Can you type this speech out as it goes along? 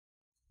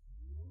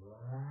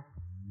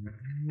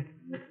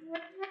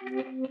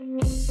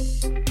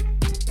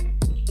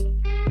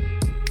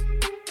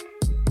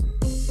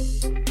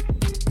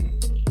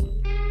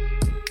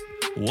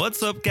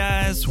What's up,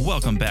 guys?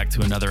 Welcome back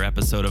to another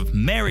episode of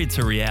Married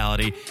to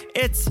Reality.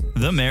 It's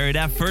the Married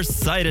at First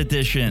Sight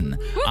edition.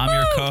 Woo-hoo! I'm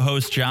your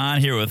co-host, John,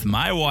 here with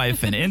my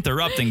wife and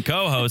interrupting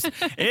co-host.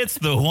 It's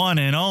the one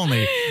and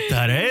only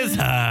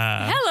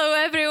Teresa. Hello,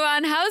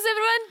 everyone. How's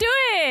everyone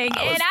doing?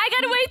 I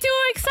got way too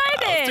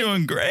excited. I was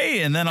doing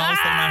great, and then all of a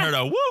sudden I heard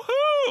a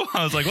woohoo.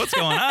 I was like, what's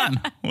going on?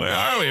 Where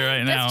are we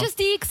right now? That's just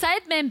the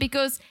excitement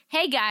because,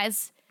 hey,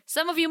 guys,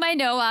 some of you might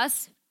know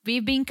us.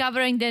 We've been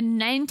covering the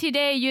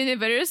 90-day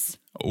universe.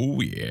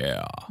 Oh,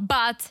 yeah.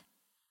 But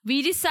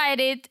we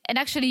decided, and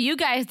actually you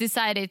guys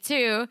decided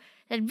too,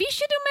 that we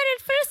should do Married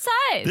at First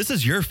Sight. This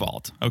is your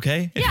fault,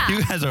 okay? Yeah. If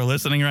you guys are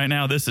listening right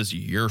now, this is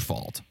your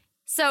fault.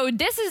 So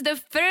this is the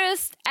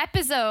first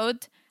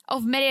episode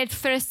of Married at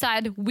First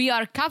Sight we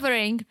are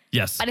covering.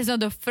 Yes. But it's not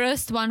the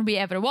first one we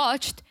ever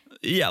watched.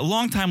 Yeah,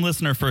 long-time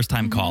listener,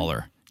 first-time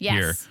caller Yes.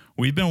 here.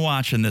 We've been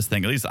watching this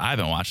thing. At least I've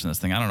been watching this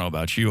thing. I don't know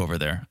about you over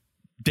there.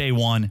 Day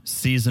one,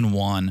 season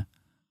one,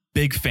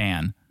 big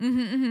fan.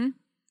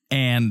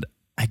 And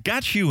I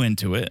got you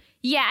into it.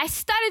 Yeah, I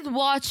started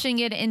watching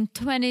it in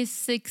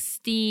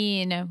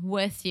 2016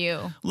 with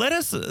you.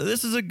 This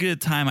is a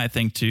good time, I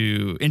think,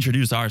 to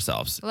introduce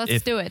ourselves.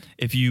 Let's do it.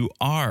 If you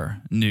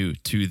are new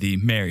to the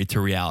Married to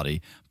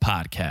Reality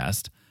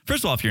podcast,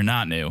 first of all, if you're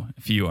not new,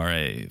 if you are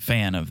a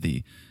fan of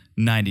the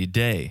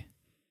 90-day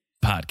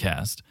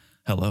podcast,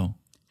 hello.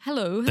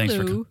 Hello.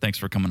 Thanks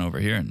for coming over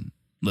here and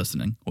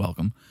listening.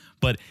 Welcome.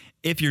 But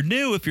if you're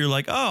new, if you're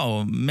like,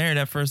 oh, Married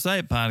at First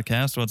Sight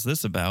podcast, what's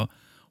this about?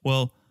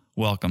 Well,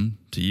 welcome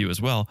to you as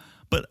well.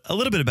 But a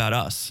little bit about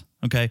us,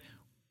 okay?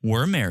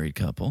 We're a married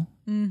couple.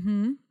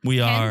 Mm-hmm.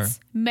 We are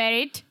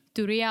married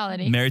to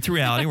reality. Married to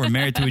reality. We're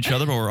married to each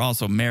other, but we're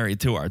also married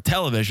to our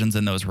televisions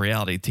and those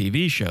reality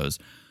TV shows.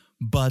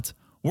 But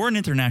we're an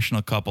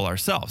international couple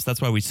ourselves.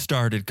 That's why we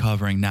started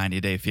covering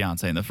 90 Day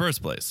Fiancé in the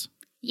first place.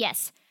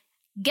 Yes.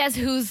 Guess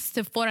who's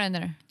the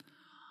foreigner?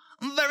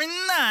 Very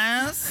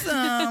nice.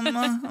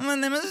 My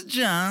name is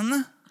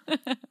John.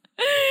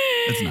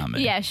 It's not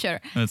me. Yeah,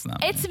 sure. It's not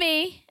me. It's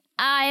me.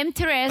 I am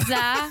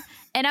Teresa,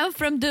 and I'm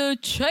from the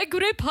Czech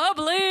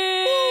Republic.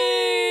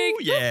 Ooh,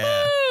 yeah.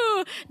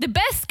 Woo-hoo! The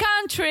best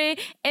country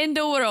in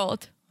the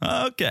world.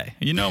 Okay.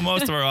 You know,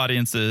 most of our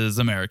audience is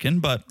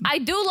American, but I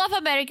do love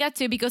America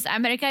too because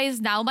America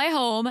is now my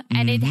home,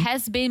 and it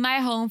has been my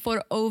home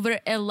for over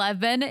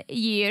 11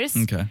 years.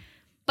 okay.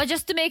 But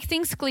just to make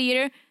things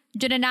clear,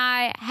 John and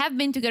I have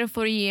been together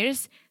for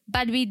years,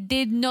 but we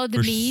did not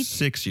For meet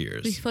 6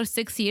 years. for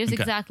 6 years,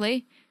 Okay.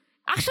 exactly.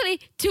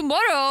 Actually,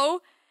 tomorrow,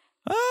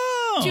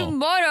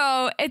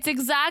 it's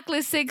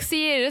exactly 6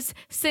 years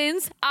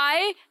since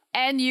I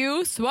and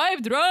you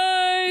swiped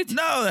right.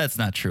 No, that's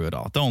not true at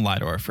all. Don't lie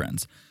to our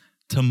friends.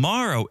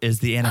 Tomorrow is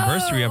the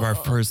anniversary of our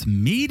first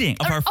meeting,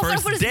 of our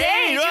first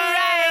date. You're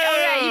right.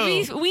 All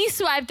right. We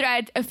swiped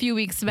right a few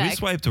weeks back. We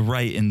swiped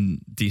right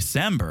in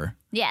December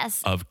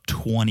Yes. of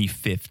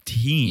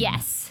 2015.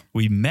 Yes.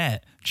 We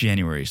met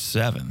January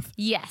 7th,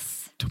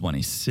 Yes.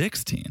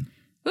 2016.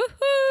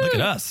 Woohoo. Look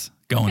at us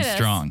going Look at us.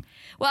 strong.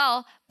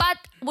 Well, but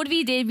what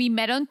we did, we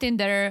met on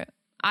Tinder.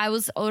 I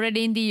was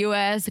already in the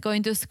US,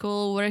 going to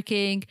school,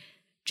 working.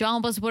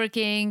 John was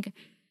working.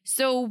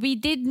 So we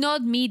did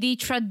not meet the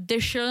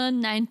traditional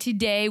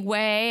 90-day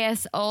way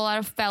as all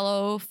our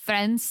fellow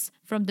friends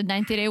from the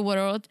 90-day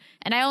world.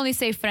 And I only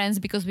say friends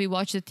because we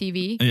watch the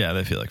TV. Yeah,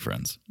 they feel like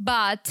friends.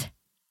 But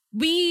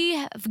we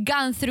have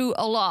gone through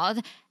a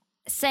lot,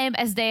 same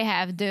as they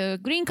have. The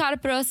green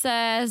card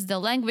process, the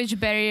language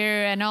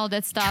barrier, and all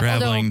that stuff.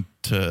 Traveling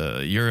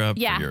to Europe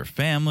Yeah. for your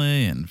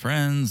family and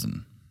friends.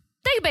 And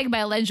Take back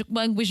my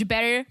language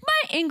barrier.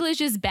 My English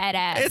is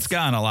badass. it's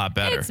gotten a lot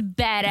better. It's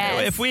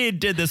badass. If we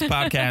did this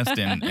podcast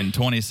in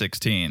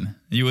 2016,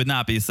 you would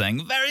not be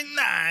saying, very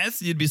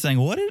nice. You'd be saying,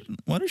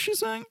 what is she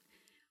saying?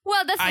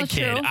 Well, that's not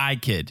true. I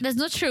kid. That's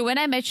not true. When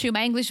I met you,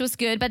 my English was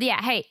good. But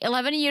yeah, hey,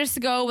 11 years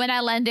ago when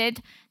I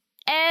landed,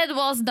 it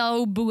was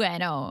no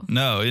bueno.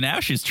 No, now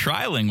she's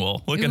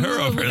trilingual. Look at her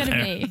Ooh, over look there.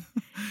 at me.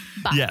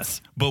 But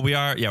Yes, but we're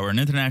an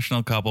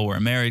international couple. We're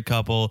a married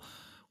couple.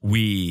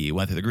 We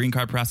went through the green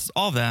card process,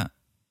 all of that.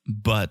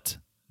 But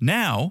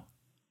now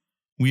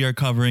we are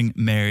covering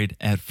Married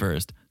at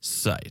First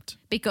Sight.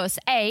 Because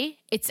A,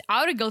 it's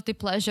our guilty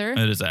pleasure.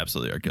 It is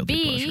absolutely our guilty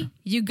B, pleasure.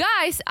 you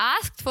guys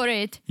asked for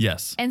it.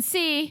 Yes. And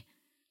C,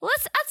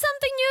 let's add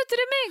something new to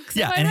the mix.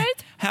 Yeah, Am I and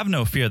right? have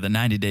no fear, the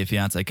 90 Day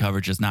Fiancé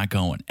coverage is not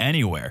going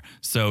anywhere.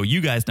 So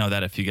you guys know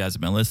that if you guys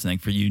have been listening.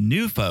 For you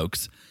new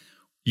folks,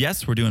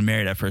 yes, we're doing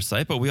Married at First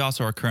Sight, but we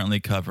also are currently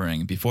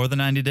covering Before the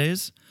 90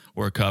 Days.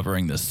 We're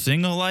covering The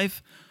Single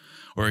Life.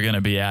 We're going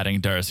to be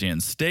adding Darcy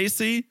and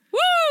Stacy.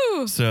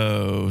 Woo!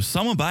 So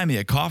someone buy me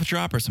a cough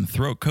drop or some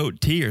throat coat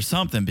tea or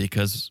something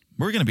because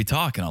we're going to be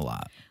talking a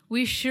lot.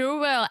 We sure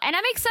will. And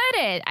I'm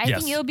excited. I Yes.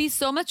 think it'll be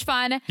so much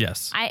fun.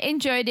 Yes. I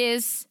enjoy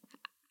this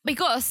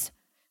because,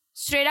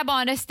 straight up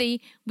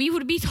honesty, we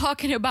would be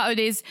talking about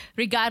this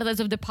regardless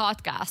of the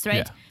podcast,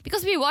 right? Yeah.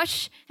 Because we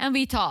watch and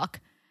we talk.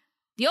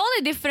 The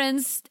only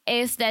difference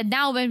is that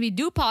now when we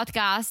do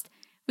podcast,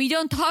 we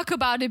don't talk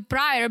about it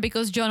prior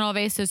because John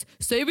always says,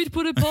 save it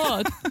for the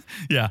pod.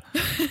 Yeah.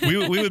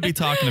 We would be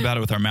talking about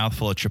it with our mouth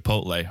full of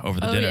Chipotle over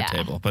the dinner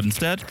table. But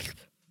instead,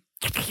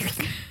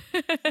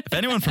 if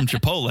anyone from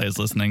Chipotle is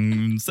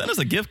listening, send us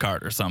a gift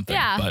card or something.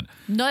 Yeah. But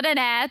not an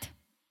ad.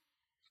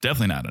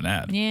 definitely not an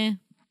ad. Yeah.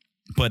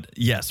 But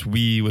yes,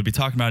 we would be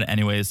talking about it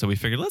anyways. So we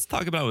figured let's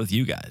talk about it with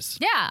you guys.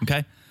 Yeah.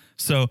 Okay.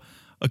 So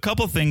a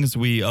couple things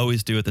we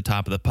always do at the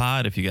top of the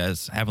pod, if you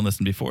guys haven't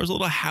listened before, is a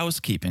little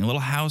housekeeping, a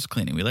little house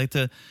cleaning. We like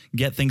to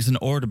get things in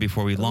order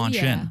before we launch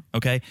in.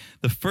 Okay.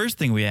 The first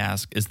thing we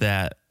ask is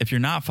that if you're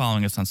not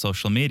following us on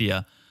social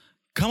media,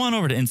 come on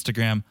over to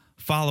Instagram,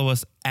 follow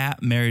us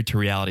at Married to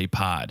Reality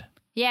Pod.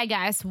 Yeah,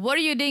 guys, what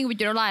are you doing with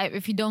your life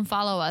if you don't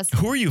follow us?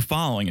 Who are you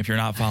following if you're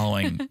not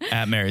following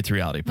at Married to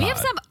Reality Pod? We have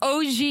some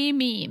OG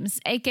memes,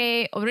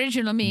 aka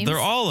original memes. They're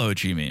all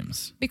OG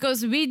memes.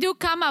 Because we do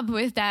come up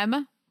with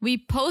them, we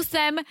post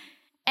them,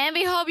 and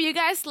we hope you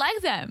guys like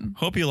them.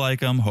 Hope you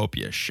like them. Hope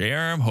you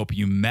share them. Hope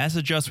you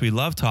message us. We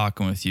love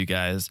talking with you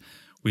guys.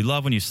 We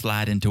love when you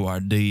slide into our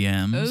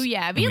DMs. Oh,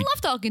 yeah. We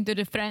love talking to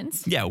the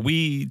friends. Yeah,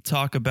 we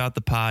talk about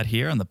the pod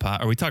here on the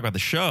pod, or we talk about the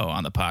show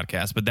on the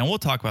podcast, but then we'll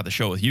talk about the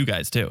show with you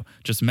guys too.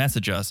 Just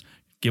message us,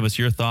 give us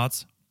your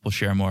thoughts. We'll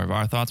share more of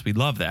our thoughts. We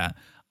love that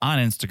on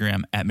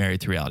Instagram at Married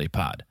to Reality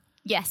Pod.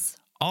 Yes.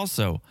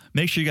 Also,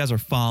 make sure you guys are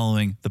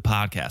following the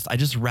podcast. I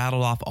just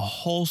rattled off a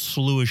whole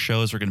slew of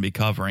shows we're going to be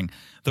covering.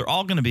 They're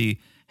all going to be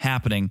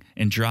happening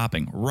and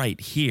dropping right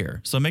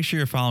here. So make sure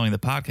you're following the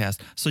podcast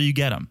so you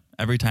get them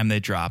every time they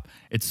drop.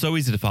 It's so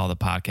easy to follow the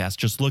podcast.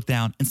 Just look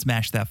down and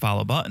smash that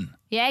follow button.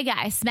 Yeah,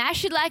 guys,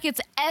 smash it like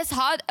it's as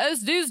hot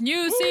as this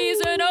new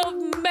season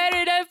of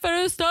Married at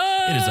First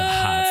Sight. It is a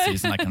hot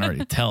season. I can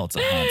already tell it's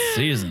a hot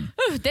season.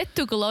 Ooh, that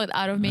took a lot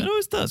out of me. It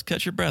always does.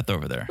 Catch your breath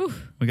over there.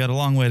 We got a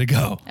long way to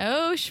go.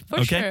 Oh,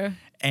 for sure.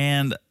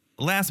 And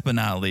last but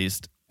not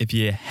least, if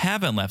you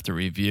haven't left a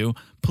review,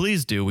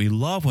 please do. We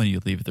love when you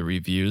leave the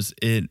reviews.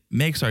 It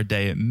makes our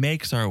day. It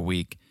makes our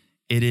week.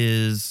 It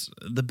is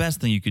the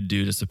best thing you could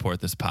do to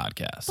support this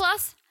podcast.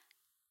 Plus,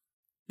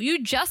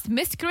 you just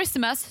missed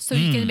Christmas, so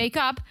you can make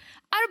up.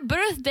 Our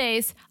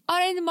birthdays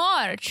are in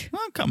March.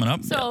 Well, coming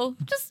up. So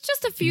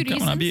just a few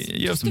reasons. Coming up.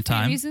 You have some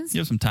time. You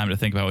have some time to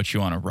think about what you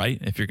want to write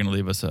if you're going to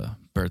leave us a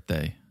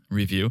birthday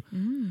review.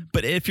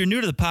 But if you're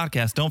new to the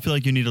podcast, don't feel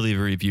like you need to leave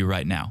a review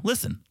right now.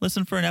 Listen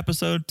for an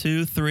episode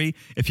 2, 3.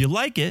 If you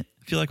like it,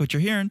 if you like what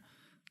you're hearing,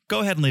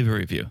 go ahead and leave a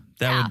review.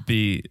 That would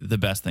be the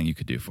best thing you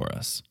could do for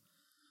us.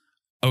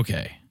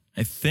 Okay.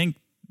 I think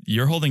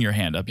you're holding your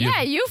hand up.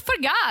 You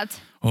forgot.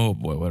 Oh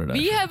boy, what did I?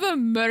 We have a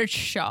merch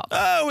shop.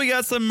 Oh, we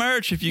got some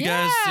merch. If you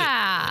guys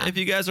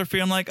are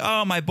feeling like,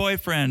 oh, my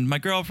boyfriend, my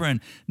girlfriend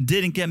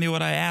didn't get me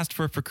what I asked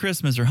for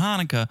Christmas or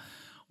Hanukkah,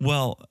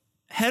 well,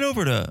 head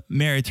over to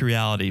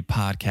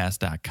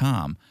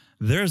marriedtorealitypodcast.com.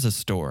 There's a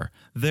store.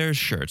 There's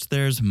shirts.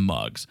 There's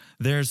mugs.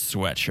 There's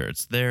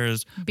sweatshirts.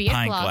 There's beer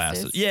pint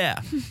glasses. glasses.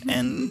 Yeah.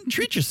 And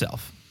treat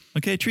yourself.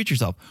 Okay, treat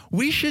yourself.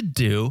 We should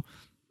do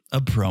a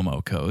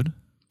promo code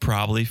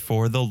probably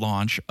for the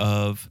launch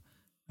of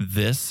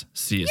this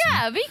season.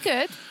 Yeah, we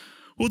could.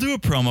 We'll do a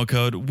promo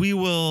code. We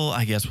will,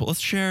 let's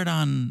share it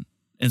on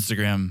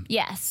Instagram.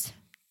 Yes.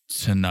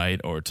 Tonight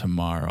or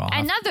tomorrow.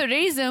 Another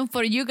reason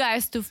for you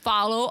guys to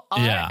follow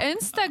our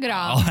Instagram.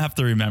 I'll have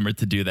to remember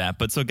to do that.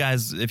 But so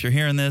guys, if you're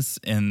hearing this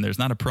and there's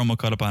not a promo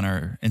code up on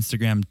our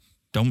Instagram,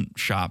 don't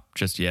shop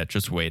just yet.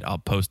 Just wait. I'll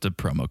post a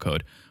promo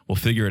code. We'll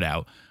figure it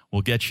out.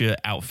 We'll get you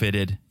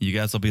outfitted. You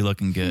guys will be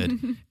looking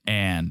good.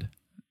 And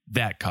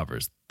that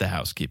covers the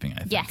housekeeping, I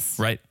think. Yes.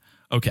 Right?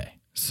 Okay.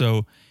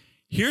 So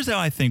here's how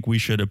I think we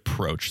should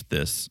approach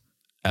this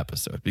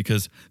episode,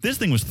 because this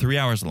thing was 3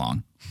 hours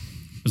long.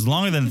 It was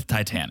longer than the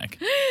Titanic.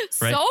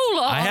 Right? So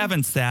long. I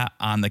haven't sat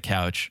on the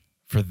couch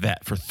for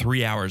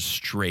 3 hours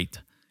straight.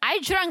 I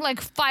drank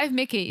like 5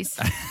 Mickeys.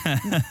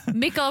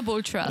 Michelob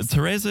Ultras.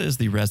 Teresa is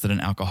the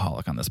resident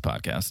alcoholic on this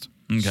podcast.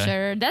 Okay.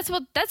 Sure. That's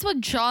what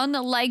John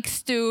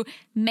likes to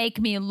make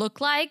me look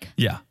like.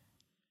 Yeah.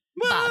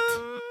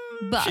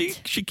 But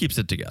she keeps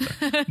it together.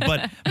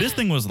 But this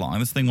thing was long.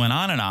 This thing went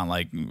on and on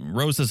like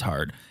Rose's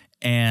heart.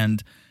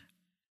 And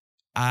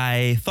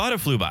I thought it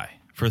flew by.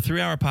 For a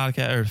 3-hour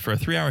podcast or for a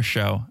 3-hour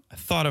show, I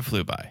thought it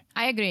flew by.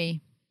 I agree.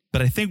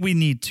 But I think we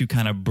need to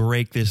kind of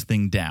break this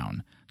thing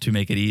down to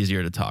make it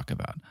easier to talk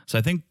about. So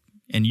I think,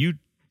 and you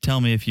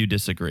tell me if you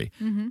disagree,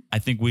 I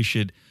think we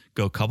should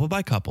go couple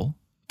by couple,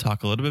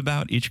 talk a little bit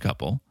about each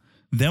couple.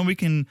 Then we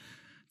can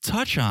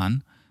touch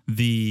on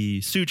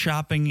the suit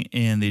shopping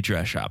and the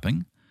dress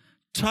shopping,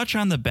 touch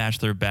on the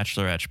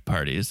bachelorette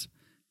parties,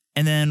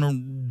 and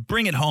then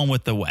bring it home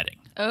with the wedding.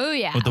 Oh,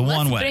 yeah. With the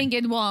one wedding. Bring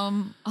it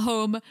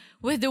home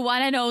with the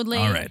one and only.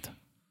 All right.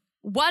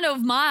 One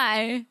of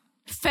my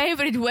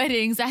favorite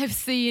weddings I've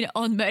seen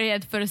on Married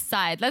at First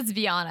Sight. Let's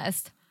be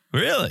honest.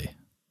 Really?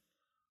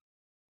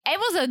 It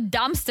was a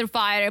dumpster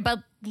fire, but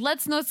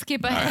let's not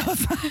skip ahead.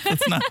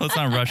 Let's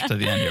not rush to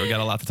the end here. We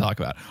got a lot to talk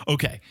about.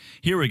 Okay,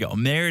 here we go.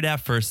 Married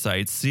at First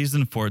Sight,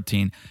 season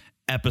 14,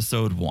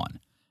 episode 1.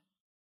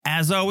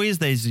 As always,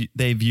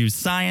 they've used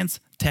science,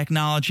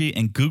 technology,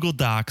 and Google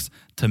Docs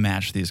to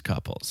match these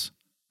couples.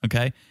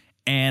 Okay?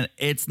 And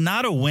it's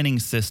not a winning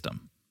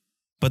system,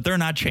 but they're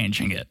not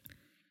changing it.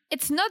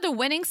 It's not a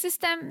winning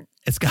system.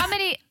 It's got How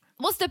many?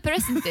 What's the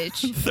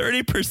percentage?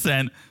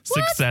 30%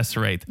 success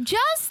rate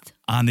Just?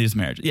 on these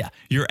marriages. Yeah.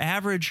 Your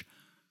average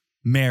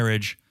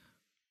marriage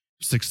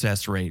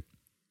success rate,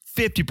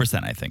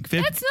 50%, I think.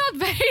 That's not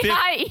very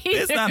high either.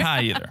 It's not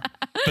high either.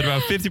 But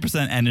about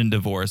 50% end in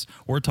divorce.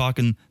 We're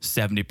talking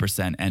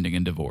 70% ending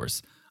in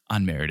divorce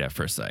on Married at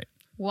First Sight.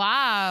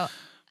 Wow.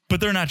 But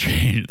they're not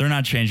changing. They're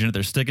not changing it.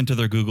 They're sticking to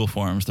their Google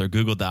Forms, their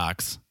Google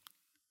Docs.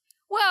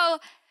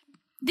 Well,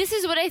 this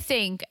is what I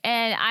think,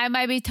 and I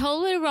might be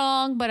totally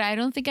wrong, but I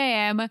don't think I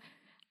am.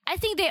 I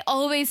think they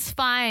always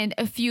find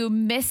a few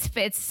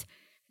misfits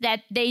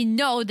that they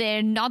know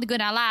they're not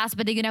gonna last,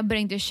 but they're gonna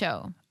bring the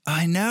show.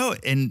 I know,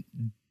 and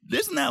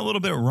isn't that a little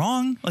bit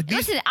wrong? Like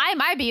these, Listen, I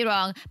might be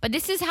wrong, but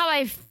this is how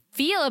I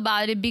feel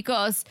about it,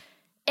 because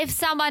if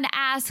someone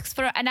asks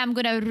for, and I'm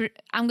gonna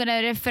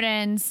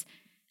reference,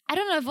 I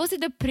don't know if was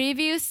it the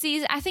previous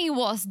season. I think it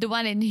was the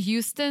one in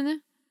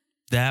Houston.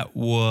 that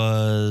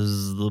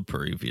was the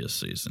previous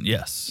season.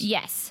 Yes.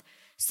 Yes.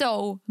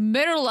 So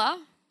Mirla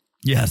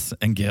Yes,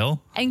 and Gil.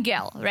 and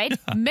Gail, right?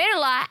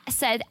 Mirla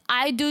said,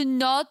 I do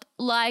not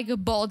like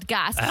bald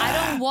guys.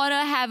 I don't want to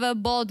have a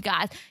bald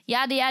guy.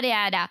 Yada, yada,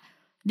 yada.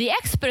 The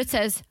expert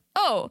says,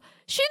 oh,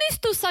 she needs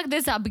to suck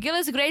this up. Gil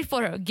is great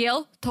for her.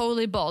 Gil,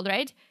 totally bald,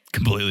 right?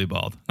 Completely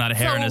bald. Not a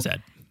hair in his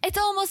head. It's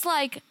almost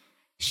like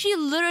she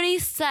literally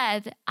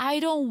said, I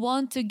don't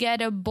want to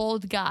get a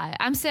bald guy.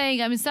 I'm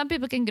saying, some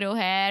people can grow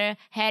hair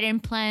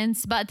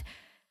implants, but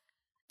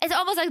it's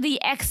almost like the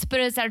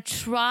experts are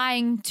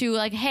trying to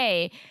like,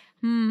 hey,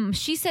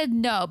 she said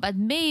no, but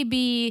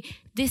maybe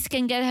this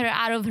can get her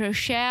out of her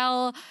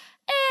shell and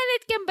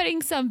it can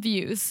bring some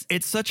views.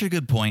 It's such a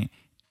good point,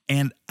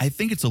 and I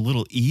think it's a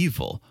little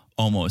evil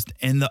almost.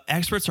 And the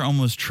experts are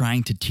almost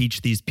trying to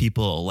teach these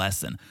people a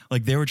lesson.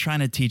 Like they were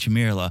trying to teach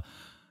Mirla,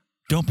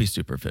 don't be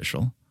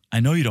superficial. I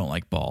know you don't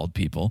like bald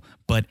people,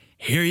 but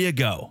here you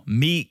go.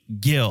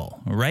 Meet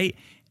Gil, right?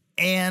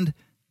 And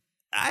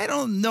I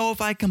don't know if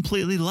I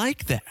completely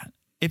like that.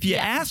 If you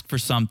ask for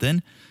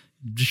something,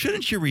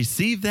 shouldn't you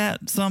receive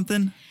that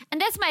something?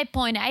 And that's my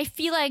point. I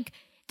feel like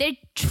they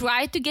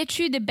try to get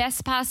you the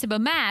best possible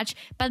match,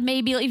 but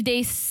maybe if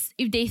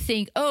they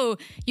think, oh,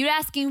 you're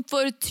asking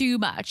for too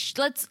much,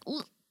 let's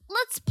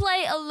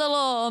play a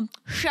little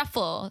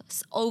shuffle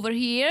over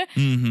here.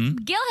 Mm-hmm.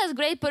 Gil has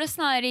great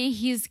personality.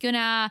 He's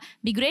gonna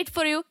be great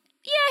for you.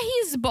 Yeah,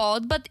 he's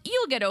bald, but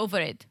you'll get over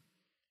it.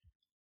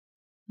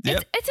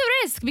 Yep. It's a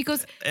risk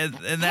because And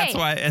that's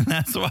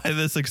why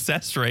the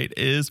success rate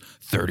is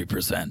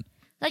 30%.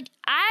 like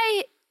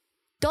I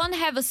don't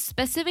have a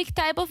specific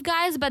type of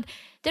guys, but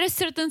there are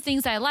certain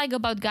things I like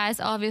about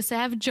guys. Obviously,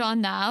 I have John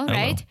now,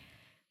 right?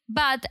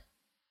 But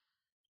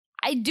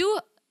I do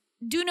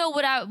know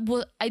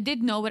I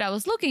did know what I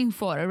was looking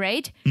for,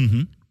 right?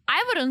 Mm-hmm.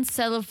 I wouldn't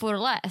settle for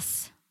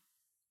less.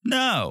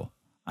 No,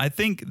 I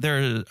think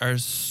there are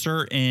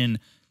certain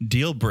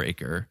deal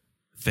breaker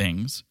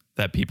things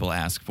that people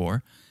ask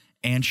for.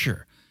 And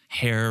sure,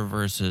 hair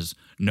versus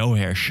no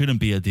hair shouldn't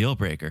be a deal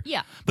breaker.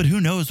 Yeah. But who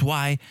knows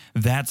why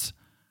that's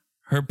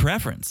her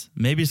preference?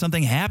 Maybe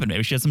something happened.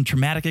 Maybe she had some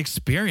traumatic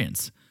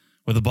experience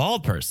with a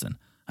bald person.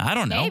 I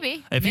don't know.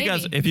 Maybe. If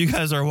you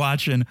guys are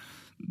watching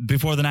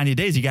Before the 90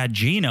 Days, you got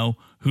Gino,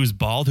 who's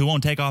bald, who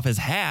won't take off his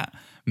hat.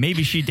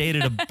 Maybe she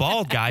dated a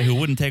bald guy who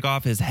wouldn't take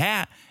off his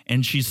hat,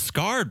 and she's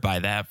scarred by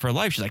that for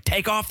life. She's like,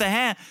 take off the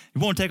hat.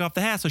 You won't take off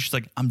the hat. So she's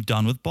like, I'm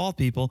done with bald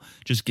people.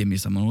 Just give me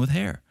someone with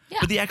hair. Yeah.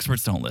 But the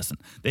experts don't listen.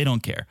 They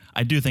don't care.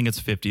 I do think it's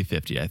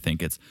 50-50. I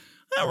think it's,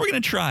 we're going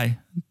to try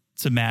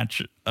to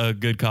match a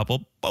good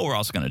couple, but we're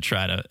also going to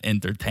try to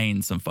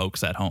entertain some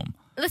folks at home.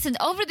 Listen,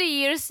 over the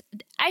years,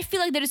 I feel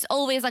like there is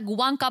always like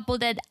one couple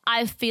that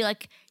I feel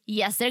like,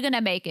 yes, they're going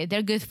to make it.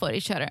 They're good for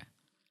each other.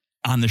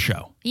 On the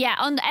show. Yeah,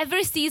 on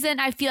every season,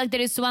 I feel like there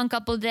is one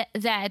couple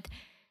that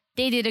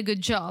they did a good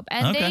job.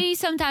 And they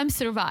sometimes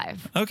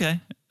survive.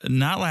 Okay.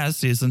 Not last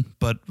season,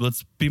 but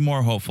let's be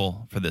more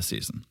hopeful for this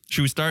season.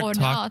 Should we start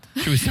not.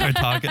 Should we start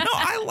talking? No,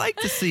 I like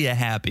to see a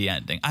happy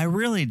ending. I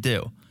really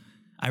do.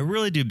 I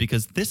really do,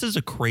 because this is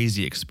a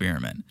crazy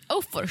experiment. Oh,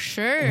 for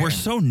sure. We're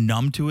so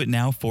numb to it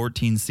now,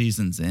 14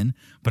 seasons in.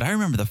 But I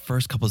remember the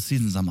first couple of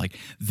seasons, I'm like,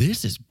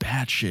 this is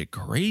batshit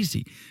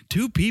crazy.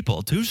 Two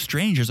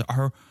strangers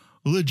are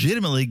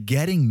legitimately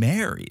getting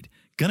married,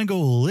 gonna go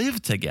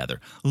live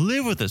together,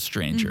 live with a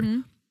stranger.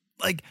 Mm-hmm.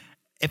 Like,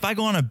 if I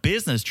go on a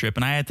business trip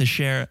and I had to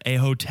share a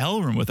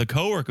hotel room with a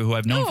coworker who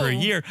I've known for a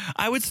year,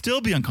 I would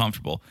still be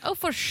uncomfortable. Oh,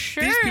 for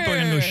sure. These people are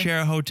gonna go share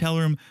a hotel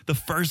room the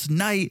first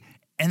night,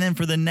 and then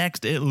for the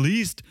next at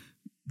least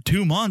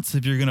 2 months,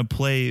 if you're gonna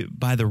play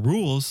by the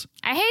rules.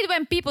 I hate hate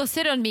when people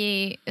sit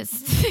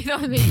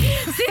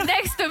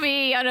next to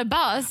me on a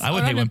bus. I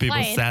would or hate on when a people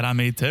plane. sat on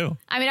me too.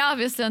 I mean,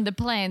 obviously on the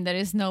plane there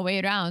is no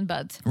way around,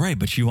 but Right,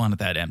 but you wanted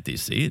that empty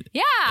seat.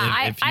 yeah,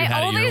 If you I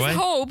had it your always way.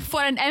 hope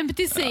for an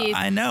empty seat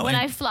I know. when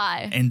and- I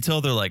fly.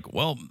 Until they're like,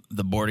 well,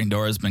 the boarding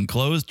door has been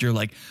closed. You're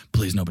like,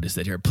 please nobody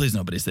sit here. Please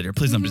nobody sit here.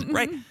 Please nobody sit.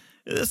 Right.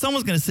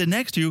 Someone's going to sit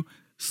next to you,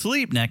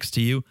 sleep next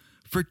to you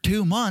for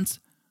 2 months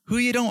who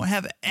you don't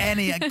have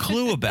any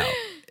clue about.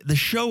 The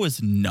show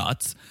is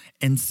nuts.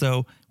 And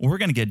so we're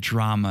going to get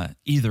drama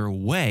either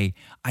way.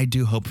 I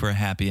do hope for a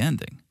happy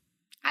ending.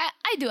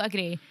 I do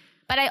agree,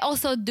 but I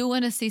also do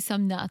want to see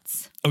some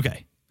nuts.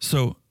 Okay.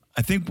 So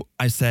I think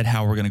I said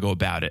how we're going to go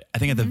about it. I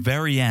think at the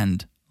very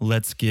end,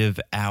 let's give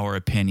our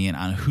opinion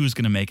on who's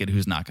going to make it,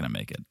 who's not going to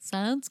make it.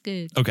 Sounds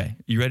good. Okay.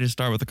 You ready to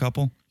start with a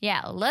couple?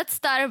 Yeah, let's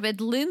start with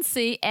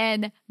Lindsay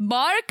and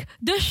Mark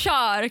the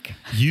Shark.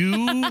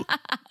 You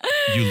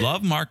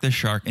love Mark the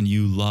Shark and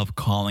you love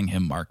calling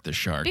him Mark the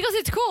Shark. Because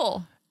it's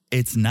cool.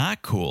 It's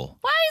not cool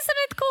Why isn't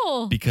it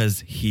cool?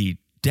 because he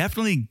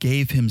definitely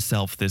gave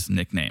himself this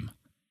nickname.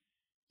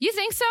 You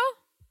think so?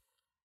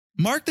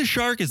 Mark the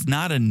Shark is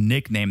not a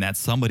nickname that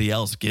somebody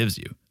else gives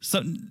you.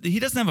 So he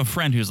doesn't have a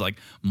friend who's like,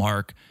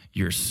 Mark,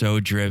 you're so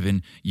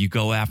driven. You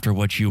go after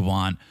what you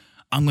want.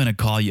 I'm going to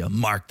call you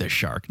Mark the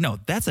Shark. No,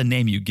 that's a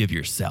name you give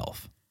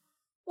yourself.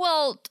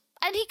 Well,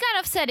 and he kind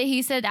of said it.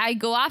 He said, I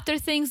go after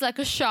things like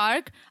a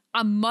shark.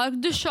 I'm Mark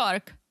the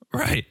Shark.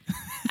 Right.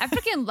 I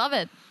freaking love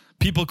it.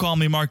 People call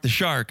me Mark the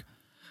Shark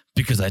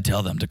because I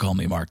tell them to call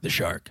me Mark the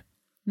Shark.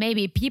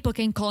 Maybe people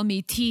can call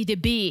me T the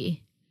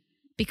Bee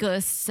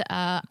because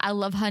I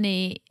love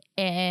honey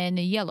and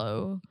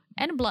yellow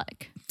and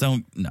black.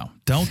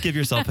 Don't give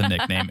yourself a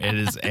nickname. It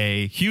is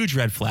a huge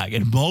red flag.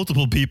 And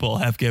multiple people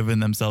have given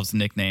themselves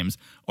nicknames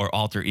or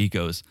alter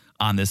egos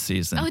on this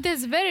season. Oh,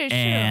 that's very true.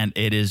 And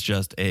it is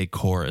just a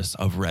chorus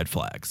of red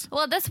flags.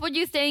 Well, that's what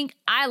you think.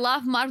 I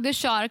love Mark the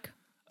Shark.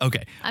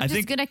 Okay. I'm I just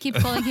think going to keep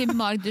calling him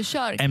Mark the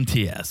Shark.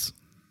 MTS.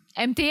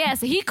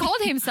 MTS. He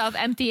called himself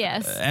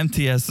MTS.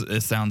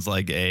 MTS sounds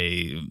like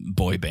a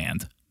boy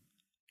band.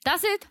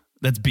 That's it?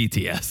 That's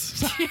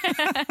BTS.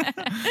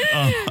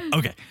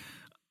 Okay.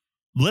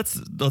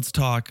 Let's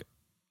talk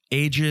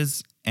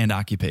ages and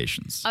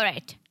occupations. All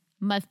right.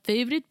 My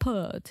favorite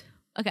part.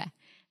 Okay.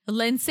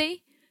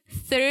 Lindsay,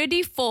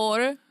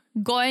 34,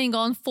 going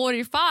on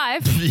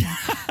 45.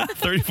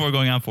 34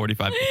 going on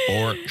 45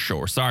 for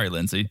sure. Sorry,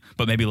 Lindsay,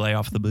 but maybe lay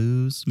off the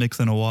booze, mix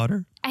in a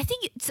water. I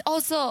think it's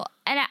also,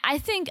 and I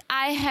think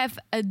I have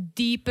a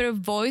deeper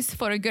voice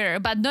for a girl,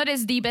 but not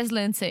as deep as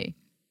Lindsay.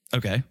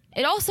 Okay.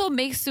 It also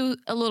makes you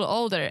a little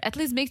older, at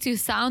least makes you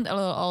sound a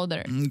little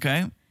older.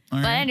 Okay. All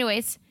right. But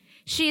anyways,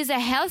 she is a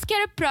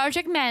healthcare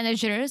project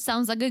manager.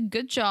 Sounds like a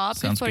good job.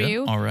 Sounds good for good.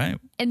 you. All right.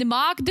 And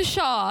Mark the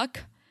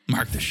Shark,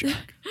 Mark the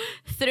Shark.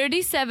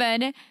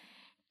 37,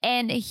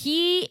 and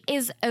he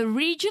is a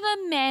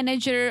regional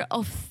manager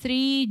of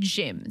 3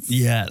 gyms.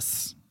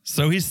 Yes.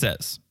 So he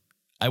says,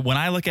 when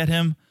I look at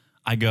him,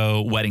 I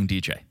go wedding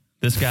DJ.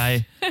 This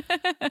guy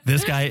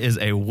is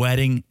a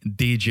wedding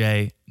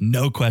DJ.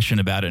 No question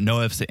about it.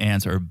 No ifs,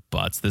 ands, or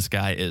buts. This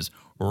guy is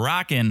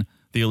rocking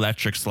the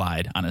electric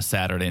slide on a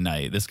Saturday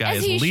night. This guy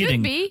As he is should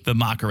leading be. the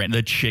Macarena,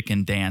 the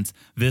chicken dance.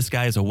 This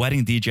guy is a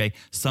wedding DJ,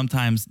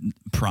 sometimes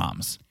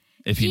proms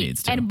if he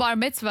needs to. And bar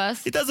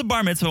mitzvahs. He does a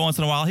bar mitzvah once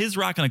in a while. He's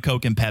rocking a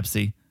Coke and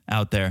Pepsi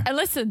out there. And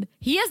listen,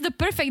 he has the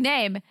perfect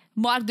name,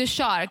 Mark the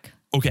Shark.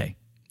 Okay,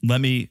 let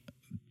me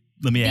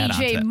add on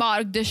to DJ that.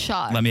 Mark the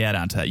Shark. Let me add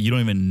on to that. You don't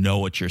even know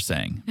what you're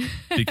saying.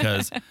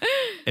 Because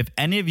if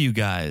any of you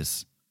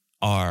guys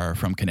are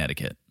from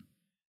Connecticut,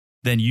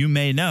 then you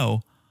may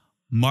know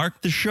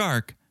Mark the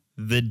Shark,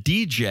 the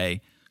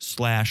DJ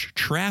 /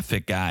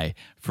 traffic guy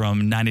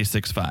from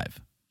 96.5.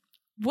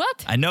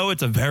 What? I know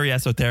it's a very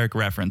esoteric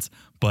reference,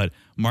 but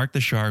Mark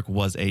the Shark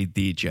was a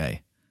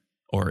DJ.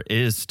 Or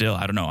is still.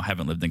 I don't know. I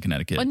haven't lived in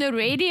Connecticut. On the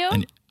radio?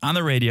 And on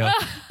the radio,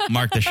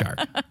 Mark the Shark.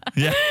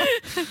 Yeah.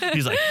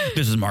 He's like,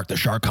 this is Mark the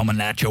Shark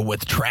coming at you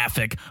with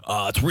traffic.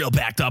 It's real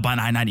backed up on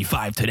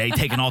I-95 today.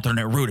 Take an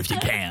alternate route if you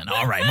can.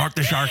 All right, Mark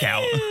the Shark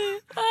out.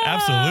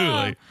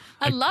 Absolutely.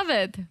 I love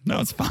it. No,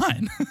 it's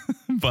fine.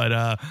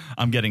 But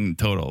I'm getting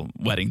total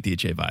wedding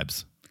DJ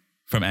vibes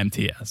from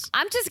MTS.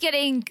 I'm just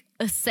getting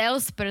a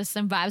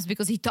salesperson vibes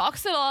because he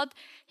talks a lot.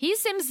 He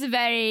seems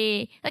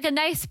very like a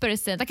nice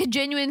person, like a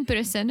genuine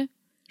person.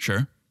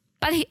 Sure.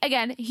 But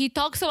he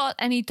talks a lot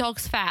and he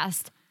talks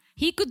fast.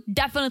 He could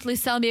definitely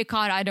sell me a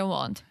car I don't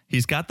want.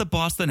 He's got the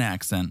Boston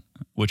accent,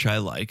 which I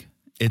like.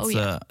 It's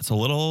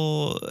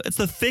it's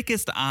the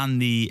thickest on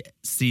the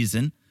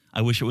season.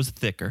 I wish it was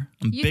thicker.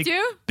 I'm You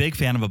do? big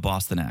fan of a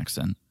Boston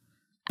accent.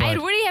 I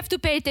But really have to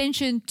pay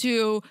attention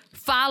to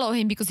follow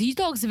him because he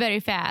talks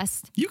very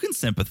fast. you can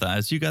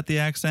sympathize. You got the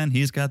accent.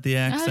 He's got the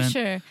accent.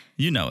 Sure.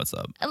 You know what's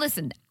up.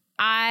 Listen,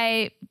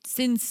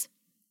 since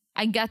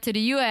I got to the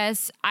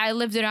US, I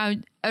lived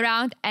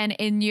around and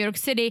in New York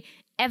City,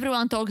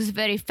 everyone talks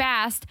very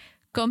fast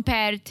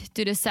compared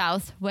to the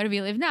South where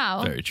we live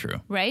now. Very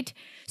true. Right?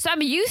 So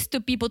I'm used to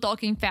people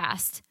talking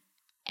fast.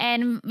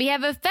 And we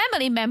have a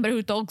family member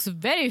who talks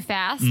very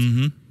fast.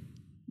 Mm-hmm.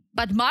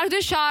 But Mark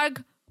the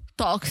Shark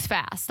talks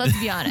fast. Let's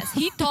be honest.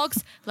 He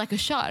talks like a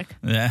shark.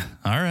 Yeah.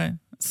 All right.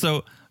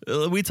 So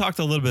we talked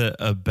a little bit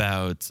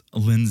about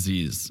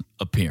Lindsay's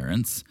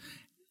appearance.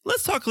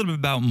 Let's talk a little bit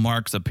about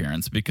Mark's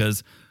appearance,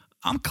 because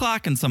I'm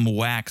clocking some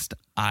waxed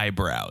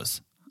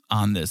eyebrows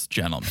on this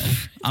gentleman.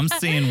 I'm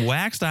seeing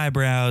waxed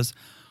eyebrows,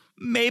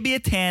 maybe a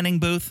tanning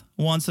booth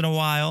once in a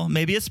while,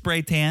 maybe a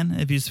spray tan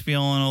if he's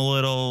feeling a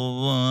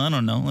little, I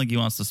don't know, like he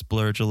wants to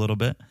splurge a little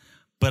bit.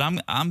 But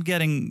I'm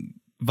getting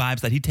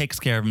vibes that he takes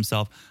care of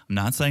himself. I'm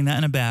not saying that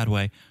in a bad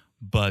way,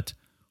 but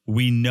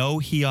we know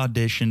he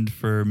auditioned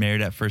for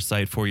Married at First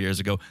Sight 4 years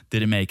ago,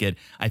 didn't make it.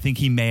 I think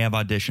he may have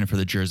auditioned for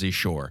the Jersey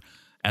Shore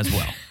as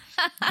well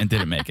and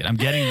didn't make it. I'm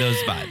getting those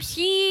vibes.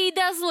 He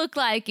does look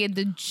like it.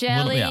 The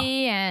jelly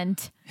and...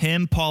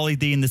 Him, Pauly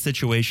D in the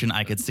situation,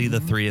 I could see the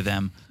three of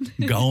them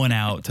going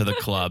out to the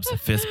clubs,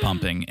 fist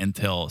pumping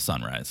until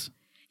sunrise.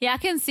 Yeah, I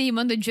can see him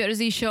on the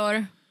Jersey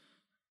Shore.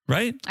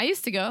 Right? I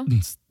used to go.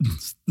 This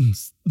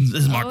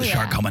is Mark the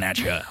Shark yeah. coming at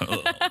you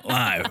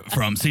live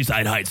from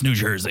Seaside Heights, New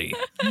Jersey.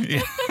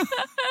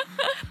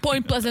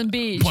 Point Pleasant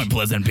Beach. Point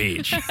Pleasant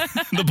Beach.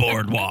 The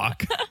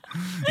boardwalk.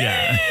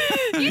 Yeah.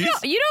 You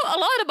know a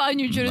lot about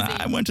New Jersey.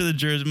 I went to the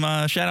Jersey.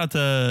 Shout out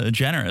to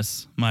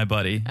Generous, my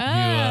buddy, who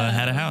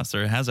had a house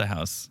or has a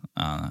house.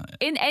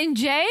 In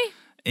NJ?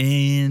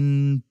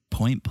 In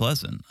Point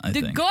Pleasant, I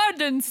think. The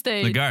Garden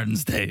State. The Garden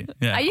State.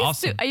 Yeah,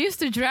 I used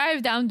to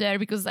drive down there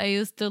because I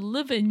used to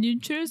live in New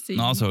Jersey.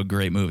 Also a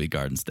great movie,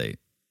 Garden State.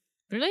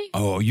 Really?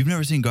 Oh, you've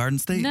never seen Garden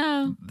State?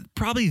 No.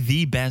 Probably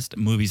the best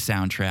movie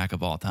soundtrack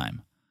of all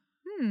time.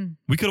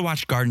 We could have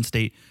watched Garden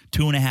State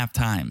 2.5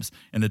 times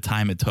in the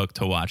time it took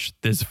to watch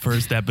this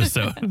first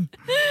episode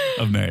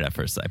of Married at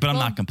First Sight. But I'm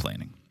not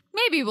complaining.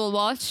 Maybe we'll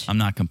watch. I'm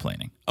not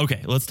complaining.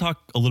 Okay, let's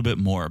talk a little bit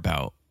more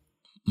about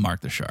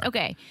Mark the Shark.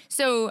 Okay,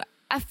 so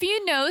a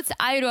few notes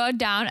I wrote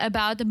down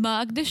about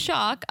Mark the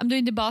Shark. I'm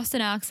doing the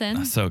Boston accent.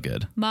 That's so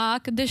good.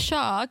 Mark the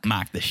Shark.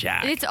 Mark the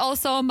Shark. It's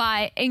also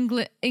my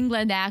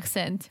England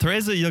accent.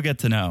 Teresa, you'll get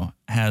to know,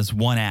 has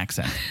one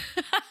accent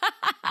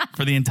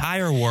for the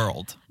entire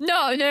world. No.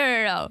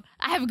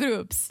 I have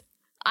groups.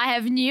 I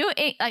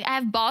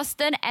have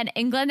Boston and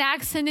England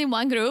accent in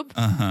one group.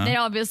 Then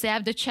obviously I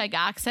have the Czech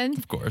accent.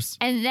 Of course.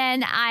 And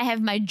then I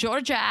have my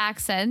Georgia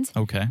accent.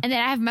 Okay. And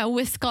then I have my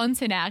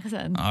Wisconsin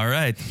accent. All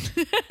right.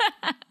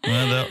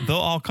 Well, they'll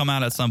all come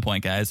out at some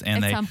point, guys.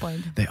 And At some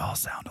point. They all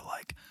sound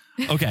alike.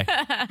 Okay.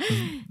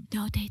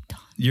 No, they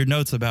don't. Your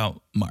notes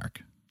about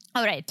Mark.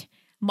 All right.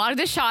 Mark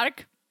the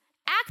Shark,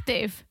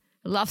 active,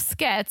 loves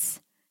cats.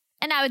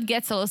 And now it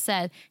gets all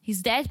sad.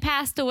 His dad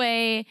passed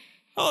away.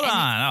 Hold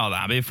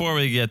on. Before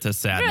we get to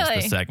sadness,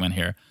 Really? the segment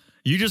here,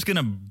 you just going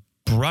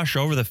to brush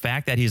over the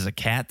fact that he's a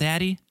cat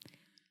daddy?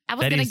 I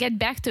was going to get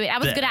back to it. I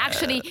was going to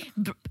actually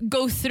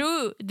go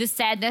through the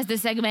sadness, the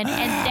segment,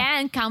 and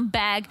then come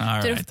back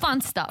to the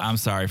fun stuff. I'm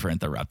sorry for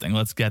interrupting.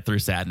 Let's get through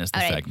sadness, the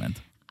All right.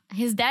 segment.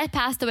 His dad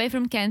passed away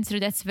from cancer.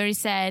 That's very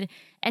sad.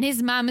 And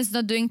his mom is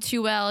not doing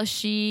too well.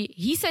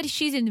 He said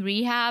she's in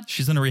rehab.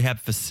 She's in a rehab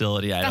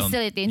facility.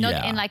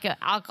 Not in like an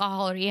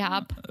alcohol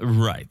rehab.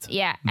 Right.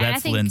 Yeah. And I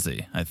That's think-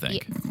 Lindsay, I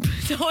think.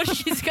 So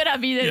she's gonna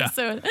be there Yeah.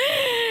 soon.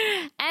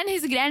 And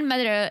his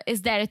grandmother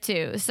is there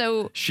too.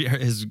 So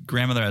His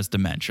grandmother has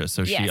dementia,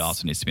 so she Yes.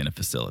 also needs to be in a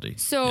facility.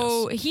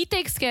 So Yes. he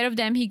takes care of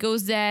them. He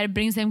goes there,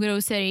 brings them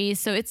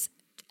groceries. So it's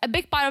a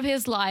big part of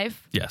his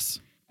life. Yes.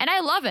 And I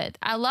love it.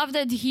 I love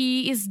that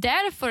he is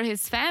there for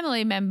his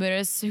family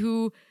members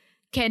who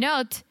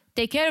cannot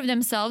take care of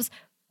themselves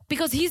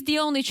because he's the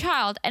only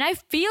child. And I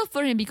feel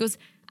for him because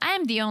I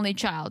am the only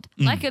child.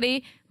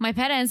 Luckily, my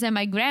parents and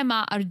my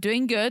grandma are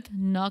doing good.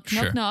 Knock,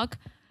 Sure. knock, knock.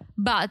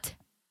 But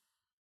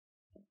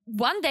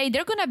one day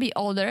they're going to be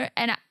older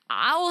and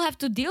I will have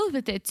to deal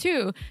with it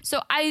too. So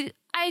I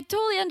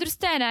totally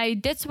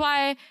understand. That's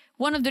why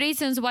one of the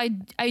reasons why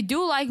I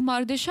do like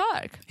Mark the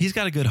Shark. He's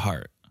got a good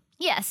heart.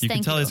 Yes, You thank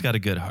can tell you. he's got a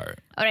good heart.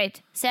 All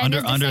right.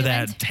 Sadness, the Under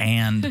segment. that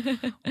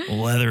tanned,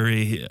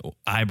 leathery,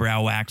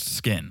 eyebrow waxed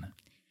skin.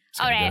 He's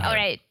got a good heart. All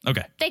right.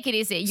 Okay. Take it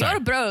easy. Sorry. Your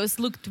bros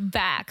looked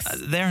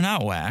waxed. They're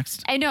not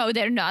waxed. I know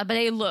they're not, but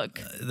they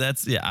look.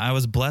 I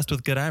was blessed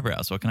with good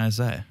eyebrows. What can I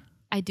say?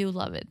 I do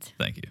love it.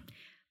 Thank you.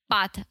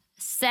 But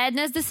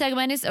sadness, the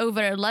segment is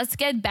over. Let's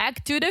get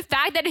back to the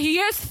fact that he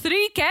has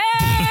 3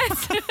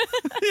 cats.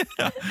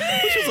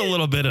 Which is a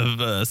little bit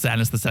of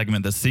sadness, the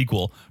segment, the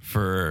sequel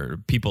for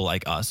people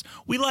like us.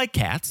 We like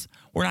cats.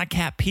 We're not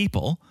cat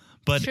people,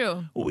 but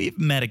True. we've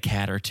met a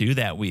cat or two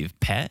that we've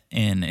pet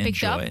and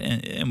Picked up?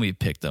 enjoyed, and we've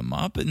picked them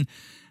up. And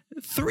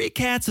 3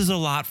 cats is a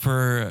lot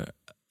for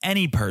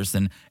any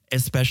person,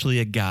 especially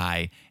a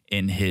guy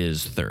in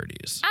his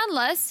 30s.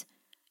 Unless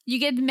you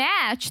get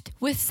matched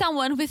with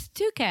someone with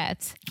 2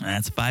 cats.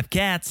 That's 5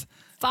 cats.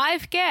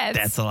 5 cats.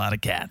 That's a lot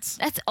of cats.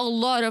 That's a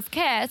lot of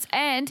cats.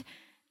 And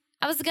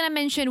I was going to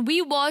mention,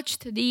 we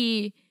watched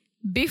the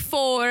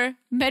Before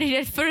Married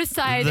at First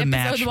Sight The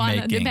episode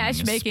 1. The matchmaking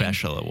matchmaking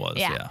special it was,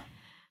 yeah.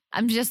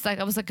 I was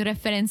like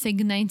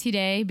referencing 90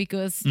 Day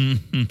because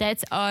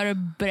that's our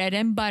bread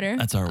and butter.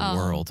 That's our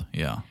world.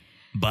 Yeah.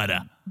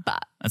 Butter.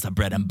 That's a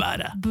bread and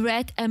butter.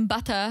 Bread and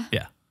butter.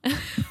 Yeah.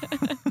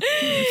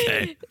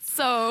 Okay.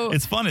 So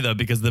It's funny though,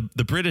 because the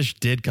British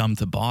did come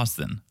to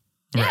Boston,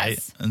 right?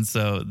 Yes. And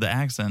so the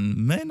accent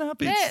may not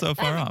be so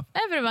far off.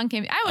 Everyone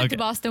came. I went to Okay.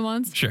 Boston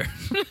once. Sure.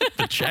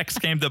 The Czechs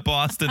came to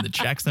Boston. The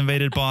Czechs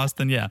invaded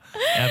Boston. Yeah.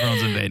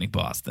 Everyone's invading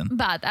Boston.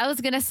 But I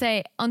was going to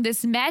say on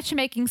this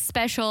matchmaking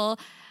special,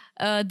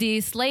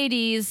 these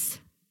ladies,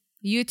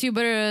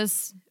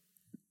 YouTubers,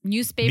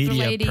 newspaper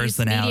Media ladies,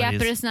 personalities. media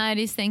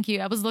personalities. Thank you.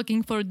 I was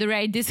looking for the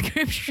right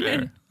description.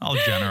 Sure. I'll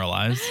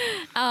generalize.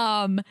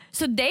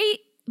 So they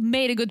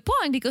made a good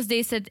point because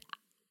they said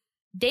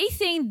they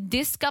think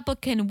this couple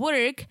can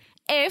work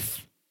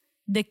if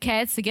the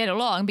cats get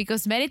along,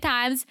 because many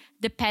times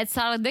the pets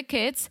are like the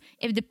kids.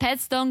 If the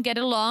pets don't get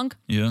along,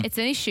 Yeah. it's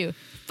an issue.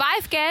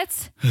 5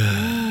 cats.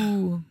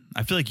 Ooh.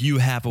 I feel like you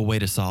have a way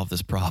to solve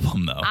this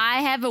problem, though.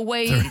 I have a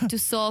way to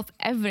solve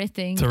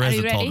everything. Are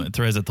you ready?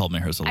 Teresa told me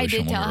her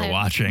solution when tell we were him.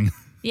 watching.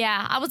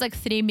 Yeah, I was like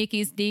 3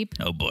 Mickeys deep.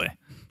 Oh boy.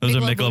 Those are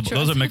Michelob Michelob. Ultras.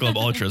 Those are Michelob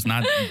Ultras,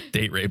 not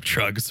date rape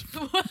drugs.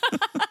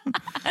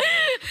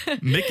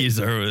 Mickey's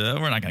are.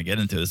 We're not going to get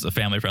into this. It's a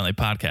family-friendly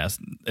podcast.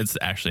 It's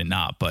actually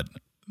not, but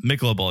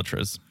Michelob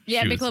Ultras.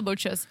 Yeah, shoes. Michelob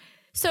Ultras.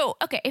 So,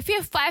 okay, if you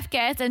have 5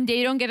 cats and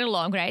they don't get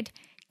along, right?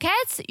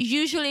 Cats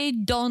usually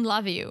don't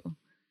love you.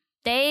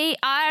 They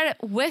are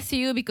with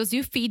you because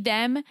you feed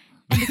them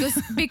and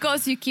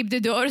because you keep the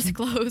doors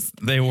closed.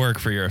 They work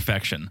for your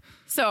affection.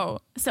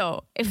 So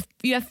if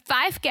you have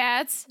 5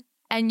 cats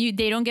and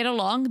they don't get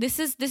along, this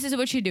is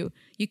what you do.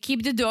 You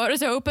keep the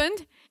doors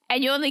opened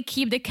and you only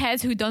keep the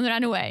cats who don't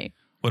run away.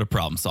 What a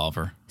problem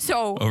solver.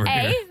 So Over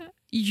here.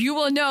 you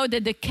will know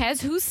that the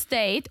cats who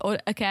stayed, or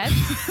a cat,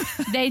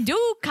 they do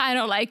kind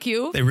of like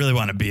you. They really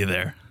want to be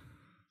there.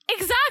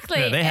 Exactly.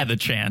 Yeah, they had the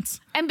chance.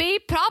 And be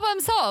problem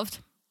solved.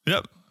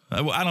 Yep.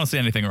 I don't see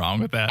anything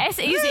wrong with that. As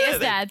easy as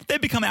that. They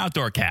become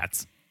outdoor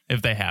cats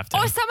if they have to.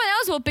 Or someone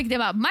else will pick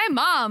them up. My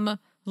mom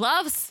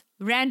loves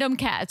random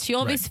cats. She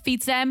always Right.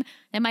 feeds them.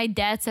 And my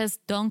dad says,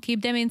 don't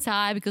keep them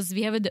inside because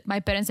my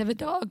parents have a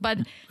dog. But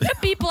there are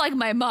people like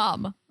my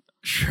mom.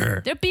 Sure.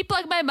 There are people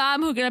like my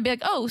mom who are going to be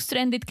like, oh,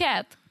 stranded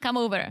cat, come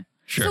over.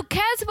 Sure. So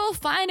cats will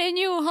find a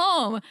new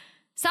home.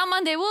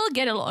 Someone they will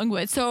get along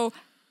with. So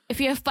if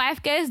you have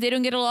 5 cats, they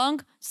don't get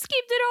along, just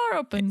keep the door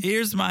open.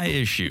 Here's my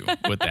issue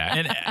with that.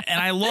 And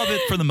I love it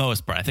for the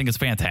most part. I think it's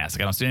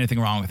fantastic. I don't see anything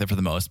wrong with it for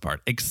the most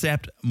part.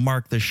 Except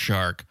Mark the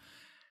Shark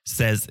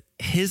says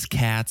his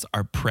cats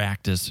are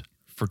practice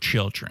for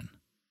children.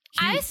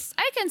 I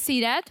can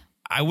see that.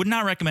 I would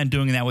not recommend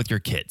doing that with your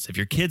kids. If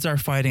your kids are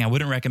fighting, I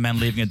wouldn't recommend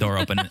leaving a door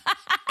open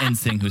and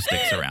seeing who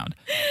sticks around.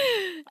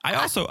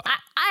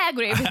 I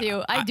agree with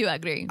you. I do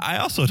agree. I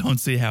also don't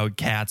see how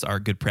cats are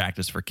good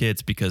practice for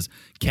kids, because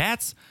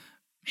cats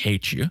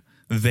hate you.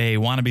 They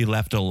want to be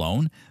left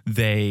alone.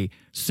 They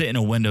sit in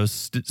a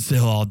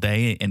windowsill all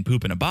day and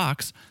poop in a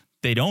box.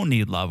 They don't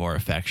need love or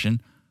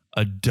affection.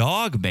 A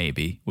dog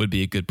maybe would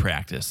be a good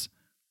practice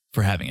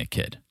for having a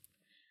kid.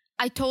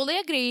 I totally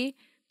agree.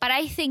 But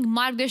I think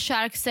Mark the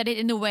Shark said it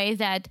in a way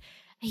that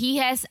he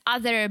has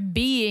other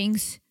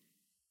beings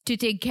to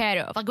take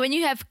care of. Like when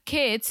you have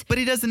kids, But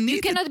he doesn't need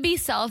you cannot be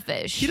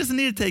selfish. He doesn't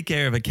need to take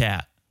care of a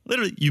cat.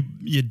 Literally,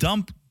 you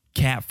dump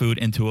cat food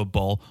into a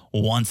bowl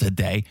once a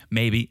day.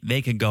 Maybe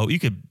you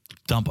could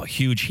dump a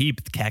huge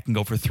heap. The cat can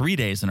go for 3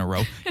 days in a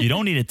row. You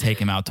don't need to take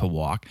him out to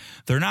walk.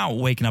 They're not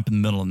waking up in the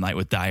middle of the night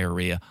with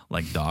diarrhea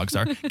like dogs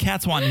are.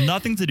 Cats want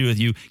nothing to do with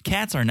you.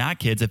 Cats are not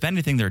kids. If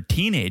anything, they're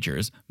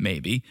teenagers,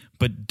 maybe.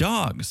 But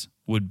dogs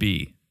would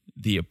be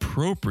the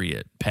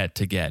appropriate pet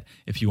to get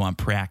if you want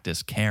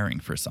practice caring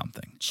for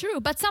something. True,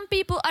 but some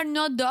people are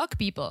not dog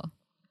people.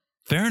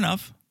 Fair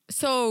enough.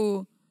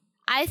 So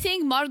I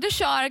think Mark the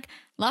Shark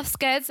loves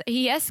cats.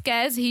 He has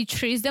cats. He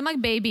treats them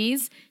like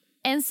babies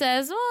and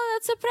says, well,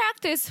 that's a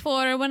practice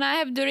for when I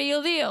have the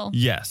real deal.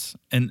 Yes.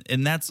 And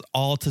that's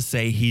all to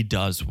say he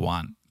does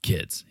want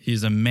kids.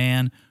 He's a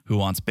man who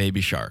wants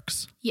baby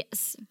sharks.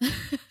 Yes.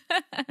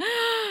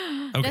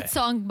 Okay. That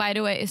song, by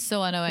the way, is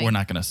so annoying. We're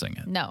not going to sing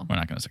it. No. We're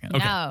not going to sing it.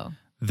 Okay. No.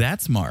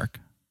 That's Mark.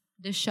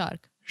 The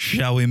shark.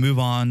 Shall we move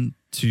on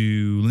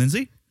to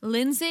Lindsay?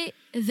 Lindsay,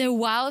 the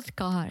wild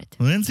card.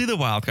 Lindsay, the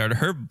wild card.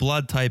 Her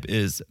blood type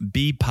is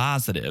B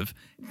positive,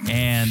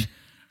 and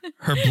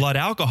her blood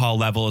alcohol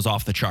level is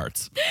off the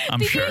charts. I'm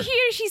Did sure. you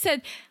hear? She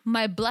said,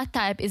 my blood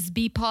type is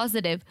B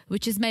positive,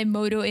 which is my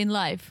motto in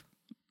life.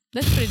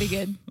 That's pretty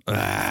good.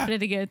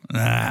 Pretty good.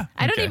 I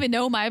don't Okay. even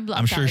know my blood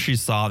I'm type. sure she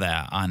saw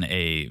that on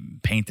a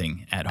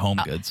painting at Home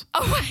Goods.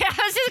 Oh,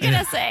 I was just going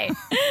to say.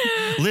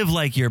 Live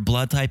like your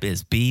blood type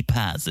is B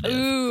positive.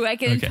 Ooh, I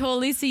can Okay.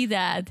 totally see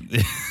that.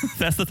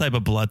 That's the type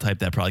of blood type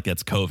that probably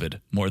gets COVID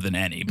more than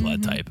any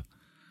blood type.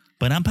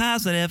 But I'm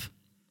positive.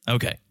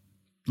 Okay.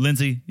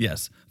 Lindsay,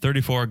 yes,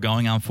 34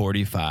 going on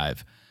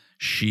 45.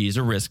 She's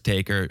a risk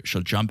taker.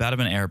 She'll jump out of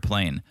an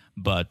airplane,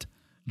 but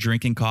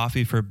drinking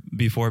coffee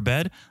before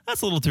bed,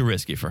 that's a little too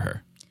risky for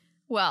her.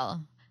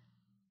 Well,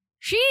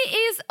 She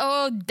is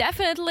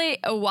definitely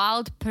a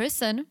wild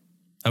person.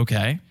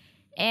 Okay.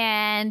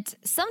 And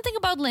something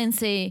about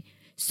Lindsay.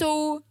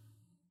 So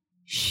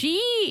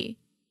she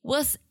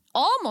was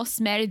almost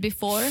married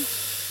before.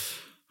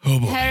 Oh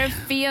boy. Her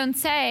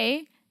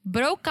fiance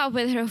broke up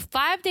with her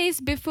 5 days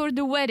before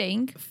the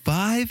wedding.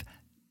 5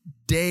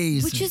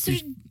 days. Which is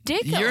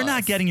ridiculous. You're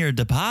not getting your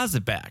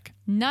deposit back.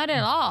 Not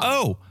at all.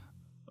 Oh,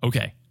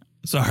 okay.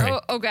 Sorry.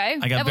 Oh, okay.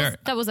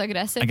 That was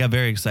aggressive. I got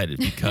very excited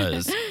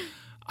because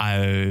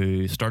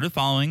I started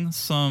following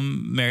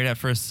some Married at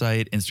First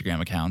Sight Instagram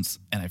accounts,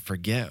 and I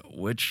forget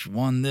which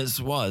one this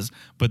was,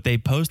 but they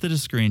posted a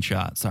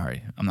screenshot.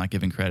 Sorry, I'm not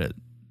giving credit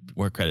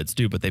where credit's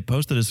due, but they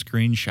posted a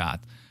screenshot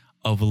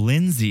of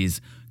Lindsay's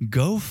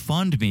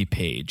GoFundMe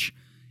page,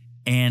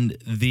 and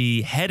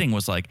the heading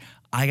was like,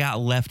 I got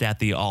left at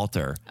the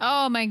altar.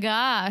 Oh my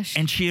gosh.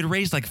 And she had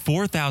raised like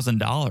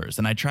 $4,000.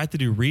 And I tried to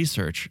do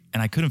research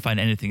and I couldn't find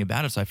anything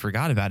about it. So I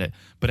forgot about it.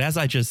 But as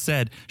I just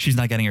said, she's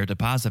not getting her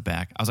deposit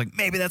back. I was like,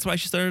 maybe that's why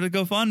she started a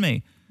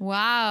GoFundMe.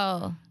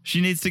 Wow.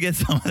 She needs to get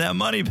some of that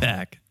money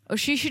back. Or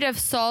she should have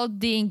sold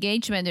the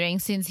engagement ring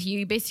since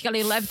he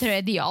basically left her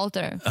at the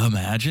altar.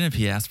 Imagine if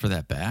he asked for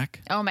that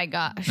back. Oh my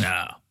gosh.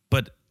 No.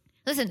 But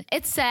listen,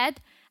 it's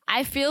sad.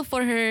 I feel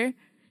for her.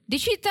 Did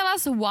she tell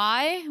us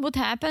why? What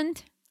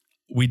happened?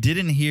 we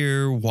didn't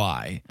hear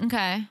why.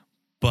 Okay.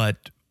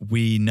 But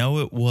we know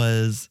it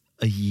was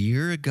a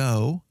year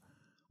ago,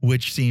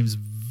 which seems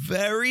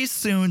very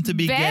soon to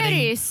be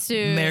getting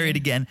married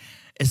again,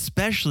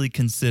 especially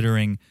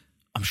considering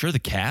I'm sure the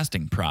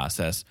casting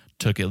process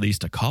took at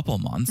least a couple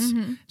months.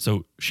 Mm-hmm.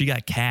 So she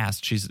got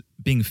cast. She's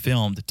being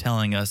filmed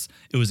telling us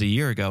it was a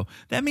year ago.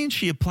 That means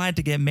she applied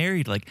to get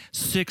married like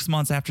 6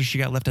 months after she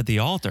got left at the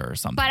altar or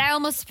something. But I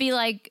almost feel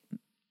like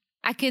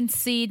I can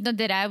see, not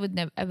that I would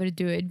never ever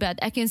do it, but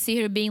I can see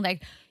her being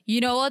like,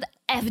 you know what?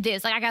 F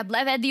this. Like, I got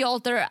left at the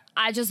altar.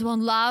 I just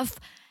want love.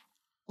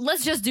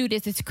 Let's just do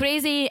this. It's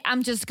crazy.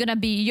 I'm just going to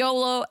be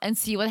YOLO and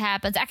see what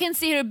happens. I can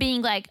see her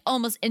being like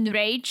almost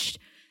enraged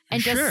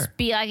and just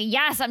be like,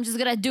 yes, I'm just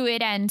going to do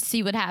it and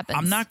see what happens.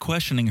 I'm not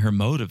questioning her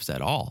motives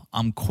at all.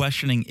 I'm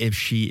questioning if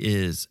she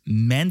is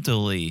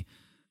mentally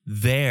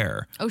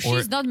there. Oh,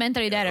 she's not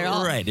mentally there at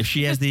all. Right. If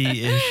she has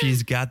if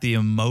she's got the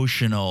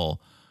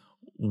emotional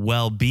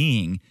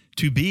well-being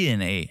to be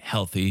in a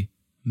healthy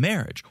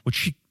marriage,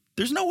 which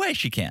there's no way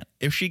she can't.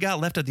 If she got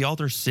left at the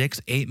altar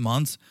 6-8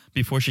 months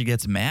before she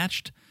gets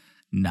matched,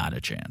 not a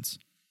chance.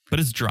 But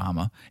it's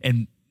drama.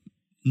 And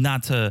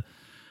not to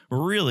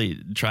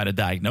really try to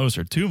diagnose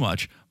her too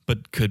much,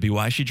 but could be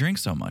why she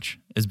drinks so much,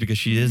 is because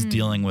she is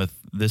dealing with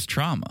this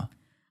trauma.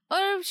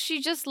 Or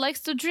she just likes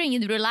to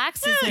drink. It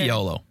relaxes her.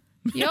 YOLO.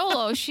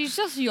 YOLO. She's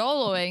just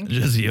YOLOing.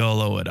 Just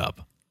YOLO it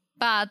up.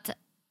 But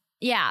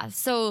yeah,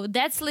 so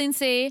that's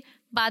Lindsay.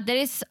 But there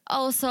is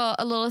also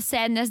a little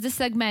sadness. This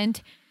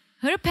segment,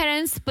 her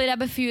parents split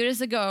up a few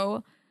years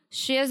ago.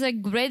 She has a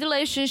great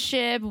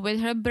relationship with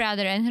her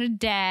brother and her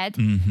dad,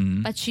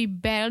 but she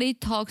barely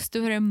talks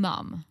to her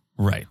mom.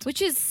 Right.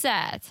 Which is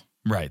sad.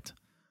 Right.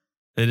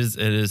 It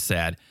is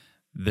sad.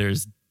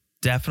 There's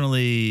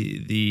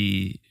definitely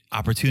the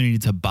opportunity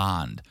to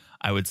bond,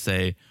 I would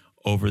say,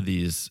 over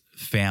these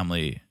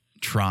family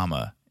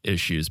trauma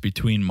issues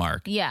between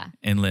Mark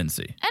and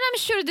Lindsay. And I'm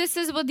sure this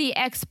is what the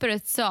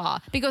experts saw,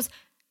 because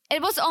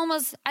it was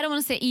almost, I don't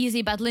want to say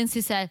easy, but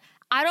Lindsay said,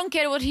 I don't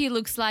care what he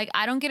looks like.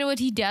 I don't care what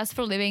he does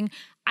for a living.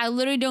 I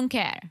literally don't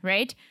care,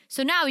 right?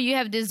 So now you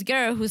have this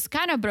girl who's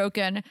kind of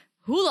broken,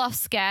 who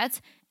loves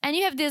cats, and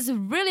you have this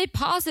really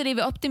positive,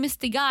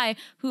 optimistic guy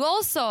who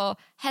also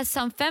has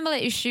some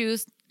family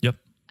issues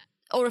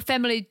or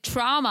family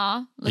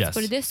trauma, let's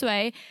put it this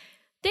way.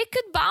 They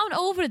could bond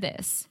over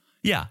this.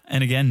 Yeah.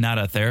 And again, not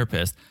a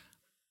therapist.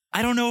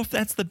 I don't know if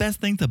that's the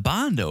best thing to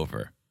bond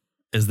over,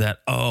 is that,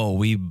 oh,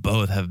 we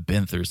both have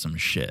been through some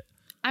shit.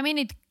 I mean,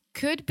 it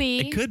could be.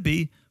 It could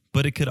be,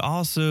 but it could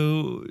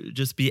also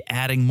just be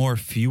adding more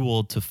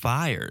fuel to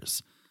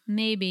fires.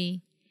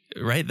 Maybe.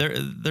 Right?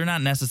 They're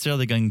not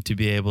necessarily going to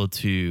be able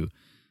to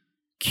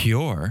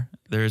cure.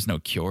 There is no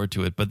cure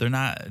to it, but they're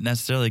not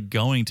necessarily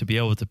going to be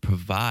able to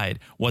provide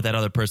what that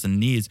other person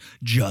needs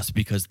just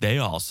because they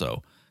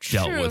also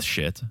dealt with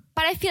shit.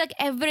 But I feel like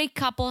every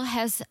couple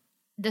has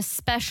the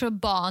special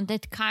bond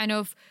that kind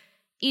of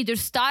either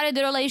started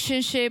the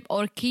relationship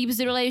or keeps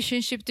the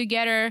relationship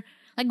together.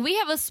 Like, we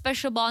have a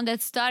special bond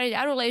that started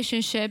our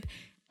relationship,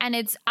 and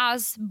it's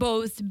us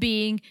both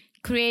being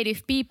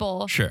creative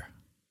people. Sure.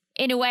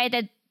 In a way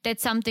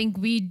that's something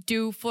we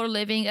do for a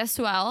living as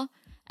well.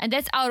 And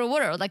that's our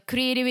world, like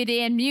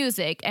creativity and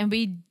music. And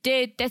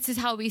this is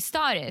how we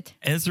started.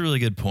 And it's a really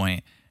good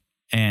point.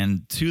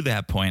 And to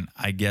that point,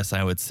 I guess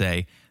I would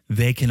say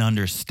they can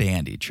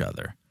understand each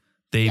other.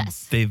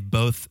 They've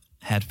both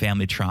had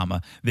family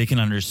trauma. They can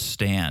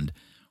understand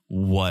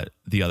what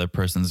the other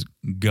person's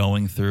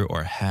going through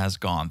or has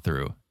gone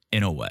through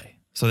in a way.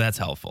 So that's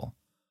helpful.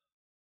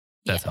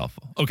 That's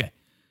helpful. Okay.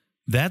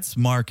 That's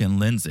Mark and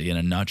Lindsay in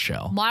a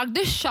nutshell. Mark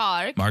the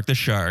Shark. Mark the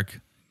Shark.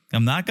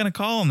 I'm not going to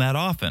call him that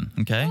often,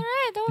 okay? All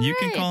right. You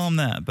can call him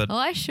that, but... Oh,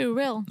 I sure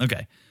will.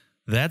 Okay.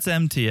 That's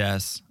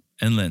MTS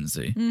and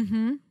Lindsay.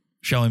 Mm-hmm.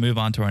 Shall we move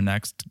on to our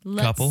next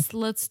couple?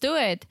 Let's do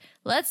it.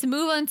 Let's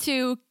move on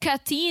to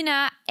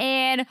Katina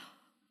and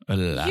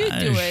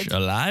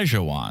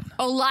Elijah Wan.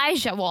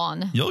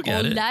 You'll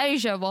get it.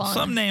 Elijah Wan.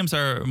 Some names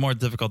are more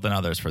difficult than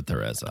others for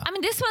Teresa. I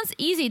mean, this one's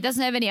easy. It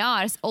doesn't have any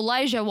R's.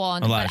 Elijah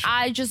Wan. But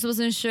I just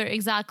wasn't sure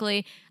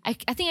exactly. I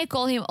think I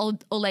call him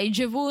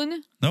Elijah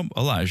Wan. Nope,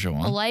 Elijah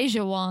Wan.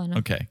 Elijah Wan.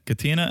 Okay,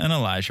 Katina and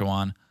Elijah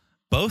Wan,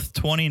 both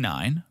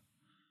 29.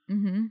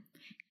 Mm-hmm.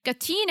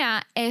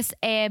 Katina is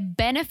a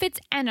benefits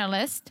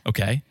analyst.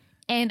 Okay.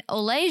 And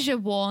Elijah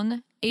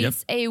Wan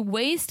is a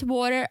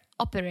wastewater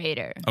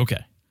operator.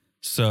 Okay.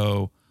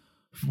 So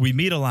we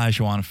meet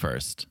Elijah Wan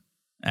first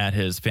at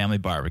his family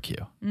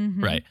barbecue,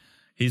 right?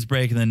 He's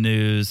breaking the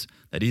news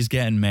that he's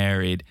getting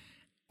married,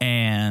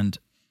 and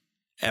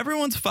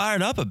everyone's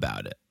fired up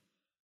about it.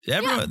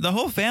 The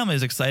whole family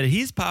is excited.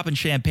 He's popping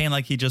champagne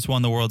like he just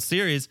won the World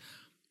Series,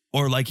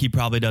 or like he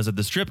probably does at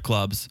the strip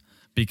clubs,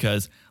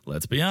 because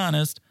let's be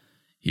honest,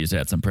 he's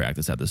had some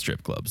practice at the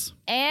strip clubs.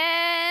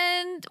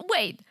 And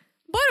wait,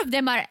 both of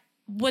them are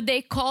what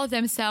they call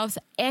themselves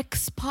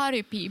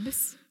ex-party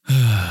peeps.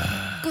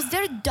 Because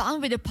they're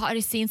done with the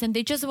party scenes and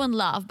they just want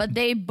love, but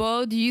they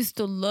both used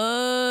to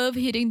love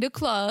hitting the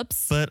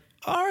clubs. But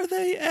are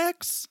they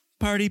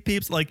ex-party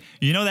peeps? Like,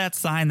 you know that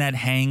sign that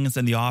hangs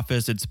in the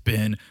office? It's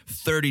been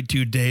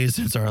 32 days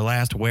since our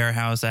last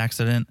warehouse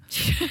accident.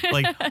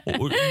 Like,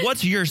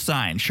 what's your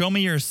sign? Show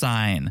me your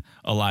sign,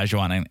 Elijah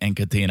Wan and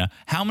Katina.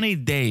 How many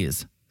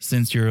days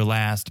since your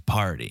last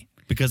party?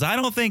 Because I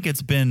don't think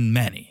it's been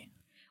many.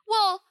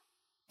 Well,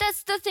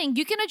 that's the thing.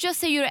 You cannot just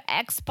say you're an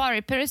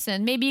ex-party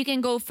person. Maybe you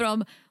can go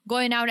from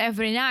going out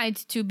every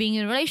night to being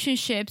in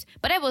relationships.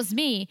 But that was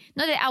me.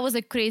 Not that I was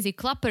a crazy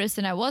club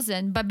person. I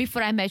wasn't. But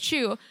before I met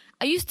you,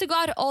 I used to go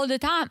out all the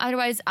time.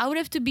 Otherwise, I would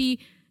have to be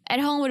at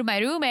home with my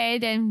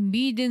roommate and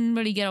we didn't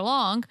really get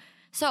along.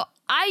 So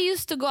I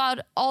used to go out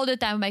all the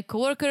time with my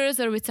coworkers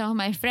or with some of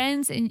my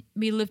friends. And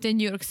we lived in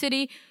New York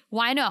City.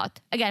 Why not?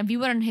 Again, we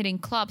weren't hitting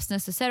clubs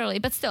necessarily.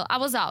 But still, I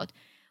was out.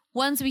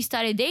 Once we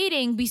started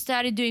dating, we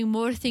started doing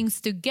more things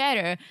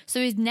together. So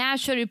it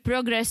naturally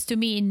progressed to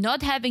me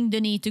not having the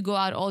need to go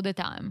out all the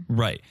time.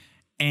 Right.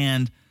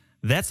 And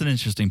that's an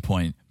interesting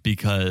point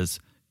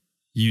because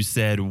you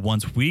said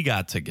once we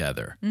got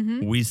together,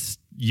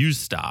 you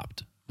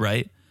stopped,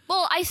 right?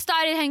 Well, I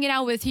started hanging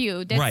out with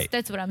you.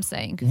 That's what I'm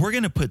saying. We're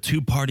going to put two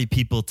party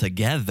people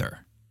together.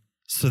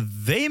 So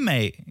they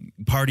may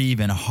party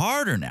even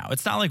harder now.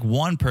 It's not like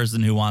one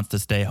person who wants to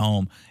stay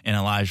home and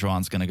Elijah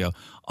Wan's going to go,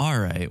 all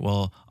right,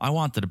 well, I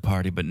wanted to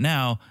party, but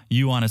now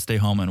you want to stay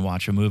home and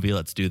watch a movie.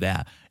 Let's do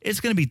that.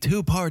 It's going to be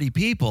two party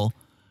people.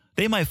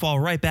 They might fall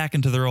right back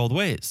into their old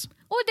ways.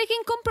 Or they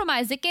can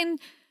compromise. They can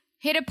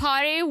hit a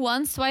party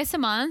once, twice a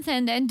month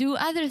and then do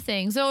other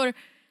things. Or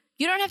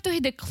you don't have to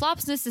hit the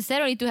clubs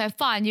necessarily to have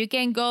fun. You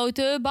can go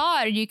to a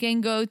bar. You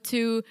can go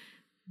to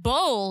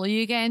bowl,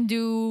 you can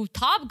do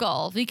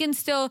Topgolf, you can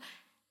still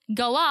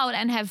go out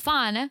and have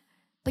fun,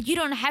 but you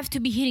don't have to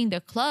be hitting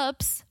the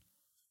clubs.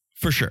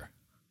 For sure.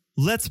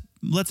 Let's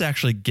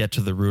actually get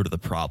to the root of the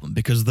problem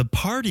because the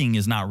partying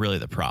is not really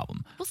the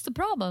problem. What's the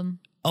problem?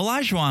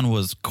 Elijah Wan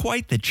was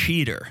quite the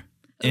cheater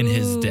in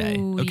his day,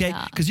 okay?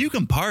 Because you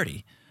can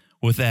party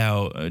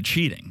without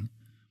cheating.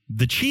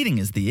 The cheating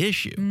is the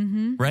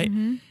issue, right?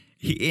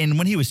 And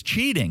when he was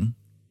cheating,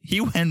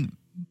 he went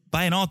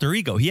by an alter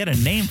ego. He had a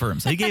name for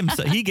himself.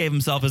 He gave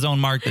himself his own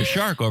Mark the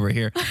Shark over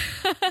here.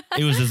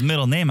 It was his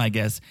middle name, I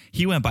guess.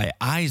 He went by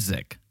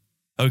Isaac.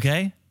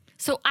 Okay?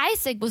 So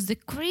Isaac was the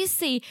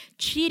crazy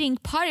cheating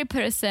party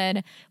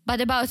person.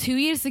 But about 2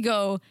 years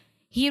ago,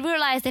 he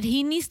realized that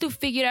he needs to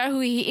figure out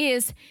who he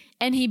is.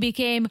 And he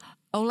became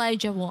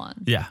Elijah Wan.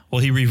 Yeah. Well,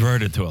 he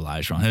reverted to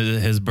Elijah Wan,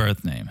 his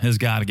birth name, his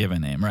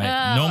God-given name,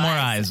 right? No more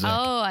Isaac.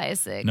 Oh,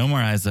 Isaac. No more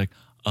Isaac.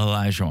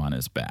 Elijah Wan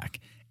is back.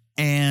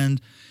 And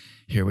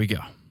here we go.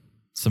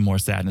 Some more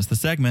sadness. The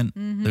segment,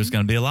 there's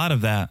going to be a lot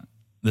of that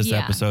this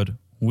episode.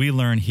 We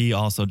learn he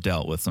also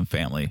dealt with some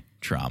family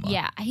trauma.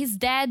 Yeah, his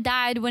dad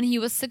died when he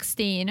was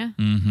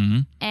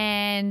 16.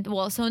 And,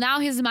 well, so now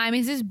his mom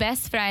is his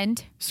best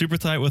friend. Super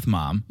tight with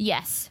mom.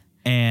 Yes.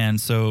 And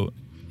so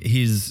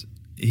he's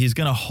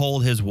going to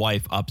hold his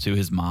wife up to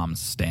his mom's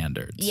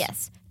standards.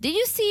 Yes. Did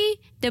you see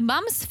the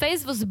mom's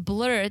face was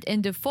blurred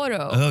in the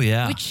photo? Oh,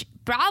 yeah. Which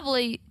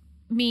probably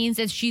means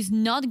that she's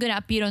not going to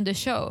appear on the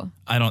show.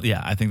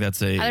 I think that's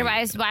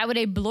Otherwise, why would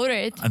they blur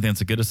it? I think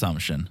that's a good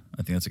assumption.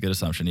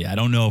 Yeah, I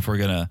don't know if we're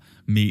going to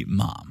meet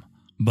mom.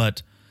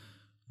 But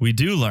we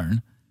do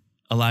learn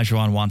Elijah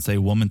Wan wants a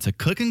woman to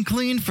cook and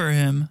clean for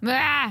him.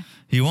 Ah!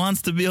 He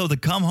wants to be able to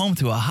come home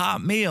to a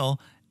hot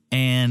meal.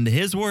 And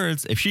his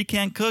words, if she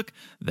can't cook,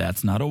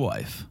 that's not a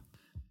wife.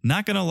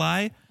 Not going to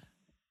lie,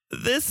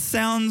 this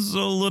sounds a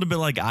little bit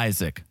like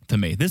Isaac to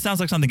me. This sounds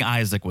like something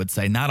Isaac would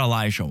say, not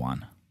Elijah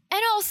Wan.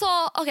 And also,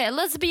 okay,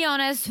 let's be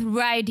honest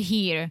right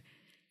here.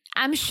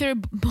 I'm sure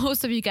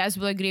most of you guys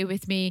will agree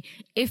with me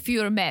if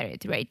you're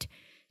married, right?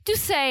 to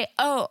say,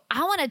 oh,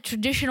 I want a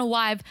traditional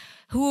wife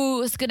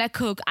who's gonna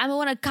cook. I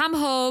want to come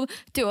home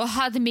to a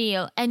hot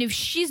meal. And if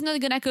she's not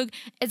gonna cook,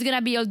 it's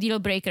gonna be a deal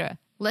breaker.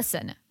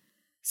 Listen,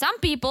 some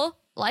people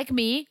like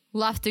me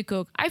love to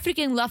cook. I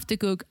freaking love to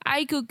cook.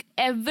 I cook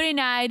every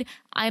night.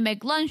 I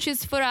make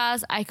lunches for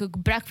us. I cook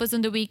breakfast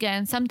on the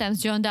weekend.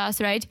 Sometimes John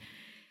does, right?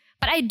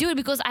 But I do it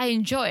because I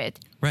enjoy it.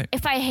 Right.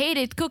 If I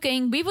hated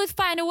cooking, we would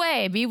find a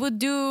way. We would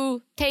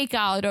do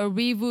takeout, or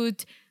we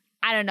would,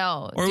 I don't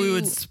know. Or we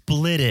would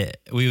split it.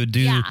 We would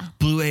do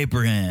Blue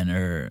Apron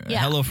or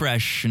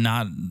HelloFresh,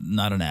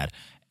 not an ad.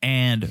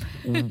 And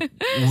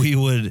we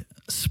would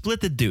split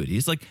the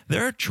duties. Like,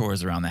 there are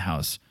chores around the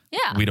house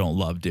we don't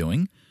love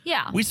doing.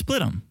 Yeah. We split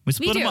them. We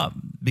split them up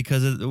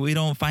because we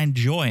don't find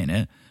joy in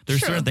it. There's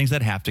certain things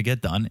that have to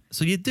get done,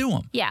 so you do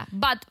them. Yeah,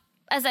 but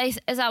as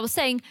I was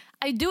saying,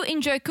 I do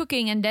enjoy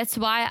cooking, and that's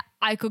why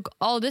I cook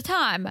all the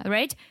time,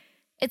 right?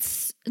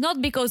 It's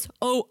not because,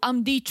 oh,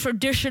 I'm the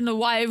traditional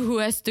wife who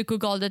has to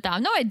cook all the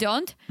time. No, I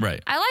don't.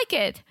 Right. I like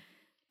it.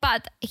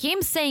 But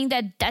him saying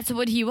that that's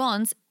what he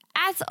wants,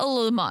 that's a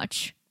little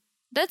much.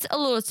 That's a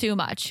little too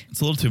much.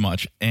 It's a little too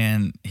much.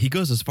 And he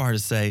goes as far to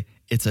say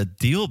it's a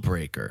deal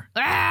breaker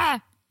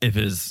if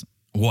his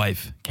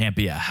wife can't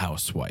be a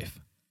housewife.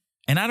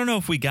 And I don't know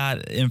if we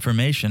got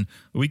information.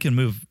 We can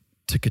move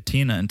to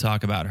Katina and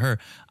talk about her.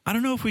 I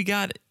don't know if we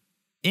got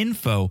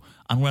info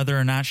on whether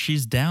or not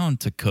she's down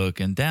to cook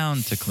and down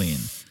to clean.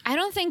 I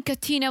don't think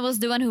Katina was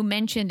the one who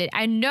mentioned it.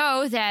 I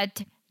know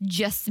that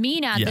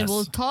Jasmina that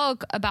we'll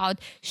talk about,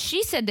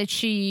 she said that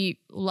she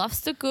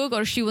loves to cook,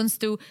 or she wants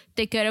to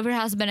take care of her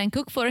husband and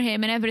cook for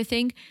him and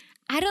everything.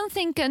 I don't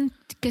think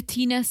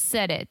Katina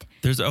said it.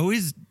 There's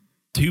always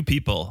two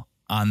people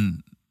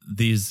on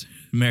these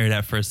Married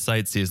at First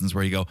Sight seasons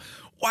where you go,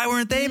 why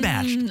weren't they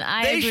matched?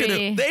 They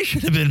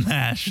should have been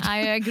matched. I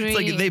agree. It's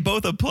like they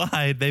both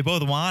applied. They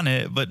both want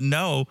it. But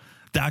no,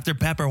 Dr.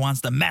 Pepper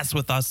wants to mess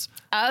with us.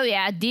 Oh,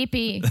 yeah.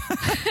 DP.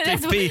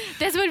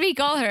 That's what we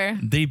call her.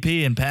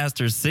 DP and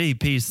Pastor C,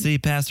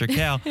 PC, Pastor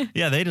Cal.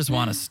 Yeah, they just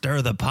want to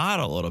stir the pot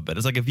a little bit.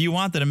 It's like, if you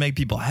wanted to make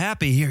people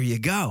happy, here you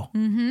go.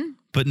 Mm-hmm.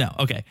 But no.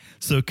 Okay.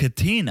 So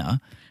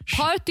Katina.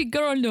 Party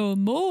girl no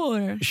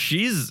more.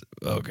 She's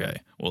okay.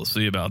 We'll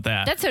see about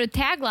that. That's her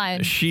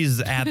tagline.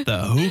 She's at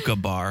the hookah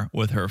bar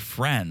with her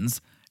friends.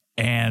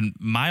 And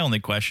my only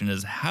question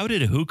is, how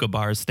did hookah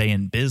bars stay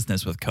in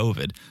business with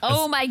COVID?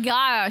 Oh my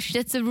gosh.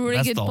 That's a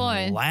really good point.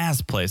 That's the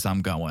last place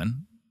I'm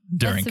going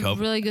during COVID. That's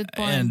a really good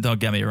point. And don't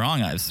get me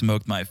wrong, I've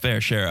smoked my fair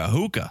share of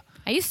hookah.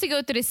 I used to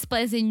go to this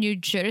place in New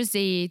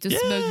Jersey to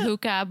smoke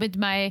hookah with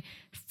my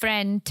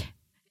friend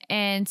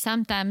and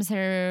sometimes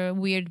her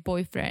weird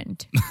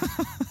boyfriend.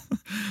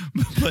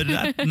 But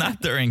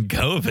not during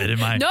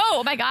COVID. No,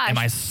 oh my gosh. Am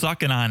I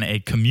sucking on a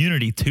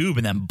community tube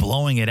and then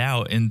blowing it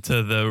out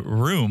into the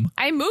room?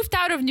 I moved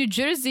out of New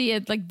Jersey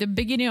at like the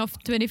beginning of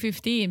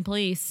 2015,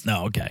 please.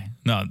 No, okay.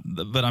 No,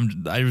 but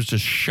I was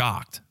just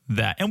shocked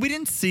that, and we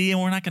didn't see,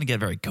 and we're not going to get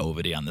very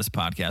COVID-y on this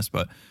podcast,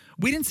 but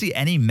we didn't see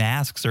any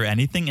masks or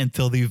anything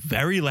until the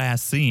very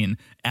last scene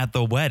at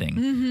the wedding.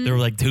 Mm-hmm. There were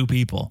like two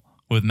people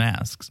with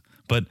masks.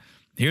 But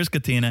here's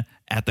Katina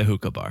at the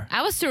hookah bar.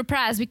 I was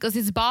surprised because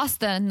it's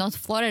Boston, not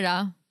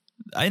Florida.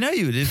 I know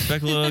you would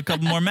expect a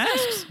couple more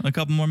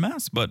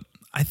masks, but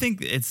I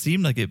think it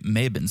seemed like it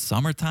may have been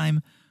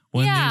summertime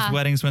when these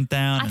weddings went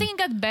down. I think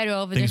it got better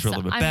over there. Things were a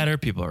little bit better.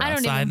 People are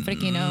outside. I don't even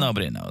freaking know.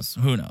 Nobody knows.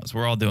 Who knows?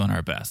 We're all doing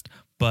our best.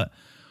 But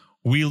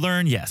we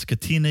learn, yes,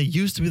 Katina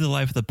used to be the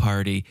life of the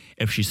party.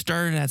 If she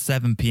started at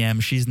 7 p.m.,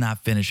 she's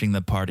not finishing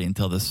the party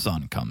until the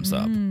sun comes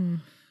up.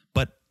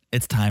 But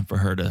it's time for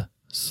her to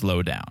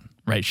slow down,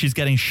 right? She's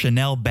getting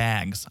Chanel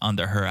bags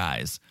under her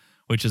eyes,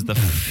 which is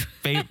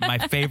my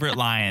favorite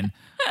line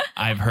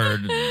I've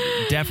heard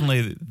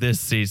definitely this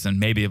season,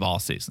 maybe of all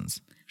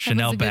seasons.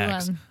 Chanel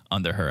bags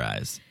under her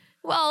eyes.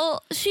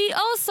 Well, she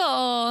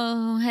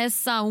also has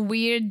some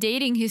weird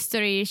dating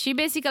history. She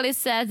basically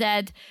said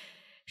that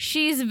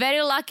she's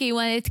very lucky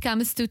when it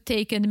comes to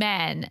taken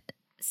men.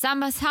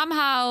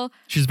 Somehow...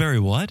 She's very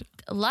what?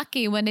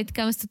 Lucky when it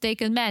comes to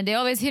taken men. They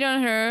always hit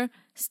on her.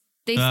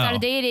 They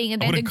start dating,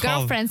 and then the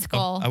girlfriends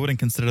call. I wouldn't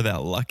consider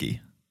that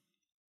lucky.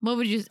 What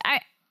would you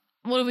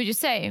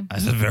say? I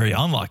said very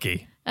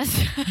unlucky.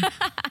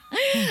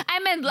 I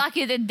meant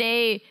lucky that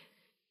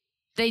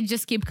they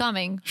just keep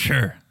coming.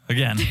 Sure.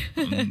 Again,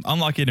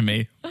 unlucky to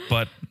me,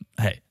 but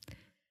hey.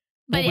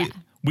 But yeah.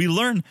 We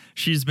learn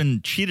she's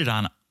been cheated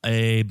on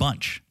a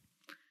bunch.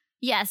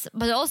 Yes,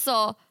 but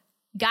also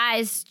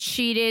guys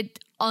cheated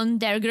on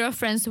their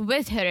girlfriends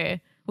with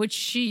her, which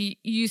she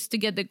used to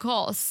get the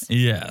calls.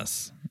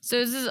 Yes. So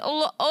this is a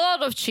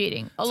lot of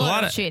cheating. A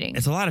lot of cheating.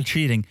 It's a lot of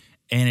cheating,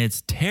 and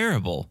it's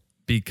terrible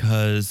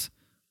because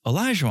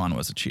Olajuwon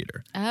was a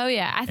cheater. Oh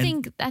yeah, I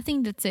think that's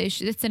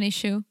an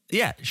issue.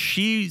 Yeah,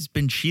 she's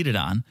been cheated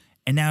on,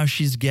 and now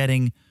she's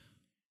getting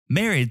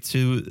married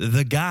to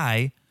the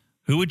guy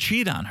who would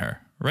cheat on her.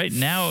 Right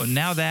now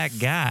that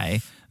guy,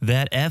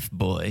 that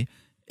F-boy,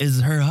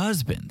 is her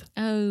husband.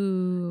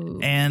 Oh.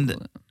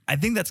 And I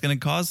think that's going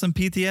to cause some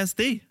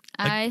PTSD.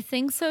 I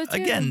think so too.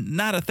 Again,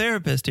 not a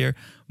therapist here,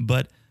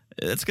 but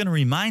it's going to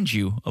remind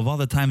you of all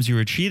the times you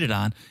were cheated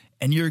on,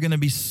 and you're going to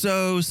be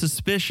so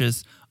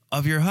suspicious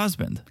of your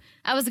husband.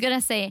 I was going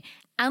to say,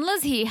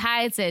 unless he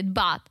hides it,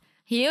 but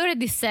he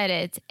already said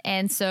it.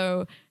 And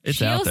so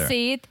she'll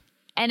see it.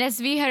 And as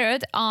we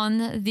heard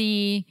on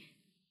the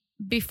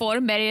Before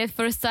Married at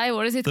First Sight,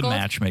 what is it called?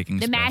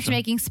 The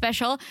matchmaking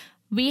special.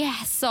 We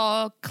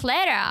saw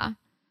Clara.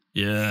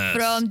 Yes.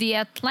 From the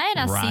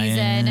Atlanta Ryan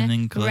season.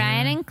 And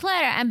Ryan and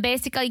Clara. And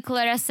basically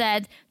Clara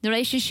said the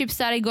relationship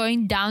started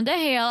going down the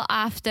hill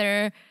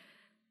after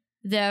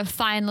the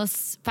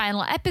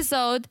final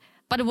episode.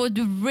 But what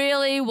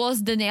really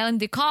was the nail in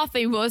the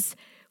coffin was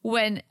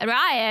when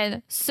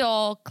Ryan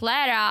saw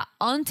Clara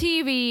on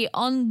TV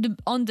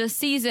on the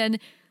season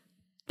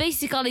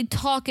basically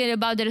talking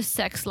about their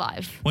sex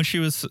life. When she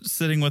was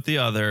sitting with the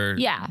other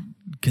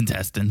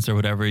contestants or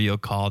whatever you'll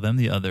call them,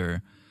 the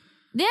other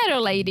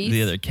ladies.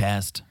 The other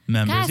cast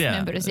members.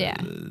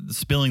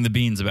 Spilling the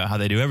beans about how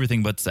they do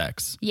everything but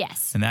sex.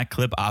 Yes. And that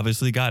clip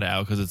obviously got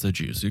out because it's a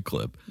juicy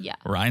clip. Yeah.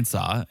 Ryan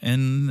saw it,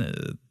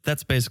 and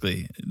that's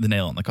basically the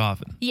nail in the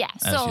coffin. Yeah.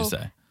 As you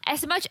say.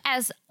 As much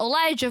as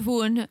Elijah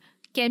Wood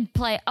can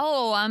play,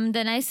 oh, I'm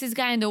the nicest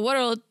guy in the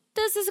world,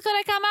 this is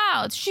going to come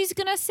out. She's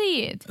going to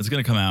see it. It's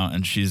going to come out,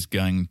 and she's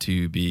going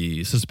to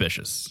be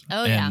suspicious.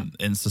 Oh, yeah.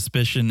 And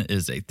suspicion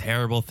is a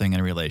terrible thing in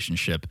a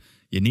relationship.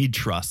 You need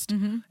trust.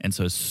 Mm-hmm. And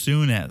so as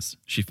soon as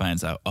she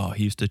finds out, oh,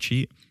 he used to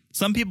cheat.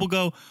 Some people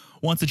go,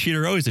 once a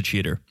cheater, always a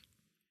cheater.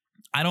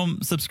 I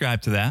don't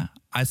subscribe to that.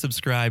 I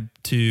subscribe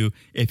to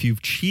if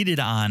you've cheated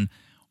on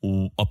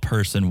a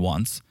person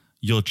once,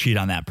 you'll cheat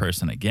on that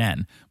person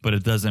again. But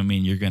it doesn't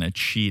mean you're going to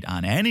cheat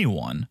on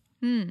anyone.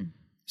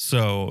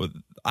 So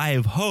I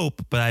have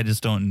hope, but I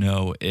just don't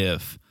know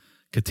if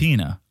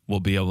Katina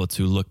will be able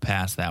to look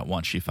past that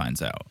once she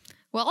finds out.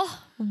 Well,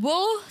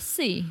 we'll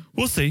see.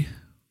 We'll see.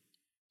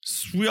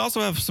 We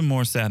also have some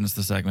more sadness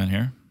to segment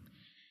here.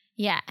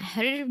 Yeah,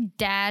 her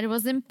dad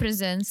was in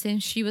prison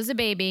since she was a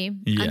baby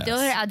until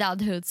her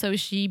adulthood. So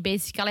she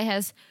basically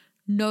has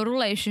no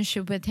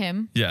relationship with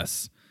him.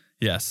 Yes.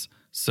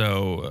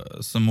 So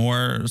some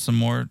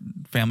more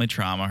family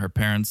trauma. Her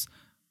parents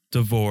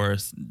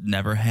divorced,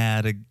 never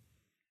had a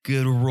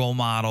good role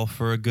model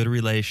for a good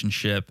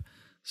relationship.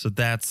 So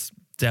that's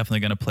definitely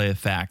going to play a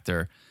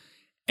factor.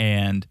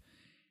 And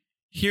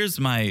here's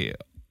my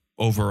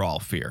overall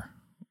fear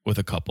with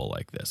a couple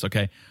like this,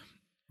 okay?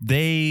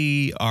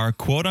 They are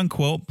quote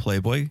unquote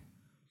Playboy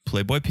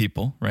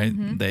people, right?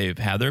 Mm-hmm. They've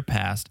had their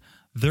past.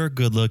 They're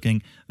good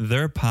looking.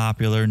 They're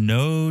popular.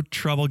 No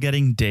trouble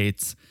getting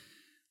dates.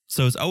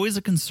 So it's always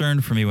a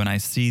concern for me when I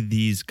see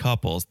these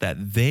couples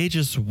that they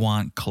just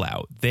want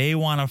clout. They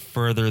want to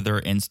further their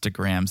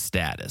Instagram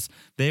status.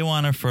 They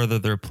want to further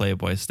their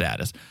Playboy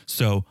status.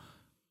 So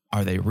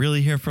are they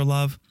really here for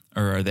love,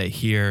 or are they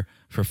here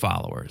for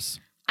followers?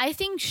 I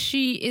think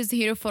she is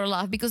here for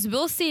love because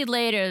we'll see it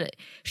later.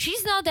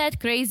 She's not that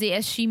crazy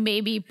as she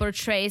maybe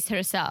portrays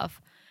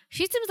herself.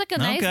 She seems like a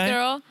nice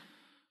girl.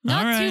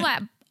 Not too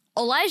much.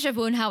 Elijah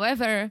Wood,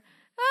 however,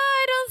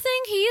 I don't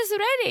think he is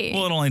ready.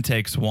 Well, it only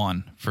takes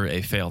one for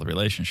a failed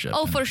relationship.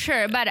 Oh, for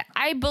sure. But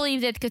I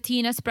believe that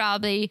Katina's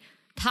probably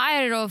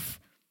tired of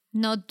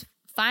not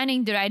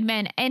finding the right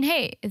man. And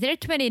hey, they're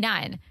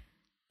 29.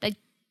 Like,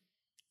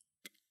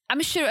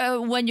 I'm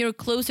sure when you're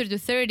closer to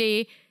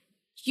 30,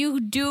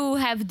 you do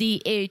have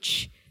the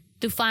itch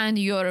to find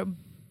your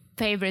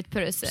favorite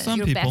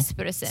person, best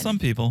person. Some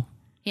people.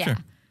 Yeah. Sure.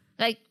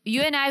 Like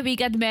you and I, we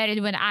got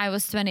married when I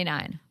was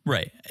 29.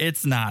 Right.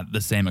 It's not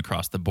the same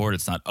across the board.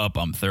 It's not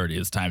I'm 30.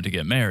 It's time to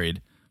get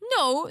married.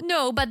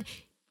 No, but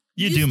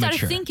you do start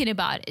mature. Thinking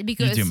about it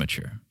because you do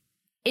mature.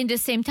 In the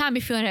same time,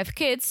 if you don't have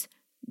kids,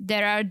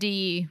 there are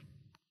the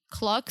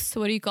clocks.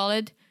 What do you call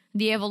it?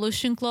 The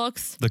evolution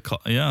clocks. The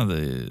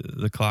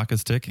clock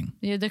is ticking.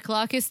 Yeah, the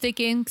clock is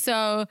ticking.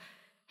 So,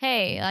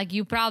 hey, like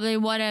you probably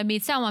want to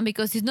meet someone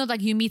because it's not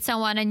like you meet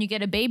someone and you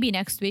get a baby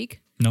next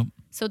week. Nope.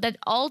 So that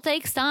all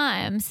takes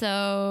time.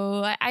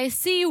 So I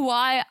see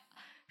why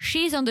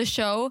she's on the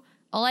show.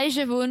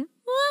 Elijah Wood,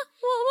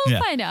 we'll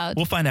find out.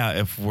 We'll find out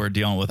if we're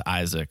dealing with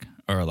Isaac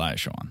or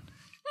Elijah.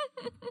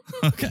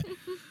 Okay.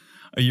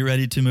 Are you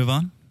ready to move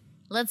on?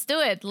 Let's do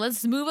it.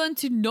 Let's move on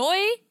to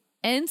Noi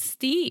and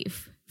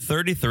Steve.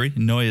 33.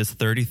 Noi is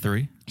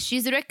 33.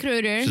 She's a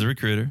recruiter.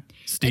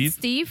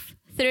 Steve,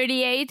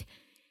 38,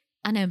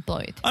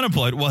 unemployed.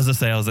 Was a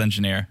sales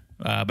engineer,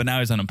 but now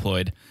he's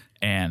unemployed.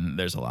 And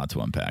there's a lot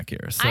to unpack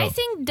here. So I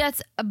think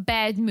that's a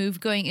bad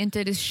move going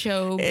into this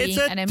show, being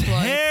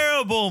unemployed. It's a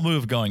terrible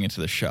move going into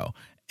the show.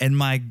 And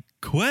my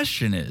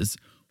question is,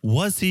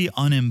 was he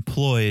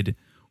unemployed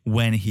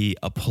when he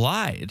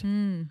applied?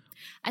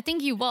 I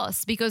think he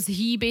was, because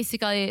he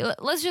basically...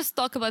 Let's just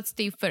talk about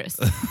Steve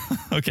first.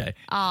 Okay.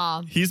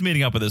 He's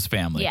meeting up with his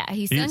family. Yeah,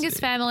 he's telling his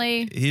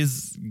family.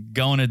 He's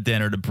going to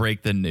dinner to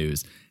break the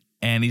news.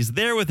 And he's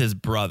there with his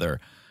brother,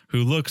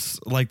 who looks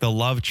like the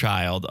love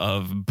child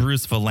of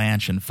Bruce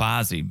Valanche and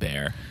Fozzie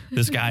Bear.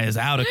 This guy is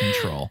out of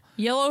control.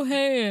 Yellow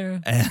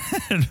hair.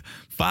 And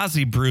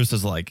Fozzie Bruce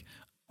is like,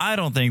 I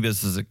don't think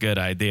this is a good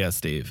idea,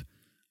 Steve.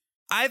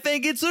 I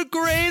think it's a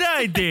great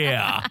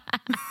idea.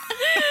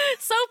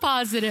 So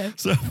positive.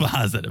 So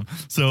positive.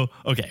 So,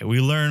 okay,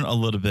 we learn a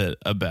little bit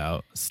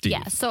about Steve.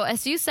 Yeah, so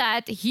as you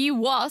said, he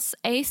was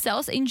a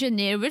sales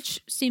engineer,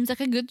 which seems like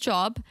a good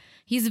job.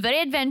 He's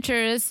very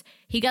adventurous.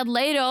 He got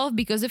laid off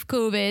because of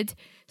COVID.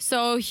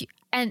 So,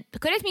 and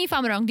correct me if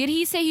I'm wrong, did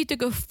he say he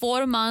took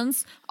 4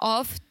 months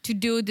off to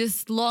do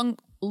this long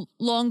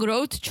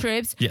road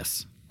trips?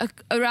 Yes.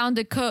 Around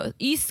the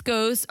East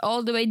Coast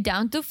all the way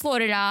down to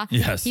Florida.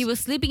 Yes. He was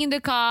sleeping in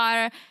the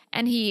car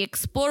and he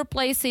explored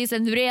places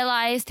and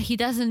realized he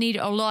doesn't need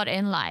a lot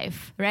in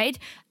life, right?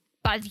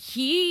 But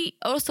he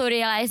also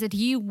realized that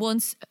he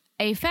wants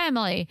a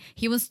family.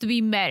 He wants to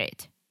be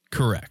married.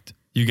 Correct.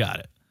 You got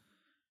it.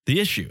 The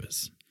issue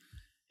is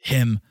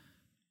him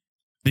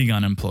being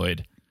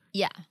unemployed.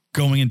 Yeah.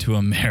 Going into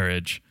a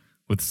marriage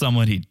with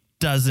someone he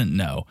doesn't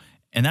know.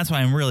 And that's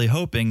why I'm really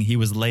hoping he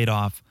was laid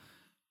off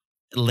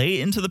late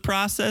into the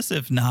process,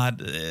 if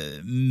not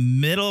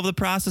middle of the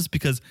process,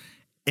 because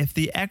if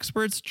the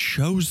experts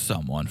chose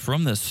someone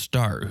from the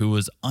start who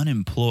was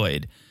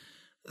unemployed,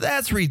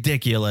 that's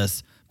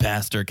ridiculous,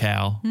 Pastor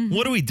Cal. Mm-hmm.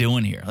 What are we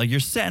doing here? Like, you're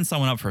setting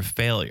someone up for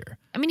failure.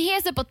 I mean, he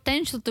has the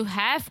potential to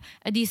have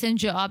a decent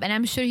job, and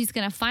I'm sure he's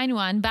going to find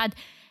one. But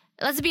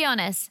let's be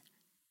honest,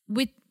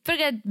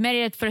 forget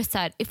married at first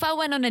sight. If I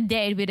went on a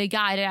date with a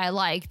guy that I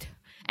liked,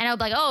 and I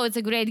was like, oh, it's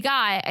a great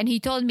guy, and he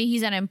told me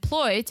he's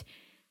unemployed,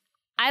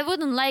 I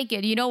wouldn't like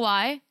it. You know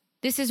why?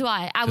 This is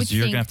why. I would think,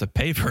 you're going to have to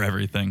pay for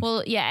everything.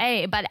 Well,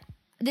 yeah, but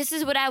this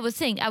is what I would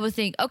think. I would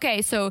think,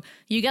 okay, so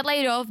you got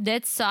laid off.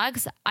 That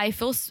sucks. I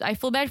feel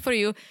bad for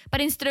you. But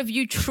instead of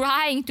you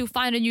trying to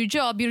find a new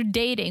job, you're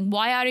dating.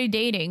 Why are you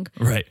dating?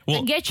 Right. Well,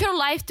 and get your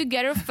life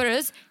together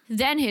first,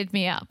 then hit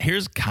me up.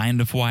 Here's kind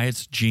of why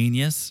it's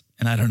genius.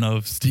 And I don't know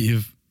if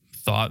Steve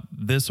thought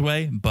this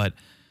way, but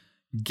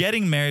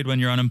getting married when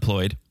you're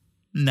unemployed,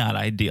 not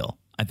ideal.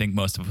 I think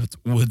most of us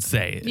would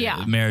say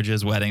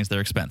marriages, weddings,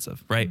 they're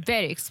expensive, right?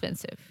 Very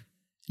expensive.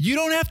 You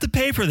don't have to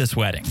pay for this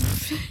wedding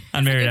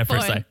on Married at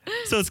First Sight.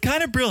 So it's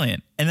kind of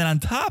brilliant. And then on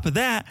top of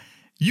that,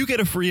 you get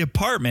a free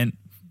apartment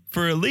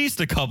for at least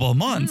a couple of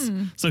months.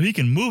 So he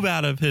can move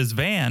out of his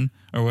van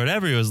or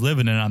whatever he was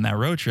living in on that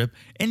road trip,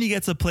 and he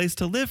gets a place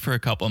to live for a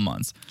couple of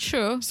months.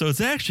 True. So it's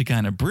actually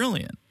kind of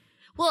brilliant.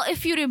 Well,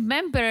 if you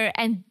remember,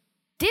 and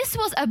this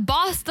was a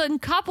Boston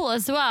couple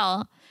as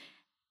well.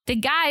 The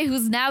guy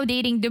who's now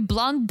dating the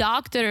blonde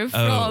doctor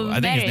from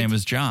I think his name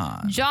was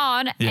John.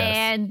 John, yes.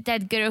 And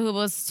that girl who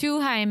was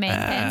too high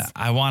maintenance.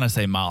 I want to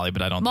say Molly,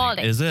 but I don't think.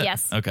 Is it?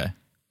 Yes. Okay.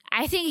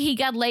 I think he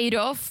got laid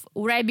off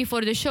right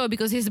before the show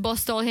because his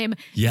boss told him,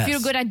 yes, if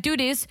you're going to do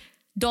this,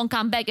 don't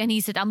come back. And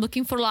he said, I'm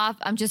looking for love.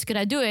 I'm just going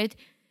to do it.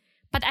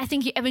 But I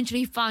think he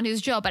eventually found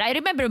his job. But I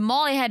remember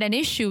Molly had an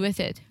issue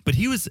with it. But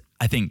he was,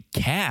 I think,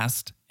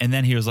 cast. And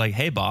then he was like,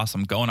 hey, boss,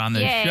 I'm going on